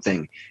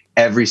something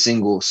every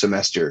single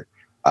semester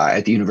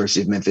at the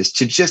University of Memphis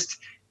to just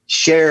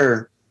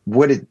share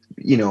what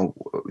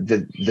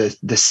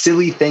the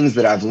silly things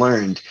that I've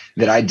learned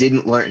that I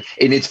didn't learn.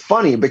 And it's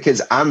funny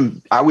because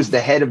I was the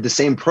head of the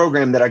same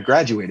program that I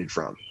graduated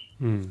from.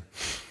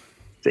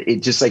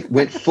 It just like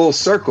went full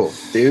circle,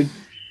 dude.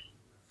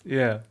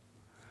 Yeah.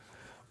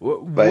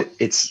 But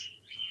it's,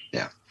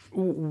 yeah.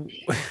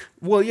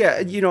 Well,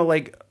 yeah,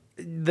 like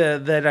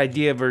that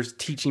idea versus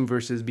teaching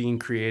versus being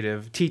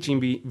creative,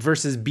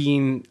 versus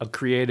being a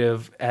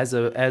creative as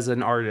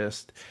an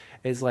artist.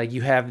 It's like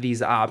you have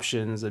these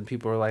options, and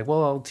people are like,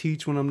 "Well, I'll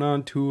teach when I'm not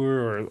on tour,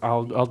 or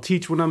I'll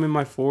teach when I'm in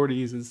my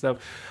 40s and stuff."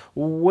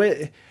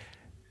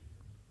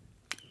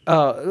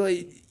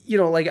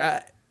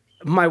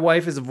 My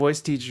wife is a voice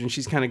teacher, and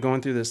she's kind of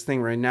going through this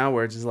thing right now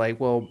where it's just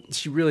like, well,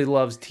 she really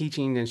loves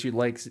teaching and she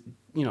likes,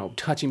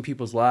 touching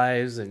people's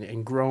lives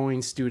and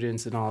growing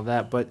students and all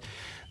that. But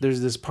there's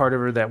this part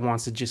of her that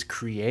wants to just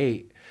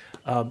create.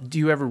 Do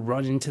you ever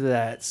run into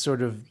that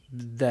sort of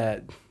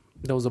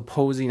those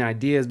opposing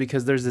ideas?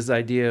 Because there's this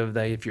idea of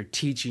that if you're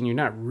teaching, you're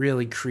not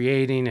really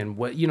creating, and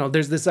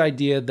there's this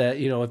idea that,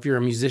 if you're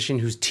a musician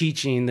who's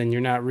teaching, then you're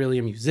not really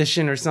a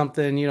musician or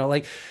something,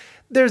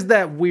 there's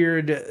that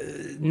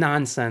weird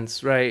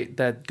nonsense, right,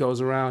 that goes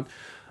around.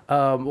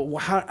 How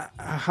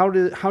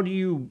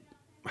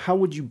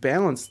would you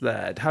balance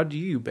that? How do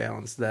you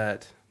balance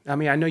that? I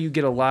mean, I know you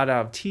get a lot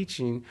out of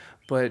teaching,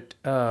 but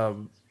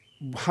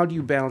how do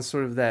you balance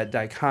sort of that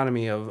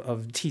dichotomy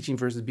of teaching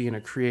versus being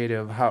a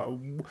creative? How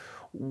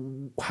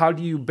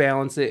do you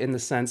balance it in the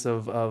sense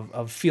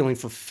of feeling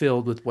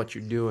fulfilled with what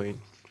you're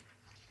doing?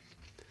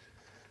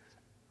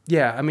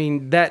 Yeah, I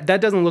mean that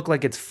doesn't look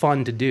like it's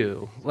fun to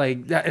do.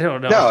 Like, I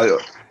don't know. No,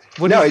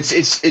 What no, is-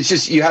 it's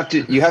just you have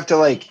to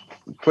like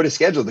put a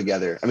schedule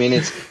together. I mean,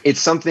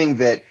 it's something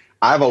that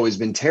I've always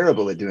been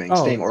terrible at doing, Oh,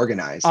 staying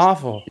organized.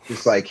 awful.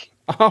 It's like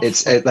Awful.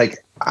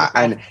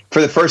 and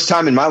for the first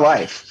time in my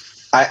life,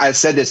 I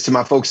said this to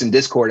my folks in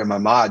Discord and my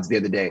mods the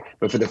other day,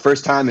 but for the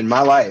first time in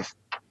my life,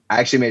 I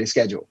actually made a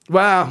schedule.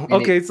 Wow. And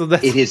Okay, so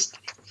that's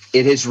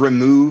it has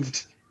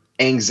removed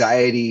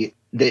anxiety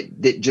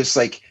that just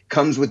like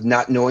comes with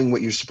not knowing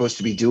what you're supposed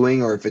to be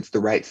doing or if it's the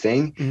right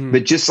thing. Mhm.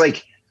 But just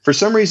like for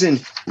some reason,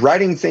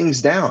 writing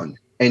things down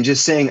and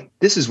just saying,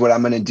 this is what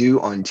I'm going to do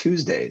on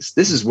Tuesdays.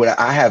 This is what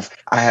I have.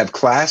 I have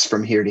class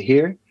from here to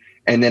here,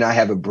 and then I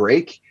have a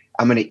break.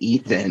 I'm going to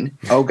eat then.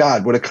 Oh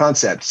God, what a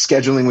concept.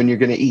 Scheduling when you're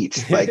going to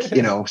eat, like,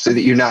 so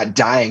that you're not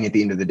dying at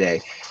the end of the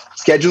day.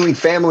 Scheduling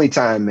family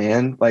time,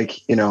 man. Like,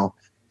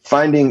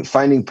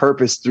 finding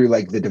purpose through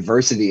like the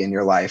diversity in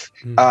your life.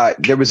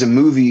 There was a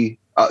movie,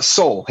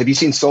 Soul. Have you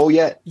seen Soul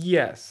yet?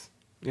 yes.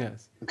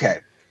 Okay.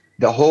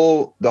 The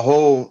whole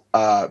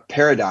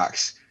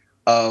paradox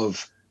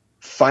of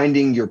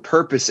finding your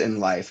purpose in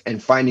life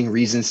and finding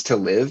reasons to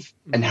live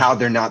and how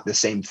they're not the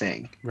same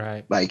thing.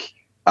 Right. Like,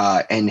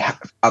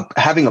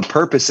 having a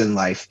purpose in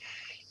life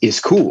is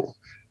cool,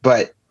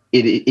 but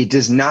it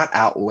does not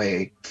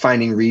outweigh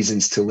finding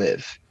reasons to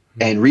live.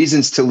 And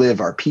reasons to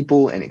live are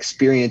people and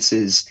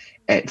experiences,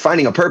 and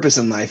finding a purpose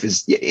in life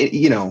is,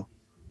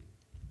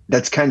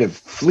 that's kind of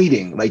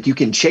fleeting. Like you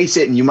can chase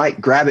it and you might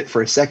grab it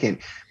for a second,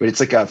 but it's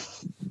like a,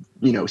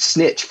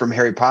 snitch from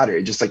Harry Potter.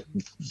 It just like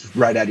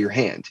right out of your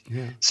hand.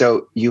 Yeah.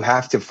 So you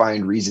have to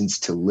find reasons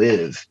to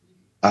live.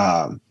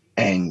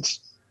 And,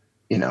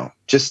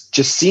 just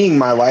seeing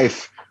my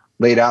life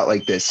laid out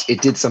like this,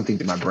 it did something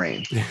to my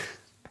brain,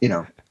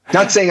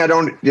 not saying I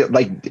don't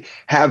like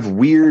have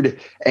weird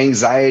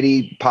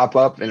anxiety pop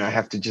up and I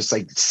have to just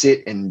like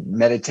sit and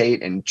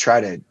meditate and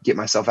try to get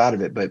myself out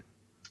of it. But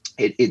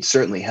it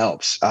certainly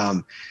helps.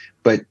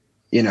 But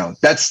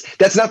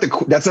that's not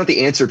the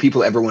answer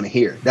people ever want to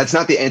hear. That's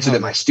not the answer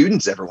that my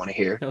students ever want to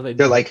hear. No, they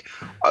They're don't. like,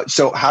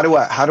 so how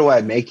do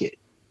I make it?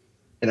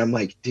 And I'm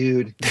like,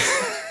 dude,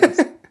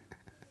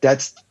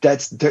 that's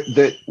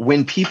the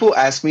when people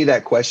ask me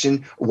that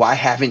question, why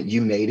haven't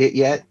you made it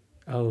yet?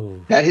 Oh.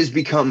 That has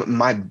become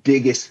my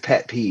biggest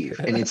pet peeve.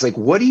 And it's like,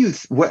 what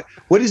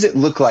does it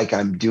look like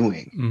I'm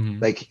doing?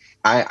 Mhm. Like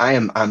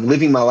I'm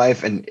living my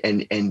life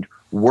and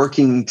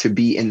working to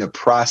be in the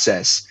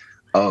process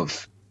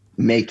of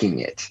making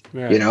it,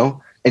 Right.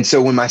 And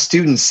so when my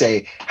students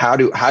say, how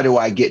do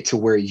I get to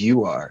where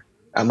you are?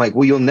 I'm like,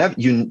 well, you'll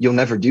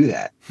never do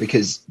that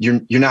because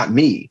you're not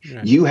me.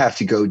 Right. You have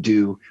to go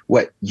do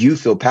what you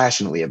feel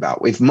passionately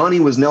about. If money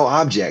was no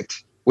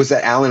object, was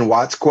that Alan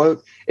Watts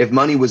quote? If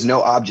money was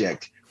no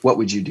object, what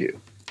would you do?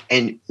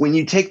 And when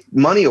you take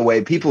money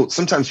away,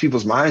 sometimes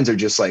people's minds are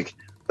just like,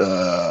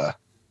 I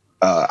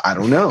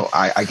don't know.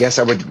 I guess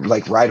I would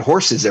like ride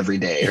horses every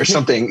day or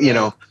something,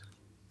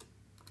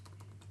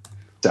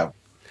 So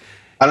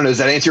I don't know. Does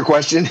that answer your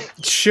question?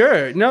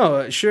 Sure.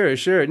 No,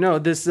 sure. No,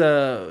 this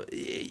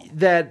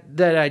that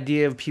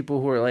idea of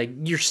people who are like,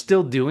 you're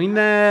still doing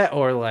that,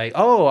 or like,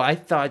 oh, I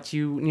thought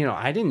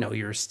I didn't know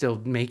you were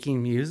still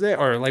making music,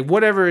 or like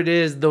whatever it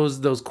is,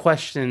 those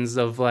questions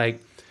of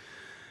like,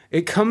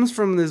 it comes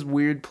from this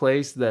weird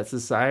place that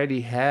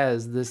society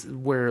has this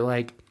where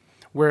like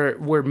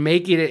we're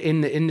making it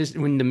in the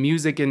industry, in the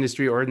music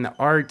industry or in the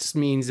arts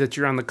means that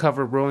you're on the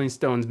cover of Rolling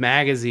Stones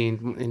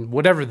magazine and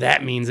whatever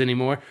that means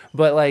anymore.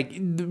 But like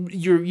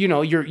you're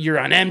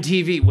on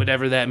MTV,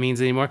 whatever that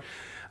means anymore.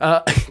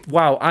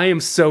 Wow, I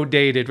am so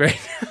dated right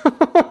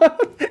now.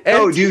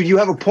 Oh, dude, you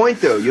have a point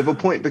though. You have a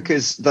point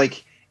because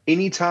like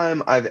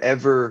anytime I've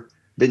ever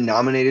been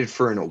nominated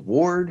for an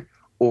award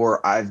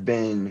or I've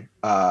been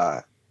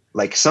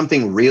like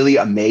something really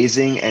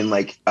amazing and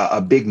like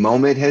a big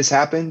moment has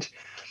happened,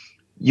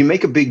 you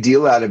make a big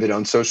deal out of it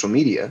on social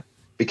media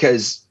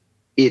because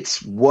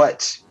it's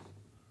what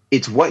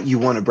you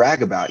want to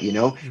brag about,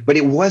 but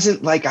it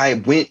wasn't like I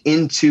went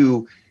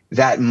into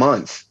that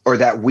month or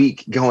that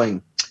week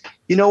going,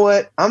 you know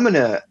what? I'm going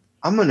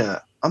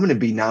to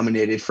be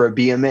nominated for a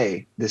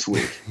BMA this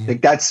week. Like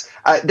that's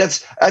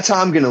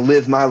how I'm going to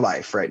live my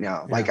life right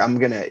now. Yeah. Like I'm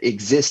going to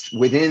exist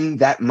within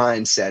that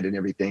mindset and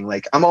everything.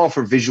 Like I'm all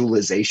for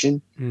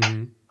visualization,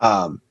 Mhm.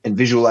 and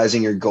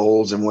visualizing your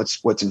goals and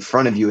what's in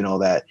front of you and all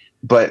that.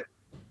 But,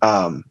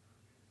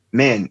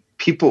 man,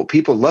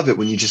 people love it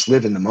when you just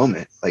live in the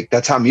moment. Like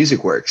that's how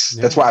music works.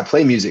 Yeah. That's why I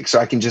play music. So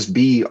I can just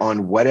be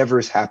on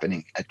whatever's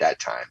happening at that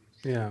time.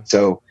 Yeah.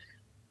 So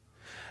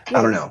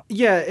I don't know.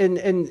 Yeah,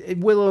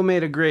 and Willow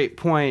made a great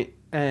point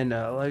and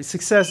like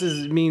success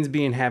means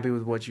being happy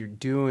with what you're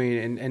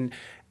doing,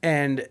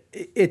 and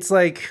it's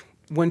like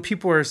when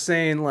people are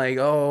saying like,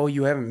 oh,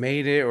 you haven't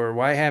made it, or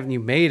why haven't you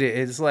made it,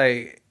 it's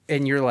like,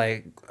 and you're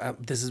like,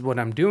 this is what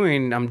I'm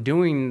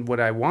doing what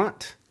I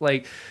want.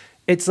 Like,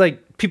 it's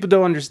like people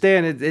don't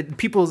understand it.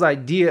 People's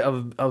idea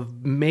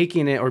of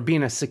making it or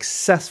being a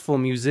successful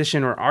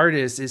musician or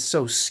artist is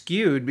so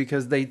skewed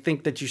because they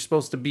think that you're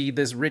supposed to be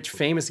this rich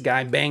famous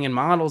guy banging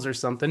models or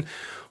something,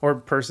 or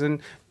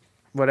person,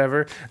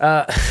 whatever.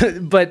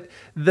 But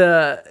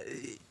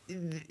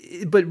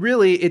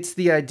really, it's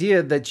the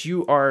idea that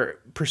you are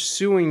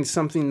pursuing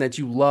something that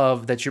you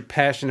love, that you're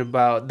passionate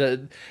about,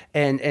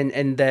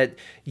 and that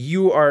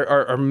you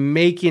are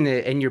making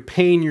it, and you're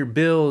paying your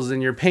bills,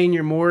 and you're paying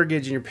your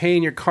mortgage, and you're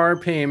paying your car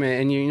payment,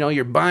 and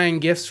you're buying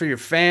gifts for your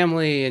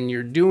family, and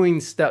you're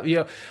doing stuff.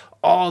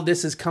 All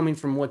this is coming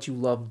from what you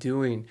love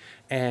doing.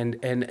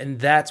 And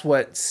that's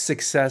what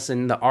success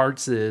in the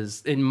arts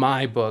is, in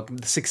my book.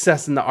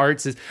 Success in the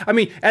arts is, I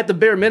mean, at the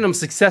bare minimum,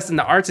 success in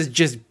the arts is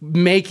just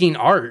making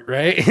art,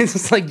 right?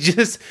 It's like,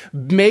 just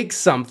make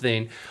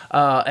something,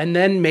 and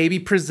then maybe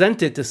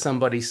present it to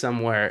somebody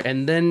somewhere,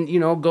 and then,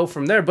 go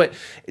from there. But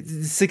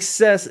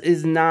success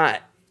is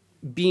not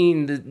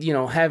being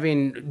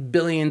having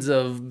billions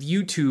of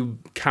YouTube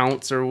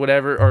counts or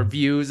whatever, or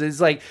views. It's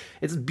like,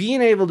 it's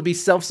being able to be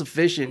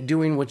self-sufficient,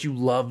 doing what you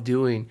love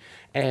doing.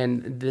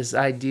 And this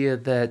idea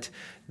that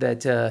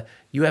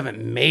you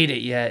haven't made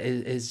it yet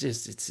is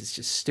just, it's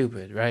just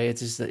stupid,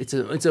 right? It's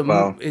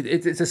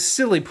a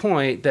silly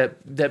point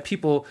that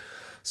people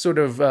sort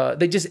of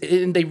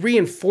they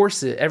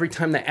reinforce it every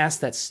time they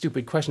ask that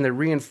stupid question. They're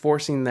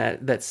reinforcing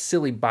that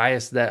silly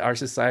bias that our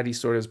society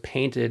sort of has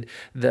painted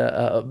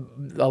a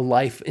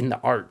life in the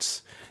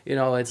arts.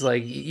 It's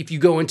like, if you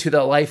go into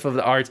the life of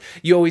the arts,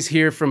 you always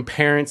hear from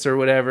parents or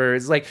whatever.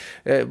 It's like,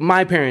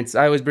 my parents,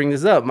 I always bring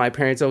this up. My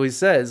parents always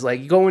says,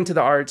 like, go into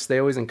the arts. They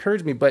always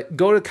encourage me, but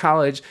go to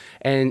college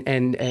and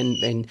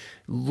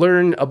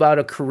learn about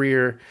a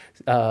career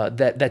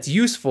that's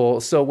useful.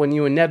 So when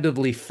you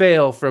inevitably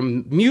fail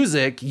from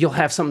music, you'll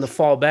have something to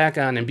fall back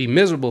on and be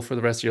miserable for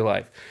the rest of your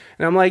life.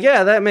 And I'm like,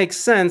 yeah, that makes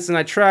sense. And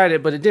I tried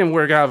it, but it didn't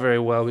work out very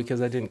well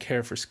because I didn't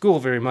care for school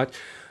very much.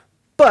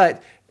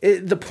 But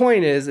the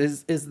point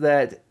is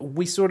that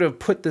we sort of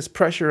put this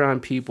pressure on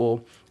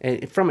people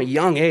from a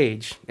young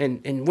age.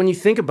 And when you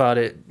think about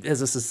it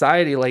as a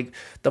society, like,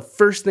 the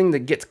first thing that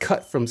gets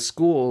cut from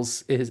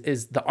schools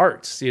is the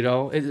arts,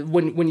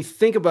 When you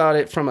think about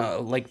it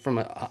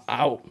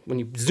when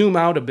you zoom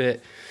out a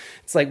bit,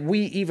 it's like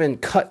we even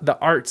cut the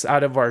arts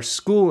out of our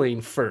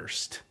schooling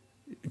first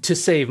to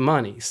save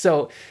money.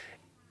 So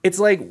it's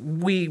like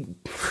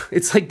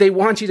they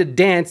want you to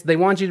dance. They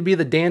want you to be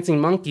the dancing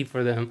monkey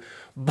for them.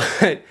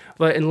 But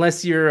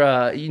unless you're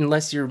a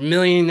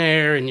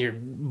millionaire and you're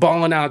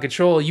balling out of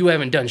control, you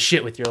haven't done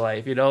shit with your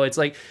life. It's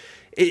like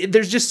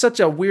there's just such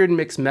a weird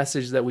mixed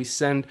message that we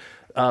send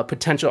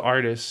potential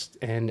artists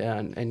and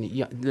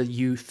the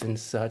youth and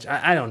such.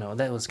 I don't know.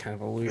 That was kind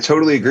of a weird.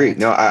 Totally agree.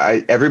 No,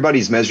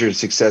 everybody's measure of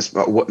success.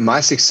 But my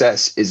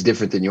success is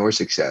different than your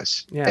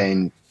success,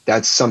 and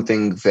that's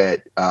something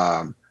that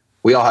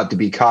we all have to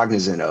be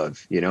cognizant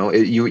of.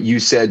 You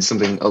said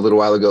something a little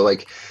while ago,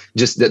 like,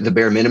 just that the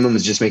bare minimum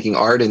is just making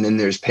art, and then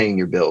there's paying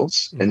your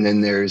bills, mm-hmm. and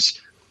then there's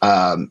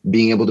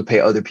being able to pay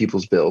other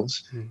people's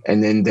bills, mm-hmm.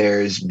 and then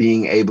there's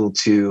being able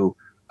to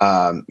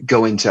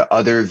go into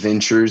other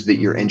ventures that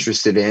you're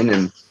interested in.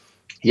 And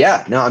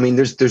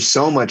there's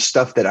so much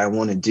stuff that I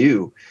want to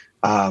do,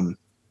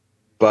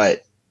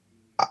 but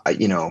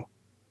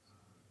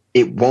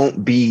it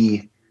won't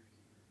be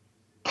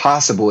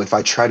possible if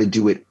I try to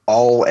do it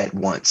all at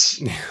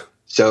once.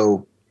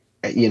 So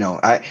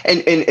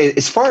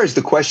as far as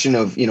the question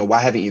of, why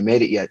haven't you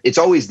made it yet? It's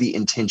always the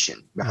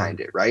intention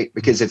behind it, right?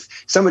 Because if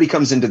somebody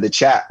comes into the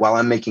chat while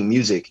I'm making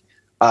music,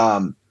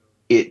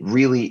 it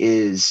really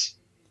is,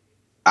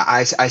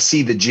 I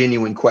see the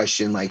genuine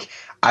question. Like,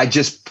 I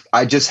just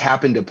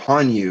happened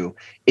upon you.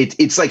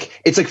 It's like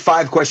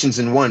 5 questions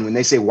in one. When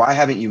they say, why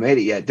haven't you made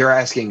it yet? They're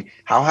asking,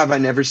 how have I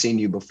never seen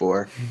you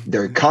before?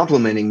 They're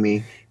complimenting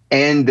me.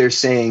 And they're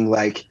saying,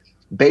 like,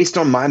 based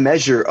on my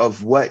measure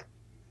of what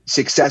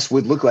success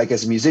would look like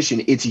as a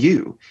musician, it's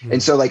you. Mm-hmm.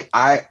 And so, like,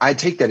 I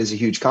take that as a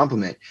huge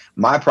compliment.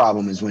 My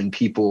problem is when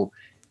people,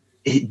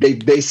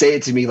 they say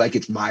it to me like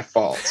it's my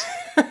fault.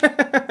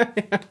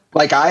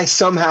 Like, I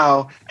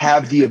somehow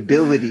have the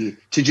ability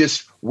to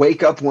just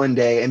wake up one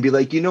day and be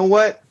like, you know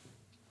what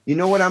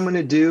I'm going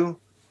to do?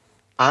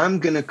 I'm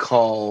going to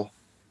call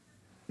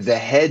the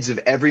heads of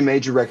every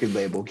major record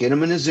label, get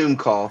them in a Zoom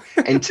call,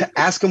 and to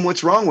ask them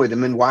what's wrong with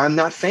them and why I'm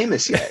not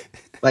famous yet.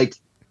 Like,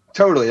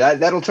 totally,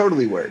 that'll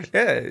totally work.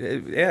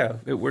 Yeah,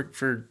 it worked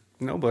for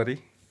nobody,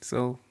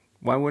 so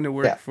why wouldn't it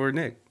work for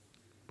Nick?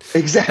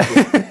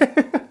 Exactly.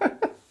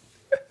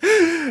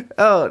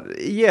 Oh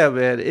yeah,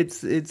 man,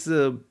 it's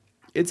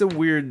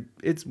weird.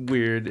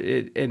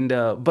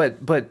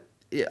 But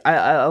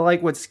I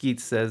like what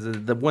Skeet says.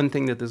 The one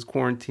thing that this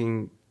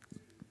quarantine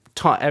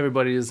taught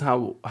everybody is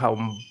how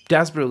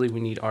desperately we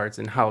need arts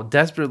and how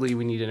desperately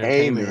we need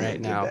entertainment Amen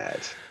right to now.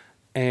 that.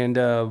 And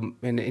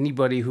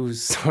anybody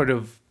who's sort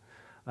of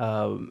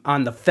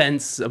on the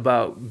fence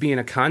about being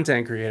a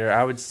content creator,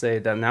 I would say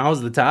that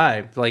now's the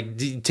time. Like,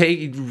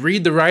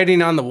 read the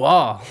writing on the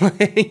wall.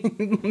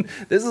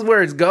 This is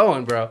where it's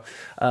going, bro.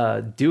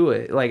 Do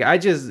it. Like,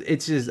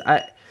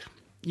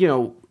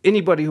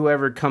 anybody who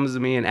ever comes to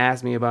me and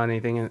asks me about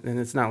anything, and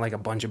it's not like a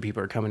bunch of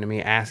people are coming to me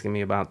asking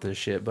me about this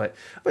shit, but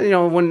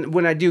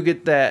when I do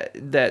get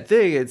that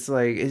thing, it's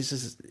like, it's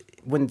just,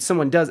 when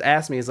someone does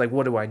ask me, it's like,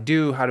 what do I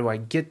do? How do I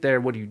get there?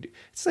 What do you do?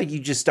 It's like, you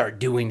just start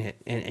doing it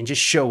and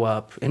just show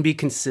up and be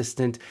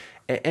consistent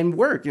and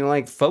work,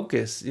 like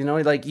focus,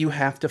 like you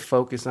have to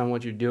focus on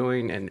what you're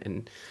doing,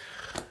 and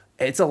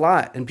it's a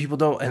lot, and people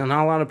don't, and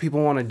not a lot of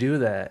people want to do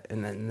that.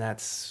 And then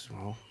that's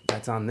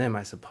on them,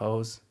 I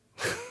suppose.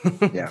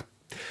 Yeah.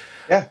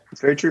 Yeah, it's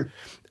very true.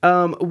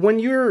 When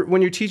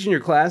you're teaching your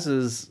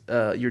classes,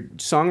 your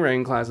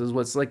songwriting classes,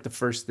 what's like the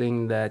first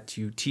thing that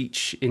you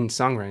teach in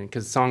songwriting?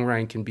 Because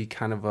songwriting can be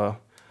kind of a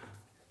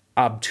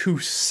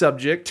obtuse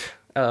subject.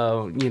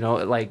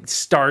 Like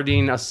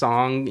starting a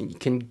song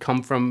can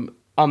come from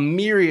a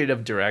myriad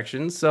of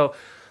directions. So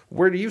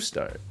where do you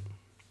start?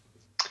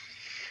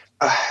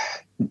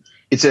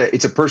 It's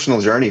a personal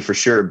journey for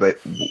sure, but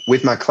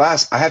with my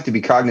class, I have to be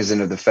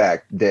cognizant of the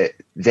fact that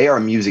they are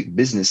music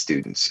business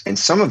students, and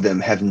some of them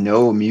have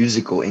no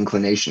musical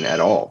inclination at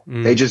all.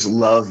 They just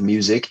love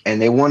music, and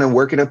they want to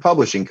work at a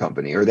publishing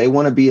company, or they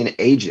want to be an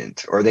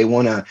agent, or they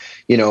want to,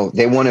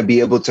 they want to be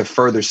able to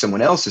further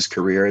someone else's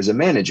career as a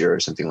manager or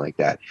something like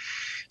that.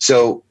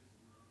 So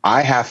you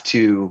have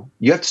to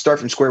start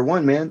from square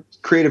one, man.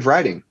 Creative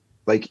writing.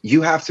 Like,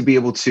 you have to be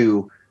able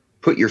to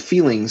put your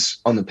feelings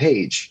on the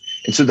page.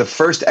 And so the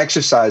first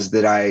exercise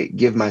that I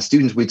give my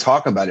students, we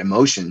talk about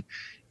emotion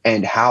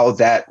and how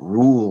that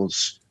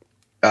rules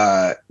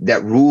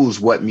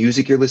what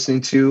music you're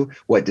listening to,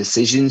 what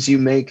decisions you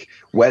make,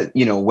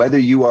 whether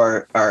you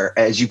are,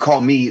 as you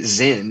call me,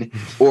 zen,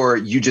 or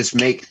you just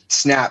make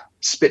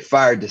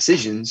spitfire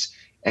decisions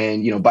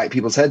and, bite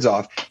people's heads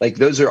off. Like,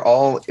 those are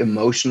all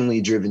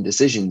emotionally driven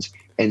decisions.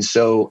 And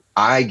so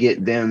I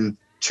get them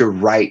to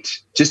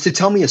write, just to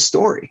tell me a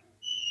story.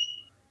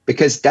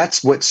 Because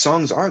that's what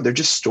songs are. They're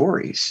just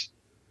stories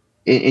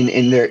in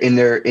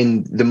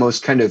the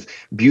most kind of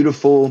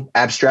beautiful,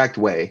 abstract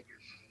way.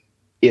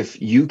 If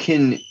you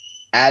can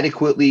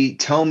adequately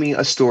tell me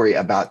a story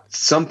about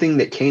something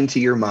that came to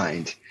your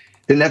mind,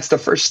 then that's the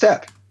first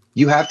step.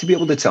 You have to be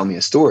able to tell me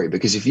a story,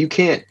 because if you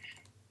can't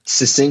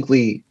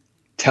succinctly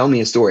tell me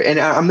a story, and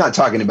I'm not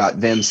talking about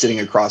them sitting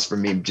across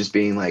from me just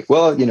being like,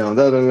 well, blah,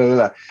 blah, blah,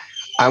 blah.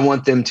 I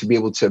want them to be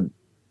able to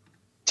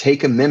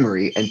take a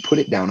memory and put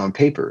it down on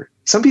paper.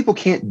 Some people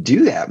can't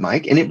do that,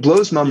 Mike, and it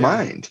blows my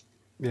mind.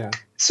 Yeah.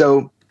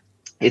 So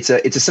it's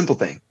a simple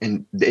thing,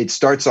 and it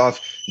starts off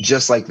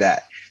just like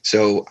that.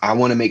 So I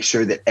want to make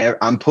sure that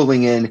I'm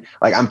pulling in,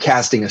 like, I'm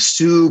casting a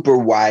super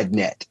wide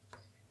net.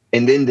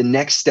 And then the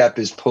next step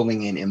is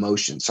pulling in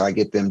emotion. So I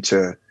get them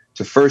to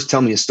first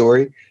tell me a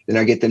story. Then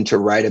I get them to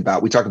write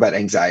about, we talk about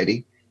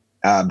anxiety,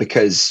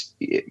 because,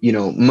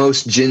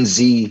 most Gen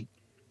Z,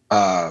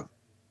 all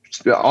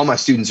my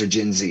students are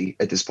Gen Z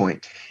at this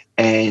point,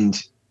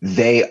 and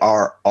they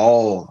are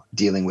all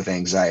dealing with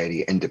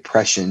anxiety and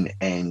depression,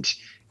 and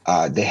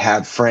they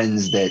have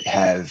friends that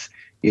have,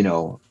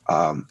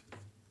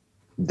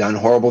 done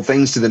horrible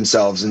things to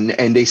themselves, and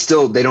they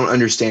don't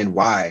understand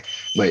why.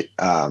 But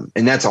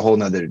and that's a whole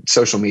nother,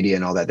 social media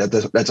and all that.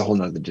 That's a whole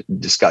nother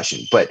discussion.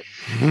 But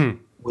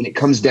when it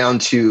comes down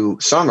to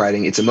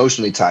songwriting, it's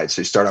emotionally tied.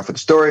 So you start off with a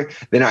story,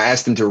 then I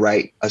ask them to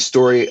write a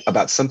story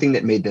about something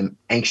that made them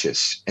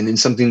anxious, and then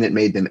something that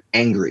made them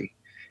angry.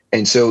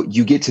 And so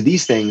you get to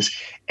these things,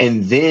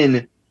 and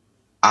then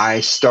I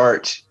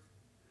start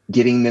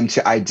getting them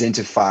to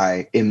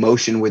identify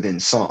emotion within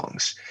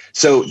songs.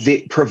 So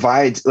it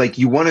provides, like,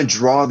 you want to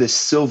draw this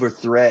silver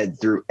thread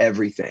through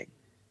everything,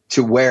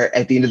 to where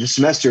at the end of the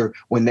semester,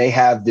 when they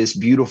have this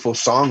beautiful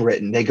song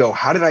written, they go,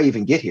 how did I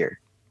even get here?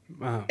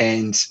 Wow.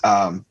 And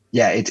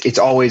it's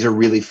always a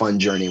really fun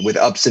journey with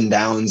ups and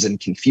downs and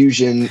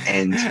confusion.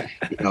 And,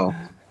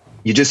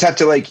 you just have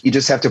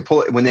to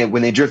pull it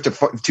when they drift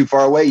too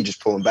far away. You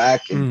just pull them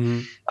back.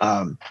 And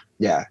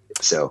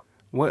So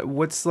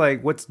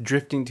what's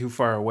drifting too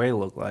far away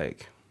look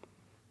like?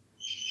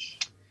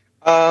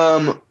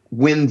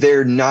 When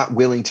they're not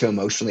willing to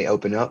emotionally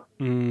open up.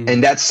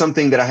 And that's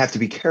something that I have to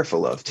be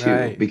careful of too,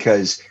 right?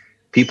 Because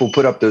people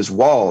put up those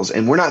walls,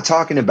 and we're not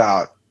talking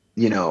about,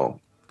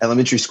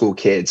 elementary school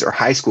kids or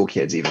high school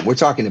kids even. We're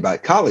talking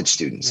about college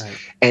students, right?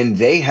 And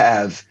they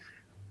have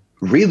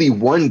really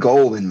one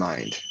goal in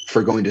mind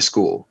for going to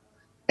school,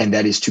 and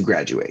that is to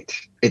graduate.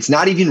 It's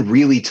not even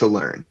really to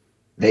learn.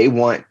 They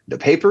want the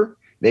paper.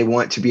 They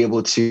want to be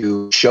able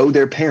to show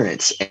their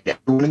parents and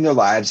everyone in their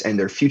lives and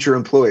their future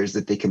employers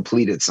that they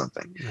completed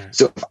something. Right.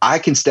 So if I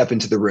can step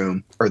into the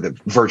room or the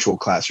virtual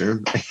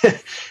classroom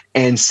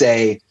and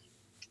say,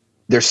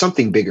 there's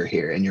something bigger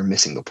here and you're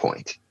missing the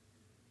point,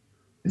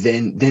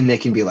 then they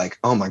can be like,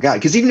 oh my God.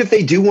 Because even if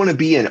they do want to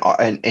be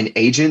an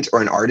agent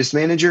or an artist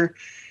manager,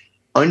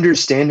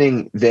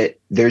 understanding that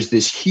there's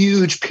this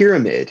huge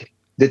pyramid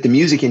that the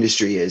music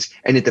industry is,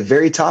 and at the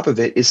very top of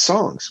it is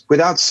songs.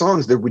 Without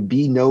songs, there would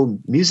be no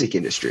music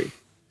industry.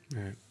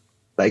 Right.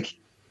 Like,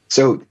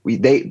 so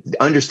they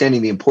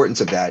understanding the importance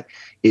of that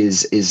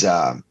is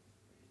a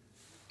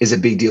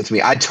big deal to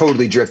me. I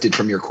totally drifted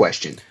from your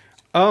question.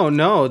 Oh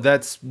no,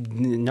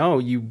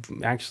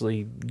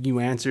 you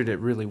answered it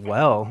really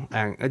well.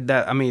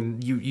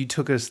 And you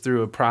took us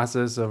through a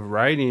process of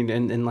writing,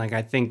 and like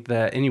I think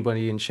that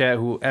anybody in chat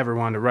who ever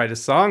wanted to write a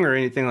song or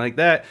anything like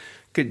that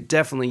could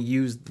definitely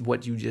use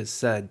what you just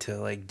said to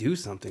like do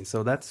something.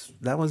 So that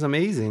was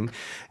amazing.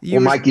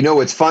 Mike, you know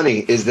what's funny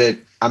is that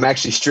I'm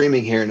actually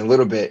streaming here in a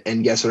little bit,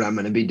 and guess what I'm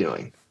going to be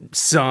doing?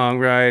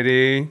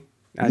 Songwriting.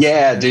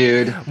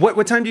 Dude.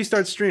 What time do you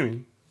start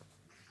streaming?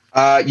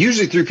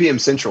 Usually 3 p.m.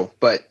 Central,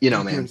 but you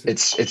know, man,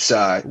 it's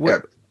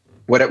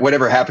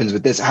whatever happens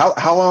with this.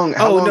 How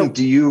long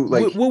do you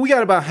like? Well, we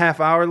got about half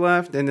hour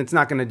left, and it's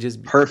not going to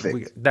just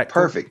perfect.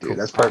 Perfect, dude. Cool.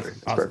 That's perfect.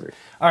 Awesome. That's perfect.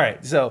 All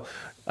right, so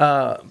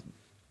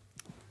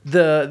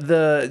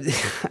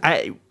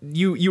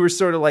you were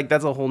sort of like,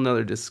 that's a whole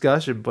nother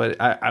discussion, but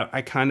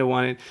I kind of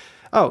wanted.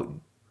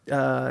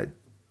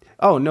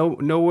 Oh,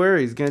 no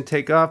worries. Gonna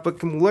take off, but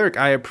come lurk.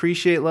 I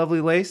appreciate Lovely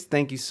Lace.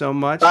 Thank you so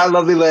much. Bye,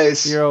 Lovely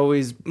Lace. You're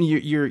always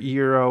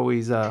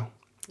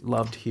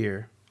loved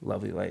here,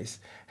 Lovely Lace.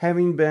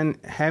 Having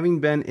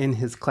been in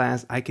his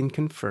class, I can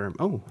confirm.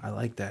 Oh, I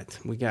like that.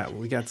 We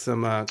got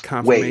some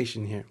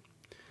confirmation here.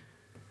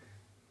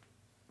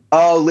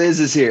 Oh, Liz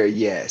is here.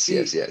 Yes.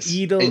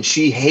 And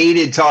she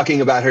hated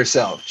talking about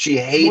herself. She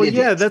hated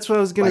it. That's what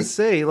I was gonna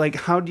say. Like,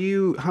 how do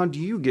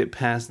you get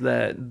past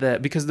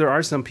that? Because there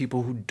are some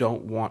people who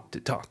don't want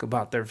to talk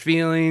about their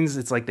feelings.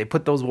 It's like they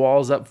put those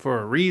walls up for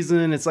a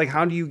reason. It's like,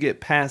 how do you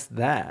get past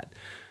that?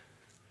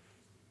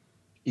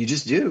 You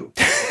just do.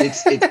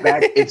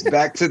 It's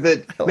back to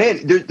the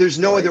man. There's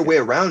no other way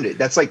around it.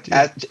 That's like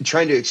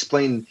trying to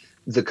explain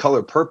the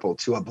color purple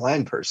to a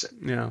blind person.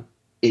 Yeah.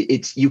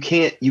 You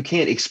can't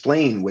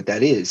explain what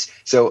that is.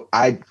 So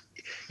I've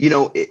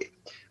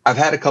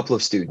had a couple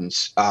of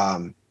students,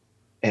 and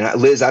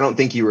Liz, I don't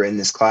think you were in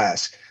this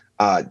class.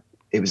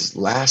 It was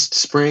last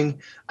spring.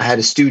 I had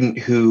a student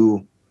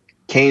who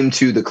came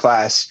to the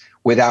class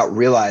without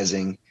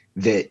realizing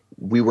that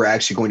we were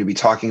actually going to be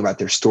talking about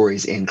their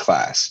stories in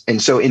class.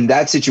 And so in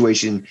that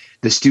situation,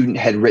 the student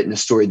had written a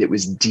story that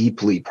was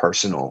deeply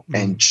personal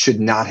and should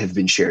not have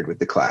been shared with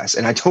the class.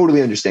 And I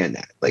totally understand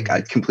that. Like,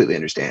 I completely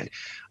understand.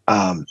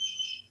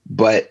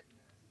 But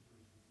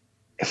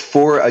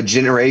for a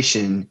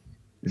generation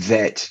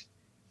that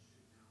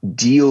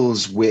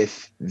deals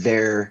with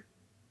their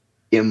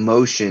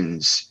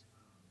emotions,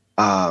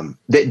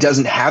 that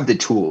doesn't have the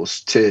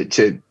tools to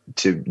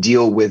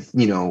deal with,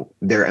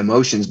 their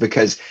emotions,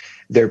 because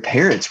their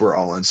parents were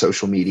all on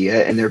social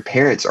media and their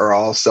parents are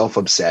all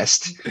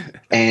self-obsessed.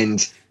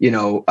 And,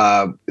 they're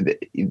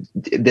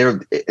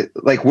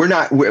like, we're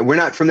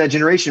not from that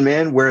generation,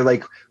 man, where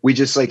like, we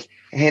just like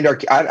hand our,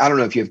 I don't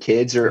know if you have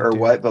kids or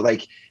what, but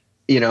like,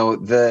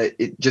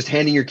 just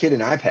handing your kid an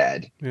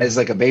iPad as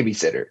like a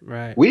babysitter.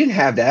 Right. We didn't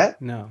have that.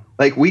 No.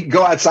 Like, we'd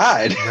go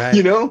outside, right.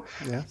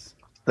 Yes.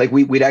 Like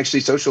we'd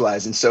actually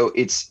socialize. And so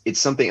it's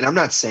something, and I'm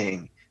not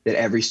saying that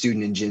every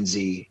student in Gen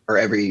Z or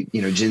every,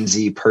 Gen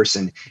Z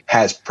person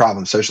has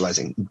problems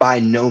socializing. By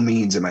no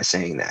means am I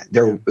saying that.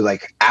 They're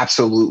like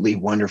absolutely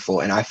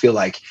wonderful. And I feel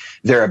like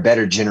they're a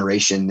better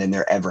generation than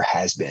there ever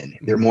has been.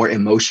 They're more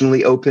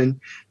emotionally open.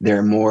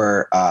 They're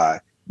more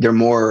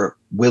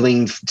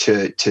willing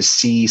to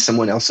see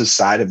someone else's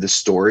side of the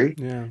story,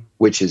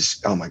 which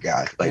is, oh my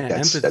God, like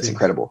that's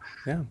incredible.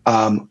 Yeah.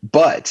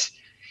 But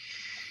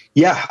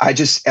yeah, I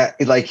just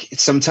like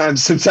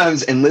sometimes,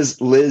 and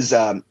Liz,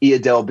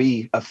 Del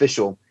B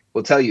official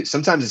will tell you,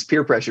 sometimes it's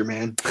peer pressure,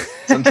 man.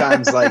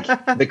 Sometimes like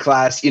the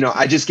class,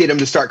 I just get them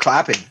to start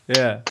clapping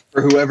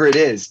for whoever it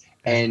is.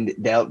 And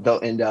they'll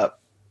end up,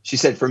 she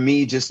said, for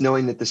me, just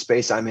knowing that the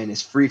space I'm in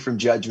is free from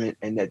judgment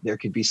and that there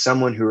could be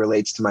someone who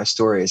relates to my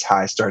story is how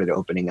I started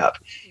opening up.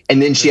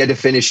 And then she had to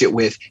finish it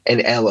with an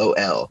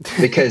LOL,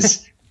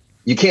 because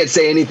you can't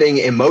say anything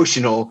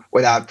emotional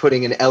without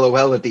putting an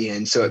LOL at the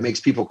end. So it makes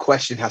people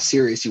question how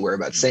serious you were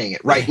about saying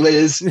it. Right,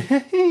 Liz?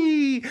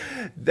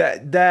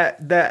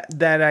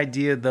 that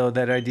idea, though,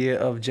 that idea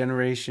of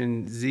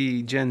Gen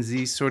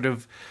Z sort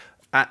of,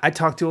 I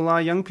talk to a lot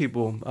of young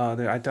people.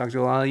 I talk to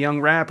a lot of young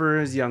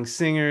rappers, young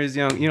singers,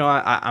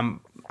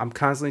 I'm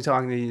constantly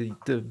talking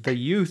to the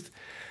youth,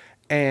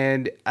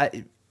 and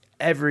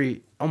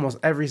almost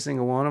every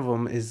single one of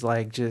them is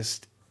like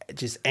just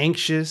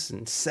anxious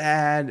and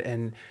sad,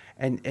 and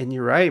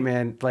you're right,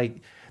 man.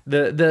 Like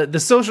the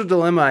social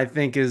dilemma, I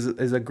think is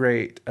a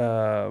great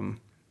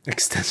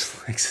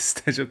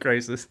existential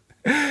crisis.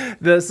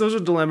 The Social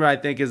Dilemma, I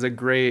think, is a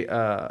great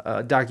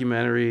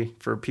documentary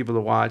for people to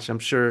watch. I'm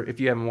sure if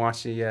you haven't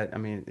watched it yet, I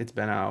mean, it's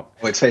been out.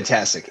 Oh, it's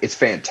fantastic. It's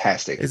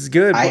fantastic. It's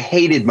good. I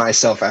hated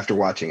myself after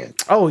watching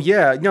it. Oh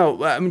yeah,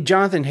 no, I mean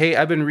Jonathan Haidt.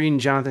 I've been reading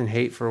Jonathan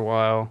Haidt for a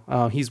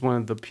while. He's one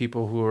of the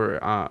people who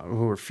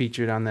were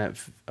featured on that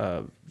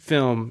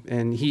film,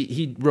 and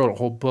he wrote a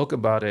whole book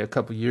about it a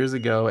couple years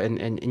ago.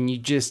 And you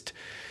just,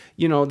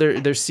 you know,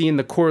 they're seeing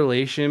the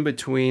correlation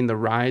between the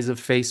rise of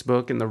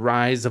Facebook and the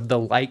rise of the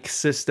like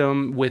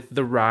system with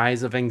the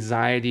rise of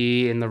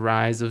anxiety and the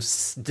rise of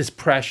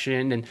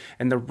depression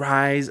and the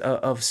rise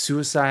of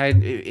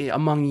suicide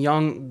among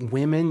young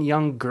women,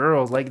 young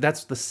girls. Like,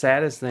 that's the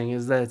saddest thing,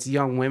 is that it's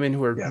young women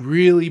who are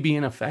really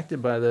being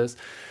affected by this.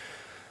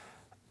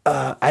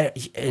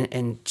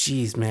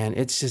 Geez, man,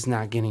 it's just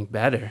not getting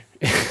better.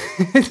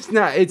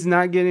 It's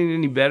not getting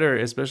any better,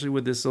 especially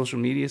with this social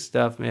media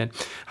stuff, man.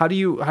 How do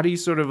you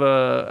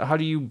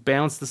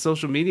balance the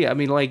social media? I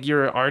mean, like,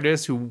 you're an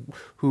artist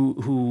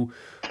who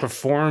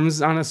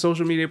performs on a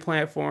social media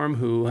platform,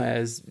 who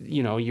has,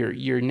 you know,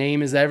 your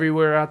name is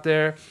everywhere out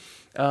there.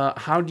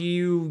 How do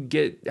you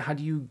get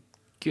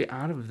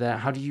out of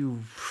that?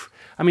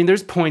 I mean,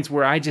 there's points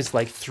where I just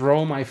like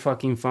throw my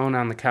fucking phone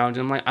on the couch.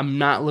 I'm like, I'm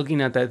not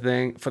looking at that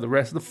thing for the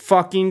rest of the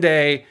fucking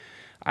day.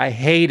 I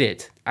hate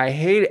it.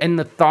 And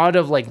the thought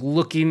of like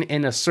looking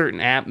in a certain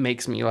app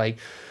makes me like,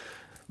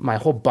 my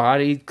whole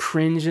body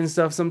cringe and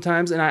stuff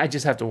sometimes. And I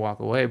just have to walk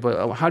away.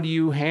 But how do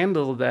you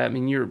handle that? I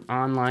mean, you're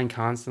online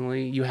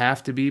constantly. You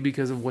have to be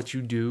because of what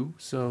you do.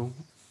 So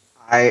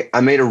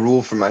I made a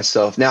rule for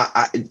myself. Now,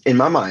 in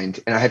my mind,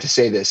 and I have to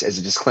say this as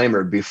a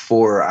disclaimer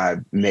before I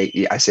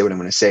say what I'm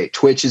going to say.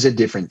 Twitch is a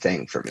different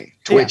thing for me.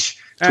 Twitch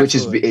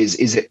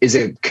is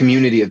a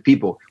community of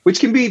people,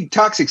 which can be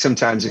toxic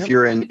sometimes if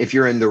you're in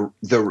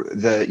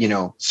the you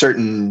know,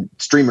 certain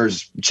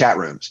streamers' chat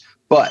rooms.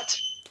 But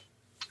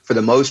for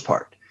the most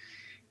part,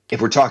 if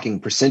we're talking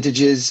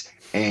percentages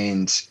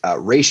and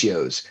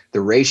ratios,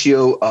 the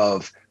ratio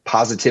of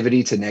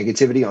positivity to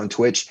negativity on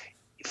Twitch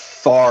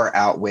far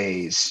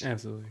outweighs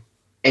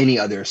any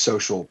other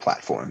social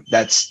platform.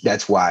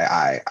 That's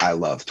why I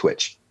love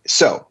Twitch.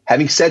 So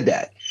having said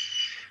that,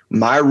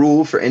 my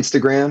rule for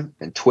Instagram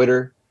and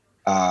Twitter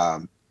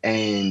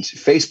and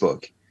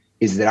Facebook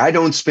is that I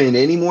don't spend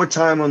any more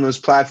time on those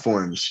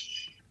platforms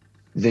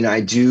than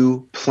I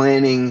do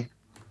planning.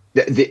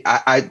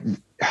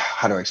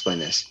 How do I explain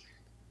this?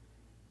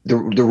 The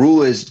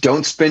rule is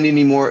don't spend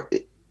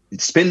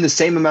spend the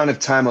same amount of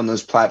time on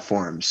those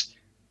platforms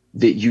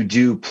that you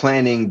do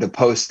planning the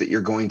posts that you're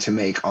going to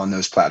make on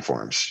those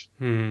platforms.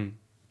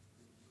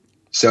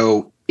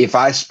 So if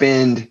I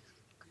spend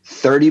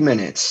 30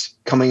 minutes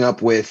coming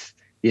up with,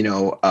 you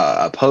know,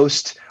 a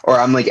post, or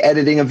I'm like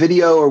editing a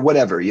video or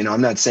whatever, you know, I'm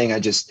not saying I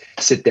just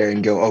sit there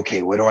and go,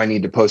 okay, what do I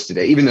need to post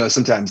today? Even though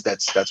sometimes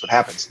that's what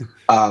happens.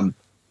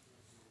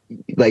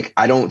 Like,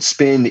 I don't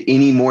spend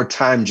any more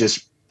time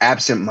just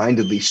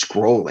absentmindedly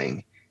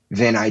scrolling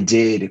than I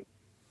did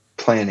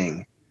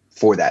planning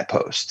for that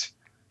post.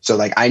 So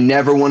like, I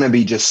never want to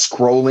be just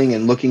scrolling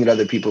and looking at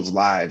other people's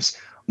lives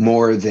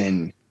more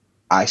than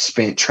I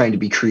spent trying to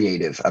be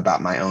creative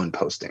about my own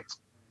postings.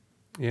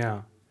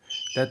 Yeah.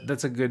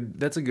 That's a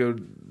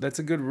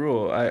good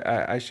rule.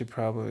 I should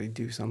probably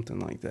do something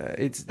like that.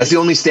 That's the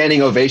only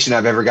standing ovation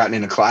I've ever gotten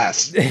in a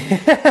class.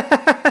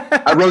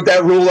 I wrote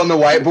that rule on the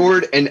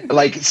whiteboard, and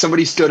like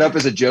somebody stood up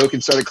as a joke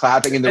and started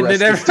clapping, and the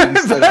rest of the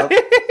students stood up.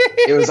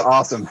 It was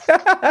awesome.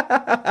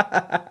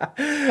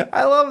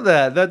 I love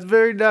that. That's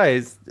very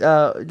nice.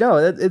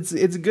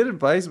 It's good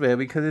advice, man,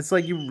 because it's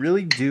like you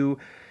really do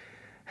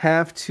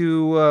have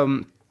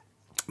to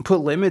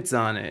put limits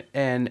on it,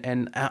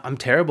 and I'm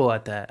terrible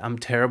at that. I'm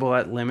terrible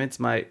at limits.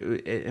 My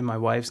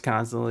wife's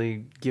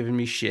constantly giving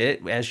me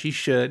shit, as she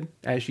should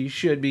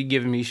be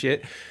giving me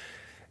shit.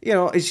 You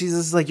know, she's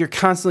just like, you're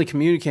constantly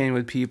communicating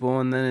with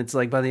people, and then it's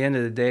like by the end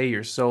of the day,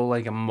 you're so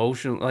like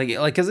emotional, like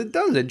because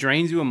it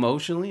drains you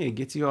emotionally. It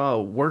gets you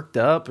all worked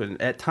up,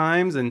 and at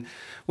times, and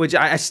which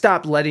I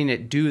stopped letting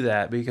it do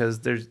that,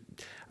 because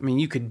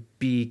you could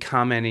be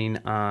commenting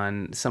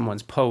on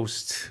someone's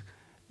post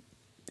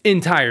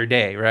entire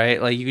day,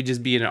 right? Like, you could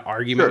just be in an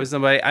argument with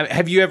somebody.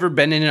 Have you ever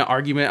been in an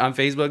argument on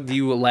Facebook? Do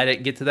you let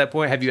it get to that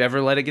point? Have you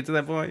ever let it get to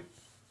that point?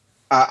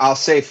 I'll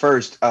say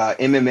first,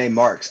 MMA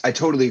marks. I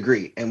totally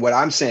agree. And what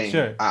I'm saying,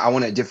 I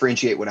want to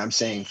differentiate what I'm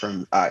saying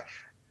from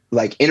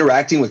like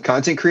interacting with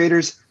content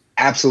creators.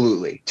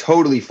 Absolutely.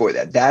 Totally for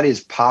that. That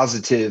is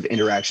positive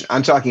interaction.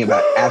 I'm talking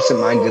about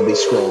absentmindedly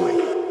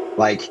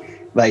scrolling.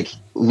 Like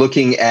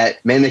looking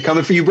at, man, they're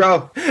coming for you,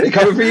 bro. They're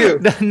coming for you.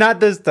 Not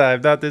this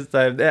time.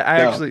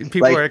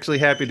 People are actually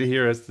happy to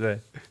hear us today.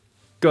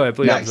 Go ahead,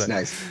 please.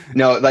 Nice.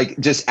 No, like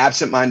just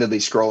absentmindedly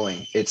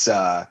scrolling. It's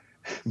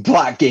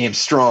Black Game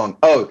Strong.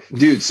 Oh,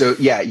 dude. So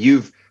yeah,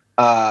 you've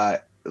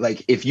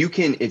like if you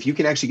can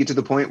actually get to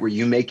the point where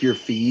you make your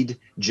feed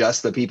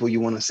just the people you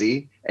want to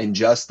see and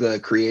just the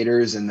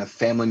creators and the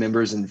family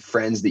members and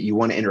friends that you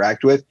want to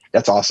interact with,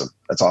 that's awesome.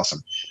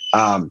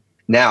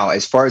 Now,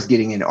 as far as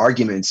getting in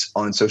arguments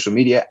on social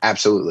media,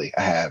 absolutely,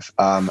 I have.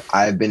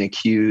 I've been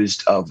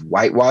accused of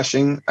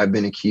whitewashing. I've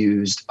been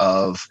accused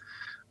of,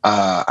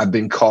 I've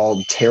been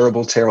called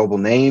terrible, terrible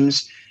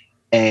names.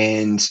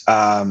 And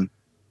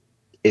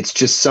it's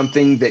just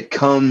something that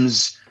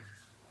comes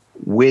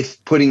with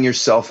putting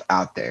yourself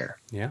out there.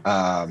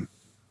 Yeah.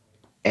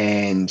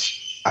 And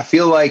I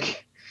feel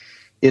like,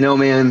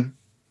 man,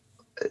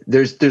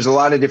 there's a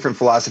lot of different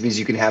philosophies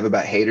you can have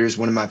about haters.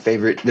 One of my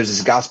favorite, there's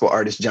this gospel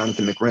artist,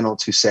 Jonathan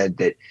McReynolds, who said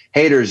that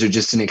haters are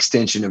just an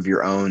extension of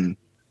your own,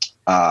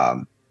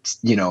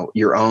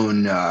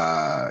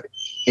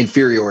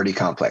 inferiority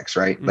complex,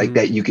 right? Mm-hmm. Like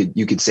that you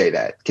could say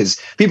that, because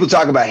people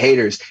talk about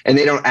haters and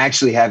they don't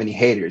actually have any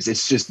haters.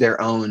 It's just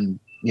their own,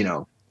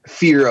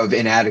 fear of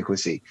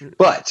inadequacy.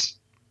 But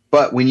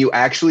when you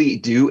actually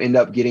do end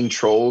up getting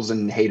trolls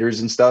and haters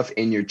and stuff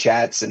in your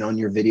chats and on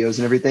your videos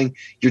and everything,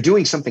 you're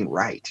doing something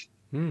right.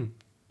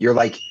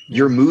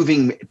 You're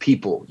moving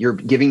people, you're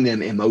giving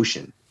them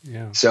emotion.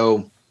 Yeah.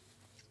 So,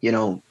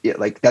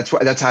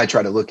 that's how I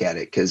try to look at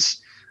it.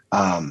 Cause,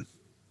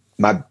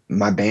 my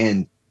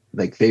band,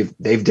 like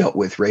they've dealt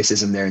with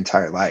racism their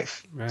entire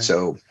life. Right.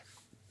 So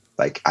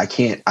like, I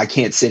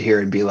can't sit here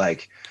and be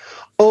like,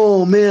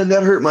 oh man,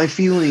 that hurt my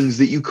feelings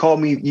that you call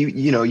me,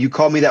 you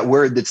call me that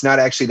word that's not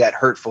actually that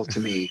hurtful to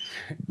me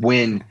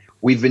when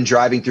we've been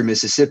driving through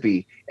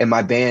Mississippi and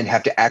my band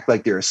have to act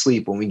like they're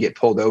asleep when we get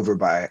pulled over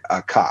by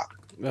a cop.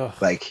 Ugh.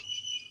 Like,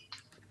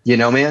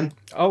 man.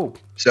 Oh,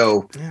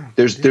 so yeah,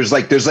 there's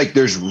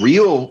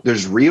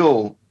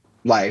real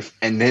life.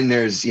 And then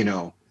there's,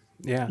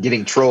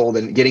 getting trolled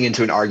and getting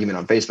into an argument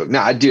on Facebook. No,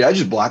 I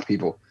just block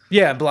people.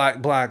 Yeah.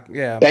 Block.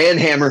 Yeah. Ban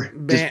hammer.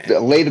 Just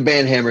lay the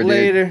ban hammer,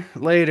 dude.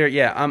 Later.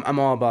 Yeah. I'm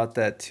all about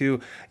that too.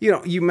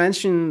 You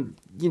mentioned,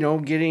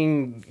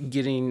 getting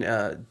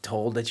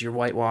told that you're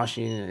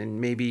whitewashing,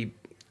 and maybe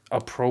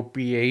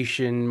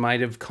appropriation might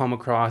have come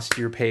across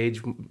your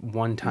page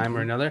one time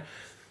or another.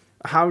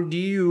 How do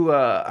you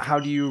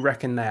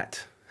reckon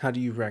that? How do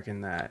you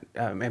reckon that?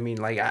 I mean,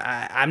 like,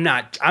 I'm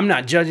not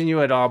judging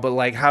you at all, but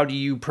like, how do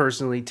you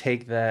personally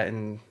take that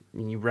and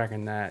you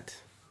reckon that?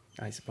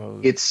 I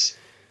suppose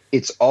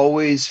it's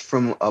always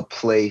from a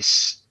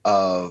place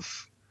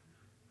of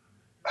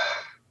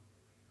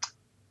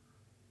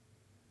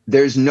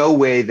there's no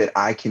way that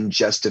I can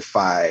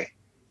justify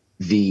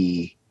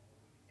the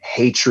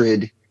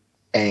hatred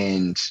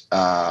and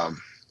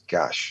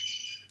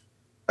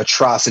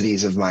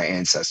atrocities of my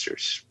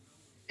ancestors.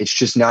 It's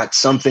just not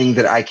something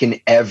that I can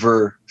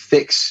ever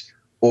fix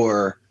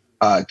or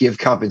give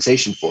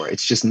compensation for.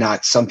 It's just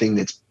not something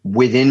that's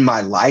within my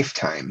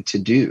lifetime to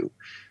do.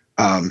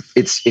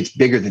 It's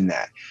bigger than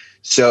that.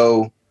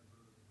 So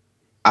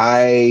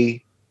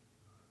I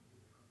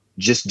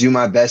just do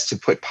my best to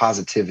put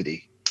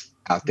positivity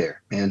out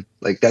there, man.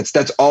 Like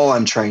that's all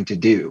I'm trying to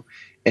do.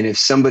 And if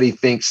somebody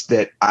thinks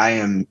that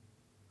I'm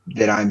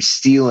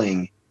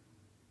stealing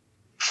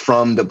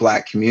from the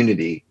Black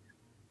community,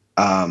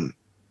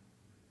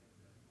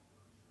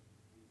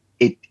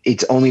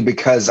 it's only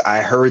because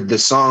I heard the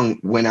song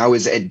when I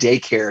was at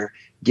daycare,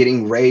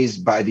 getting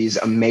raised by these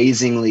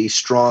amazingly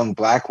strong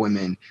Black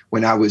women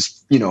when I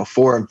was,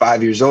 4 and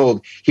 5 years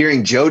old,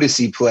 hearing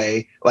Jodeci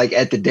play like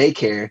at the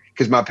daycare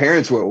because my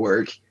parents were at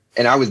work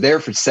and I was there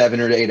for 7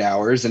 or 8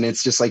 hours. And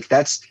it's just like,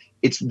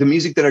 it's the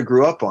music that I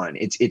grew up on.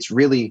 It's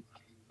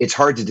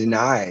hard to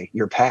deny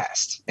your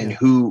past and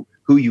who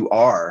you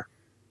are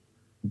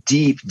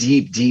deep,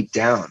 deep, deep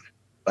down.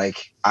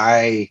 Like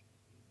I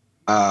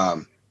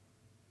am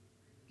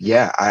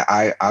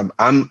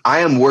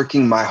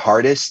working my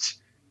hardest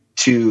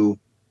to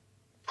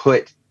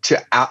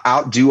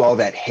outdo all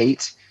that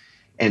hate.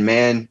 And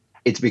man,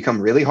 it's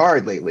become really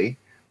hard lately,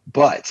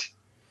 but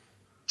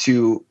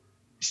to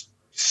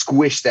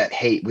squish that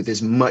hate with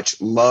as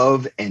much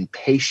love and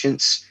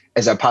patience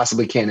as I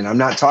possibly can. And I'm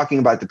not talking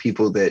about the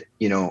people that,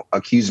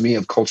 accuse me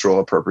of cultural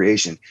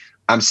appropriation.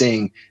 I'm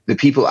saying the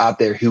people out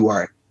there who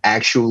are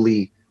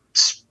actually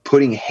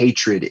putting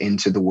hatred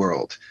into the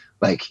world.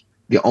 Like,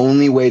 the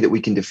only way that we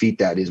can defeat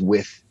that is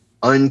with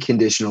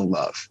unconditional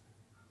love.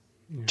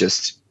 Yeah.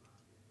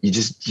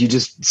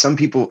 Some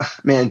people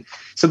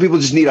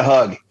just need a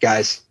hug,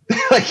 guys.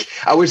 Like,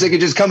 I wish they could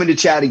just come into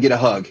chat and get a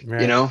hug,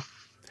 right.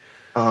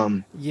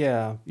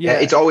 Yeah.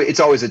 It's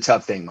always a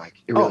tough thing,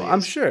 Mike. It really is.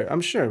 I'm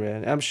sure,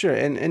 man. I'm sure.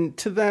 And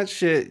to that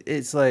shit,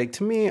 it's like,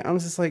 to me, I'm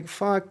just like,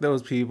 fuck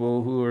those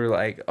people who are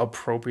like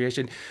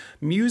appropriation.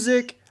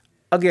 Music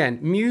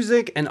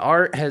and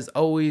art has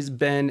always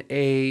been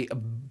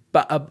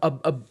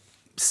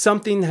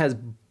something has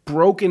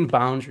broken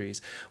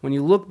boundaries. When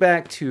you look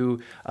back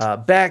to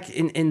back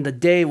in the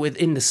day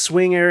within the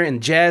swing era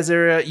and jazz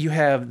era, you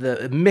have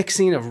the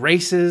mixing of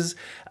races.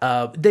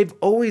 They've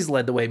always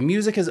led the way.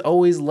 Music has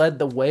always led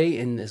the way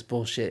in this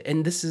bullshit.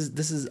 And this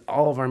is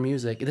all of our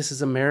music. This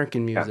is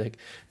American music.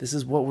 Yeah. This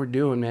is what we're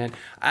doing, man.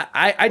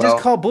 I just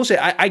call bullshit.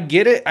 I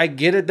get it. I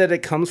get it that it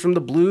comes from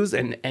the blues,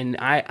 and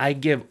I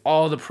give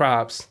all the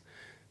props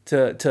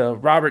to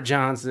Robert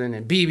Johnson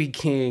and B.B.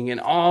 King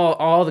and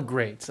all the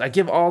greats. I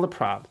give all the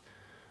props.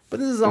 But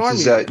this is Army.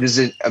 This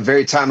is a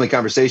very timely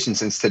conversation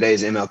since today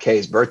is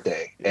MLK's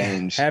birthday,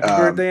 and Happy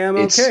birthday,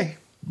 MLK.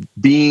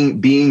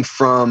 Being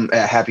from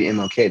happy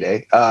MLK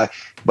Day,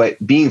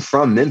 but being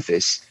from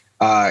Memphis,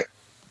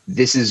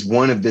 this is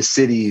one of the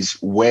cities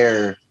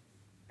where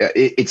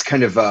it's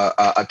kind of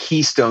a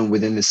keystone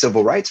within the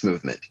civil rights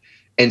movement.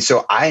 And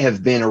so I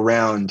have been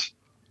around,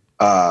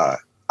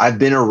 I've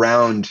been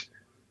around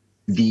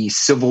the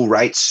civil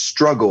rights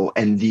struggle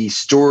and the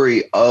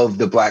story of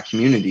the Black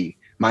community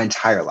my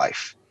entire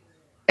life.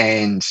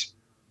 And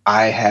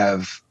I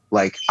have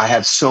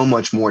so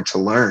much more to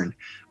learn.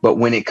 But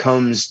when it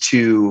comes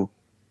to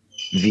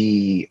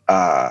the,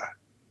 I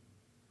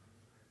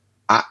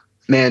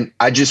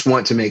just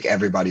want to make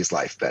everybody's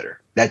life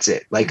better. That's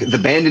it. Like the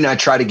band and I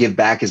try to give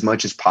back as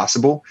much as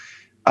possible.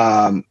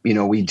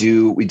 We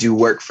do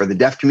work for the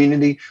deaf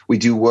community. We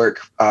do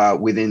work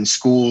within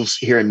schools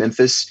here in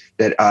Memphis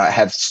that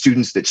have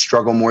students that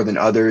struggle more than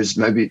others.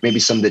 Maybe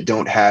some that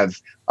don't have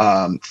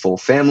full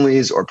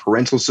families or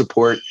parental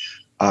support,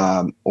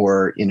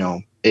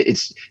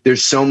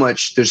 there's so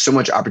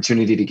much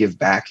opportunity to give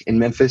back in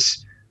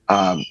Memphis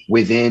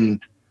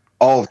within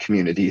all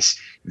communities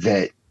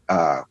that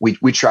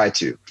we try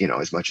to,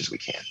 as much as we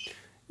can.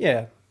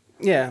 Yeah.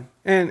 Yeah.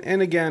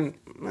 And again,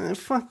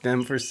 fuck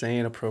them for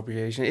saying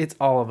appropriation. It's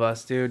all of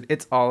us, dude.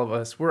 It's all of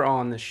us. We're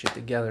all in this shit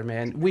together,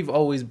 man.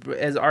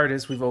 As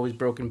artists, we've always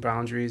broken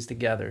boundaries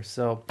together.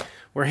 So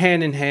we're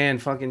hand in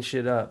hand fucking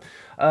shit up.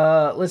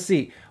 Let's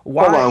see.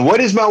 Hold on.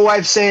 What is my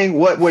wife saying?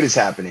 What is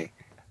happening?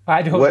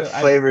 I don't know. What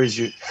flavor is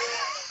you?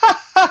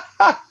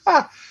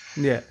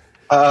 Yeah.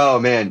 Oh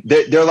man,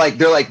 they're like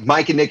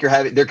Mike and Nick are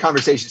having their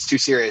conversation's too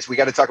serious. We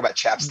got to talk about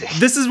chapstick.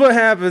 This is what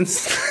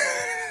happens.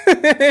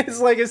 It's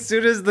like as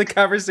soon as the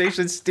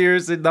conversation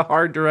steers in the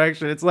hard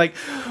direction, it's like,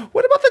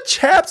 what about the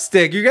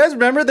chapstick? You guys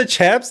remember the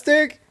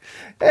chapstick?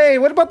 Hey,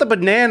 what about the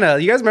banana?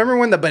 You guys remember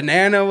when the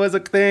banana was a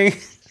thing?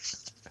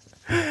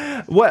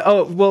 What?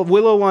 Oh, well,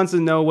 Willow wants to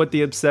know what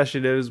the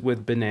obsession is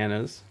with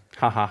bananas.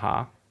 Ha ha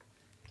ha.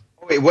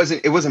 It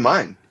wasn't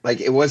mine. Like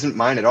it wasn't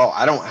mine at all.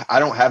 I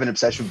don't have an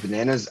obsession with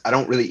bananas. I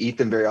don't really eat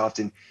them very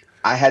often.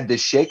 I had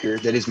this shaker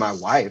that is my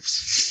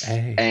wife's,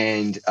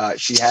 and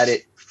she had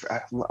it.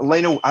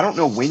 Elena, I don't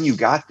know when you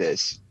got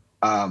this,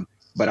 but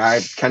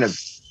I kind of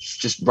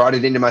just brought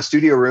it into my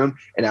studio room,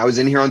 and I was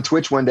in here on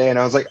Twitch one day, and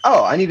I was like,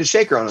 "Oh, I need a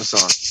shaker on a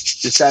song."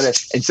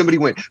 And somebody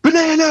went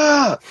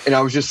banana, and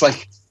I was just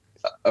like,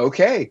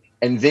 "Okay."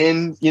 And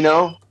then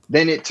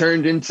then it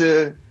turned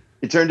into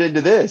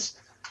this.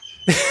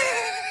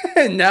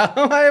 And now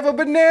I have a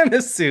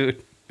banana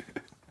suit.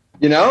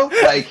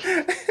 Like.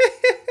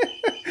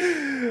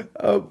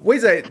 Wait a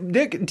second,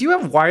 Nick. Do you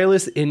have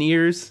wireless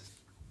in-ears?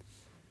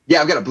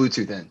 Yeah, I've got a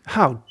Bluetooth in.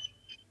 How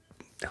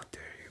dare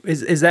you?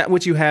 Is that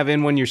what you have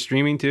in when you're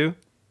streaming too?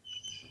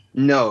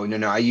 No.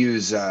 I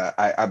use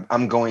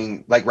I'm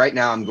going like right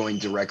now. I'm going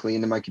directly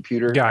into my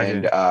computer,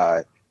 and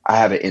I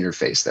have an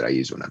interface that I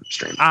use when I'm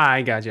streaming.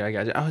 I got you.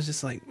 I was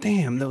just like,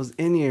 damn, those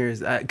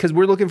in-ears. Because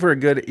we're looking for a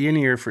good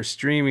in-ear for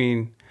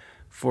streaming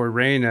for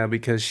Raina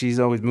because she's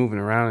always moving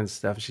around and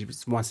stuff. She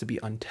just wants to be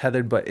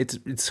untethered, but it's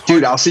hard.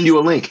 Dude, I'll send you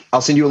a link.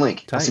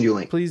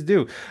 Please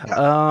do.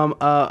 Yeah.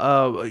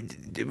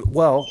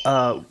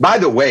 By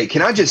the way,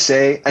 can I just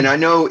say, and I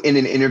know in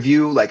an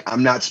interview, like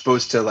I'm not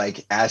supposed to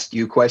like ask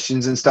you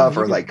questions and stuff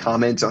or like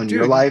comment on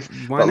your life,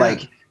 but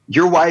like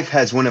your wife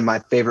has one of my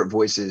favorite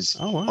voices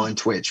on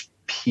Twitch,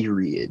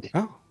 period.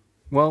 Oh,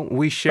 well,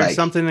 we share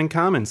something in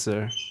common,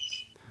 sir.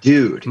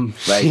 Dude,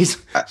 like she's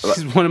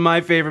one of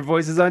my favorite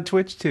voices on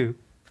Twitch too.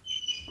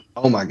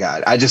 Oh my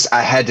God. I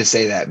had to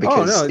say that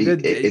because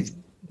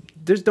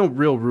there's no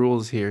real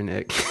rules here,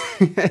 Nick,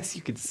 as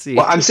you can see.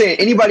 Well, I'm saying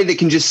anybody that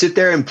can just sit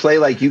there and play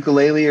like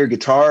ukulele or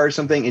guitar or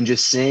something and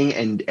just sing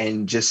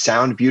and just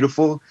sound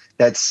beautiful.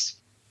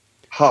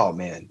 Oh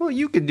man. Well,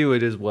 you could do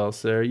it as well,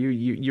 sir.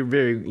 You're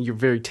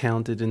very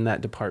talented in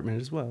that department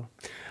as well.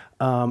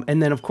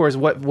 And then of course,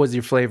 what was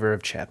your flavor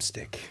of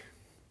chapstick?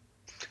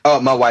 Oh,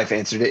 my wife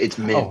answered it. It's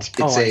mint.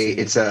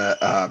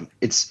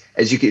 It's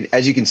as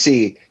you can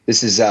see,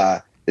 this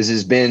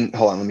has been,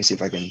 hold on, let me see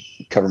if I can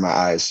cover my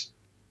eyes.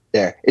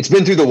 There. It's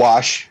been through the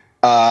wash.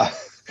 Okay.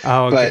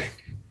 But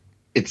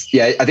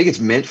I think it's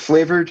mint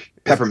flavored.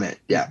 Peppermint.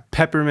 Yeah.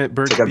 Peppermint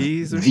burnt like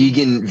bees or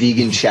vegan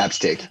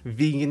chapstick.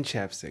 Vegan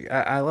chapstick.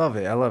 I love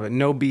it.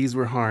 No bees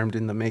were harmed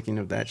in the making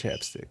of that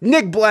chapstick.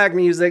 Nick Black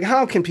Music,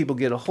 how can people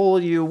get a hold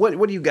of you?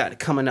 What do you got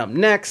coming up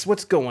next?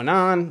 What's going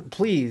on?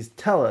 Please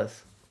tell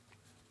us.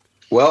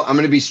 Well, I'm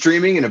going to be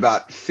streaming in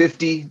about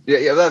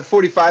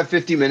 45,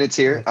 50 minutes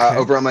here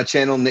over on my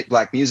channel, Nick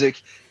Black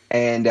Music.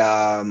 And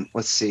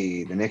let's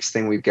see, the next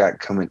thing we've got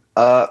coming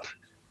up.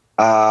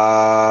 We're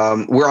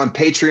on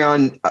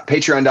Patreon,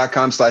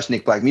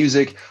 patreon.com/Nick Black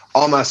Music.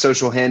 All my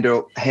social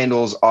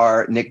handles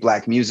are Nick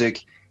Black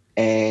Music.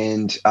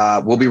 And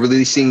we'll be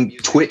releasing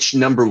Twitch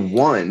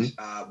 #1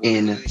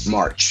 in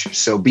March.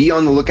 So be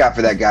on the lookout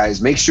for that,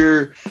 guys. Make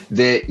sure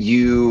that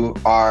you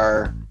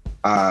are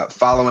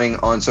following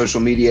on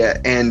social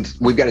media, and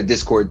we've got a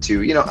Discord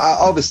too,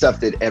 all the stuff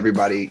that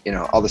everybody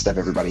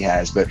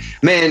has. But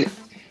man,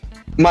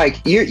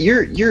 Mike,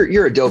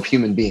 you're a dope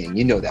human being.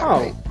 You know that,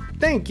 Oh, right?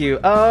 thank you.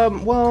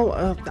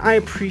 I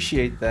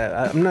appreciate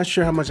that. I'm not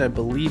sure how much I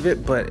believe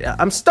it, but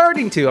I'm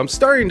starting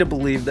to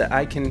believe that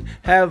I can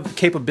have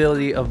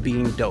capability of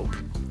being dope.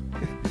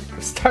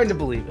 I'm starting to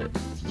believe it.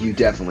 You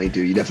definitely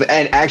do. You definitely.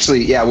 And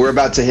actually, yeah, we're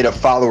about to hit a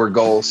follower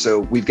goal, so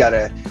we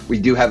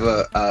do have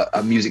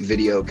a music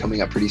video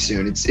coming up pretty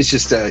soon. It's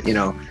just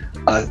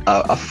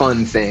a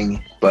fun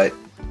thing, but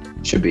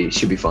should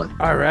be fun.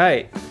 All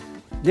right.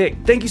 Nick,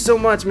 thank you so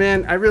much,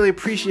 man. I really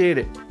appreciate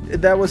it.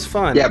 That was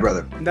fun. Yeah,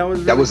 brother.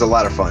 That was a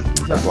lot of fun.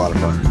 That was a lot of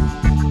fun.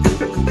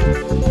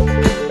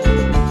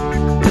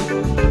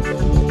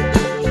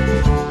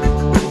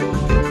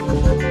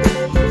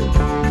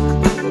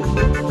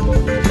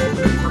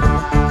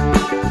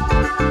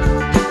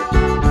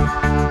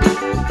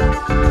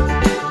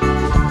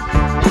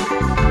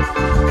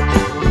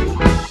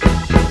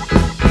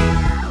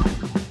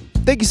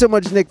 Thank you so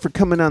much, Nick, for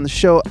coming on the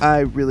show. I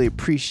really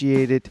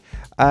appreciate it.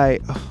 I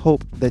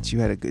hope that you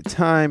had a good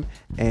time,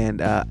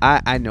 and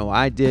I know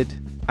I did.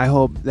 I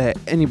hope that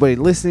anybody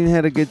listening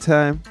had a good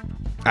time.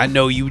 I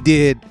know you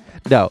did.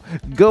 No,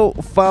 go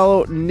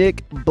follow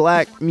Nick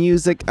Black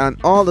Music on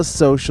all the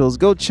socials.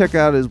 Go check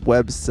out his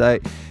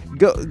website.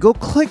 Go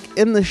click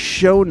in the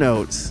show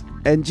notes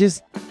and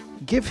just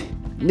give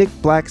Nick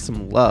Black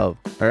some love,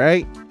 all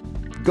right?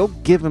 Go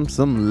give him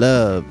some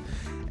love.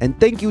 And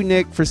thank you,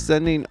 Nick, for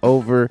sending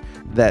over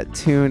that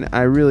tune.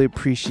 I really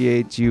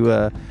appreciate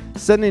you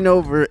sending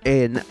over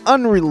an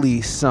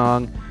unreleased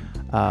song,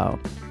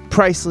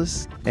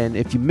 Priceless. And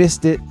if you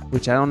missed it,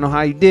 which I don't know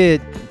how you did,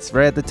 it's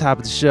right at the top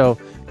of the show.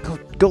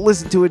 Go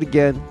listen to it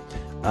again.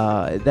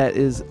 That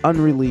is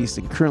unreleased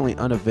and currently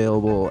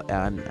unavailable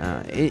on,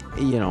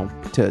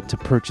 to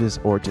purchase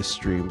or to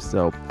stream.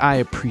 So I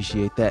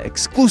appreciate that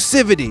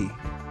exclusivity.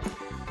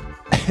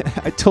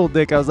 I told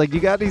Nick, I was like, you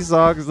got any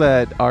songs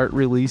that aren't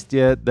released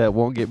yet that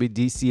won't get me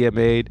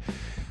DCMA'd?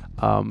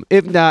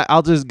 If not,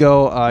 I'll just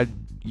go on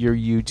your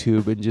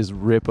YouTube and just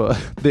rip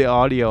the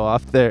audio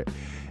off there,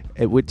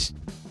 which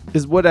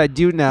is what I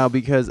do now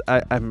because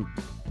I'm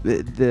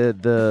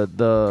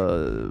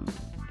the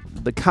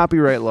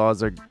copyright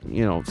laws are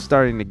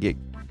starting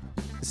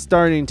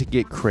to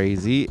get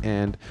crazy,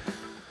 and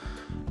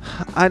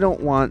I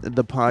don't want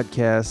the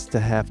podcast to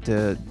have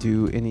to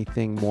do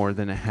anything more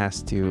than it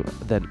has to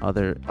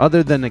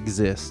other than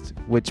exist,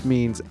 which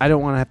means I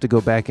don't want to have to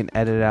go back and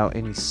edit out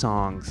any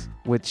songs,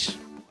 which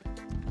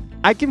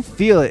I can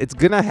feel it. It's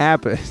going to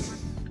happen.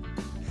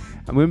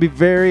 I'm going to be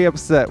very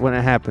upset when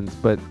it happens,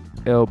 but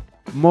it'll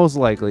most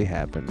likely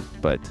happen.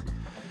 But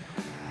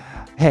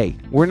hey,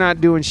 we're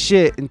not doing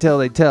shit until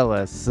they tell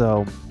us,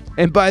 so...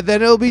 And by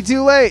then it'll be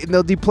too late and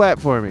they'll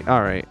deplatform me.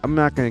 All right, I'm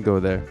not going to go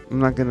there. I'm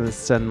not going to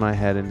send my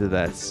head into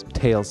that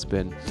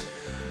tailspin.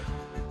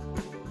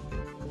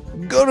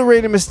 Go to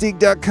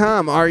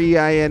ReinaMystique.com,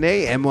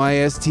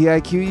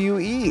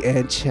 ReinaMystique,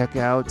 and check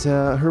out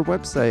her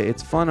website.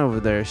 It's fun over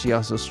there. She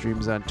also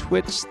streams on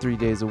Twitch 3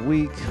 days a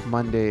week,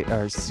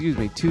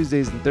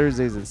 Tuesdays and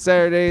Thursdays and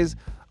Saturdays,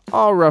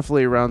 all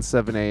roughly around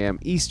 7 a.m.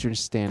 Eastern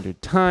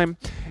Standard Time.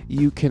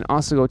 You can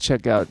also go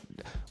check out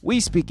We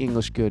Speak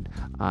English Good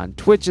on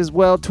Twitch as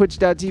well,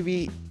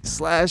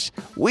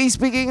 twitch.tv/We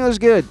Speak English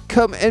Good.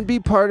 Come and be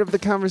part of the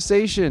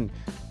conversation.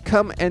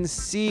 Come and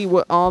see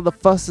what all the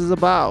fuss is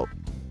about.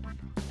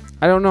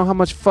 I don't know how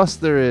much fuss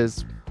there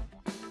is,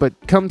 but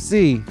come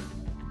see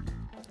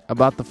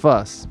about the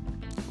fuss.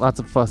 Lots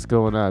of fuss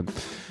going on.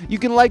 You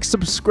can like,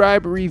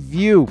 subscribe,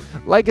 review.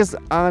 Like us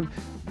on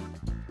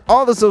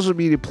all the social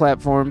media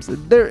platforms.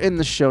 They're in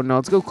the show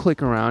notes. Go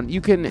click around.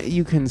 You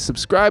can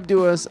subscribe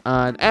to us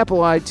on Apple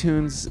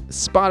iTunes,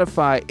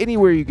 Spotify,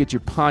 anywhere you get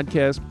your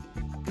podcast.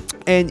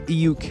 And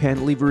you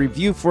can leave a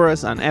review for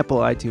us on Apple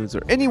iTunes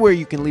or anywhere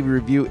you can leave a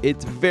review.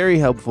 It's very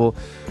helpful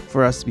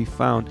for us to be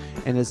found,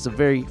 and it's a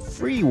very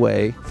free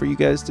way for you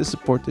guys to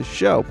support the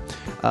show.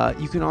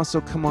 You can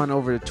also come on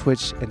over to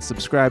Twitch and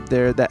subscribe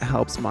there. That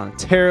helps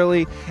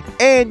monetarily.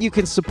 And you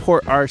can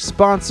support our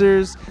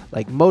sponsors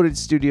like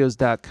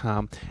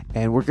ModedStudios.com.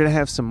 And we're going to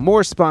have some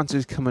more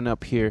sponsors coming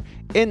up here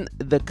in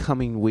the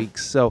coming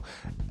weeks. So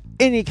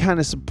any kind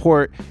of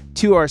support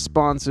to our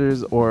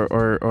sponsors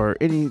or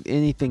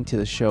anything to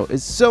the show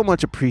is so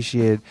much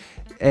appreciated.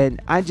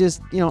 And I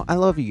just, I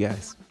love you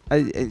guys.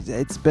 I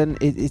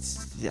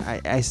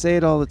say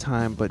it all the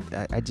time, but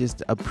I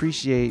just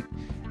appreciate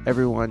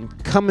everyone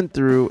coming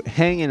through,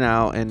 hanging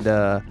out,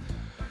 and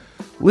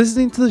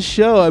listening to the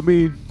show. I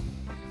mean,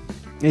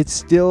 it's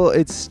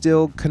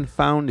still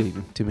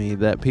confounding to me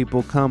that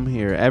people come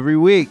here every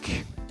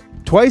week,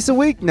 twice a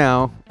week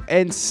now,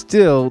 and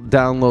still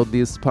download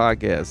this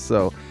podcast.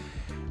 So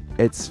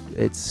it's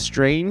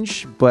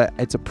strange, but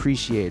it's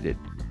appreciated.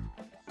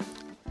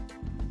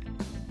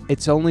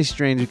 It's only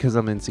strange because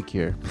I'm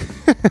insecure.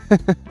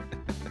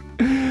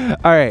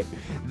 All right,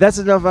 that's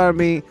enough out of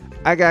me.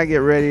 I gotta get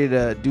ready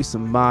to do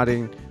some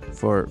modding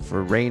for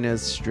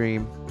Reina's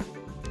stream,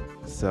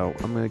 so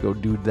I'm gonna go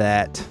do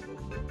that.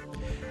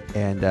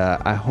 And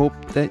I hope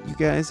that you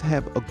guys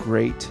have a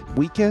great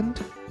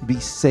weekend. Be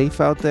safe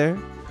out there.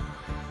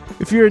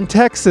 If you're in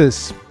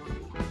Texas,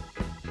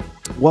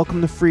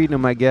 welcome to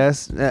freedom, I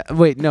guess.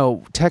 Wait,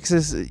 no,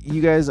 Texas,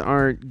 you guys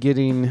aren't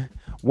getting...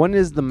 When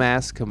does the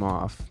mask come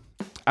off?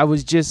 I'm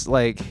just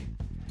like,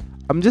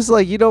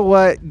 you know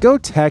what? Go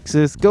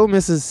Texas, go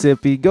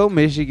Mississippi, go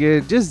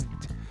Michigan.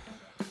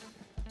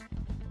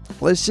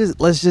 Let's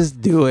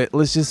just do it.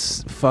 Let's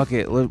just fuck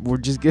it. We're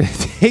just gonna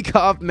take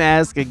off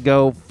mask and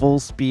go full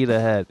speed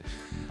ahead.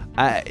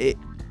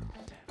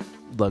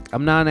 Look,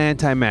 I'm not an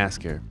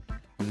anti-masker.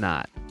 I'm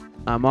not.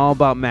 I'm all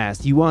about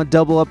masks. You want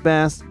double up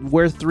masks?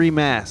 Wear 3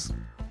 masks.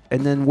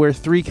 And then wear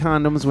 3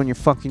 condoms when you're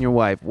fucking your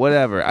wife.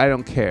 Whatever. I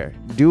don't care.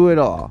 Do it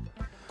all.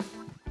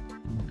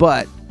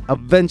 But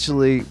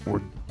eventually,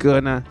 we're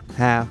gonna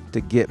have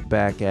to get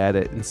back at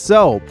it. And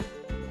so,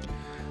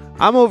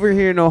 I'm over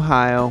here in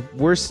Ohio.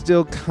 We're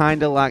still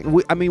kind of like...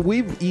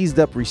 we've eased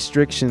up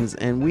restrictions,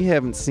 and we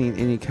haven't seen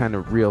any kind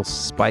of real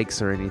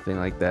spikes or anything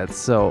like that.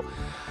 So,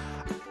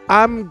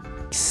 I'm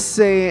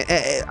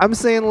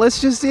saying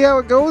let's just see how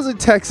it goes in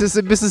Texas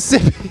and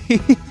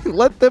Mississippi.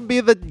 Let them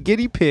be the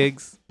guinea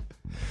pigs,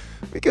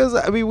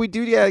 because we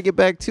do gotta get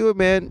back to it,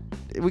 man.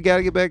 We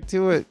gotta get back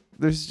to it.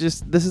 This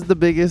is the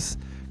biggest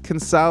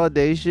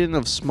consolidation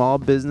of small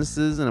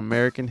businesses in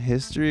American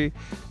history.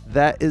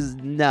 That is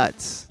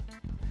nuts.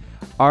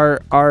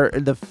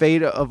 The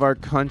fate of our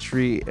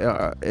country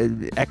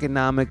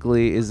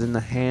economically is in the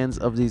hands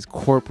of these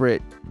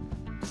corporate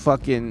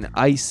fucking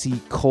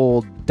icy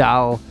cold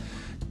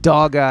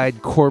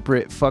dog-eyed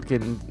corporate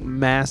fucking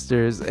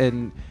masters,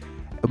 and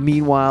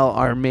meanwhile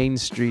our main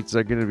streets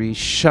are gonna be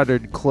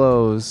shuttered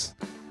closed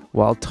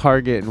while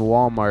Target and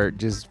Walmart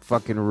just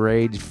fucking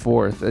rage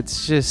forth. It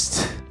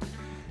seems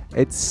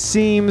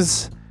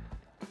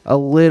a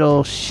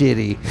little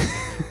shitty.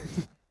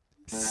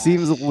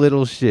 Seems a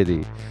little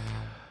shitty,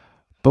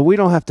 but we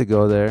don't have to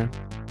go there.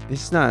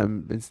 It's not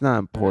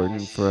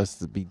important for us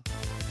to be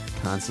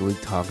constantly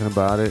talking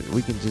about it.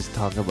 We can just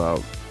talk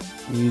about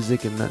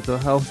music and mental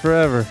health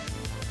forever,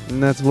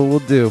 and that's what we'll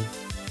do.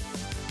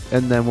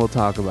 And then we'll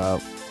talk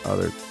about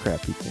other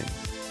crappy things.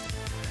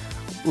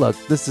 Look,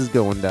 this is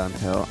going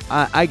downhill.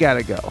 I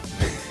gotta go.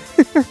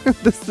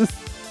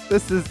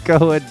 This is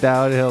going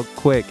downhill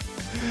quick.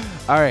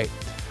 All right,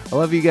 I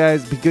love you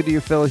guys. Be good to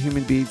your fellow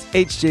human beings.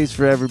 HJ's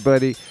for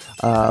everybody.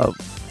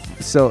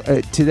 So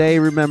today,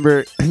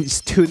 remember,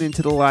 just tune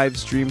into the live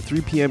stream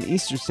 3 p.m.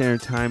 Eastern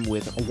Standard Time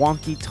with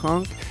Wonky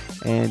Tonk.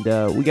 And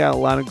we got a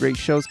lot of great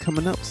shows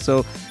coming up,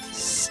 so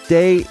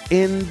stay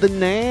in the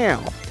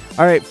now.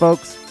 All right,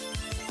 folks.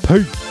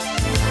 Peace.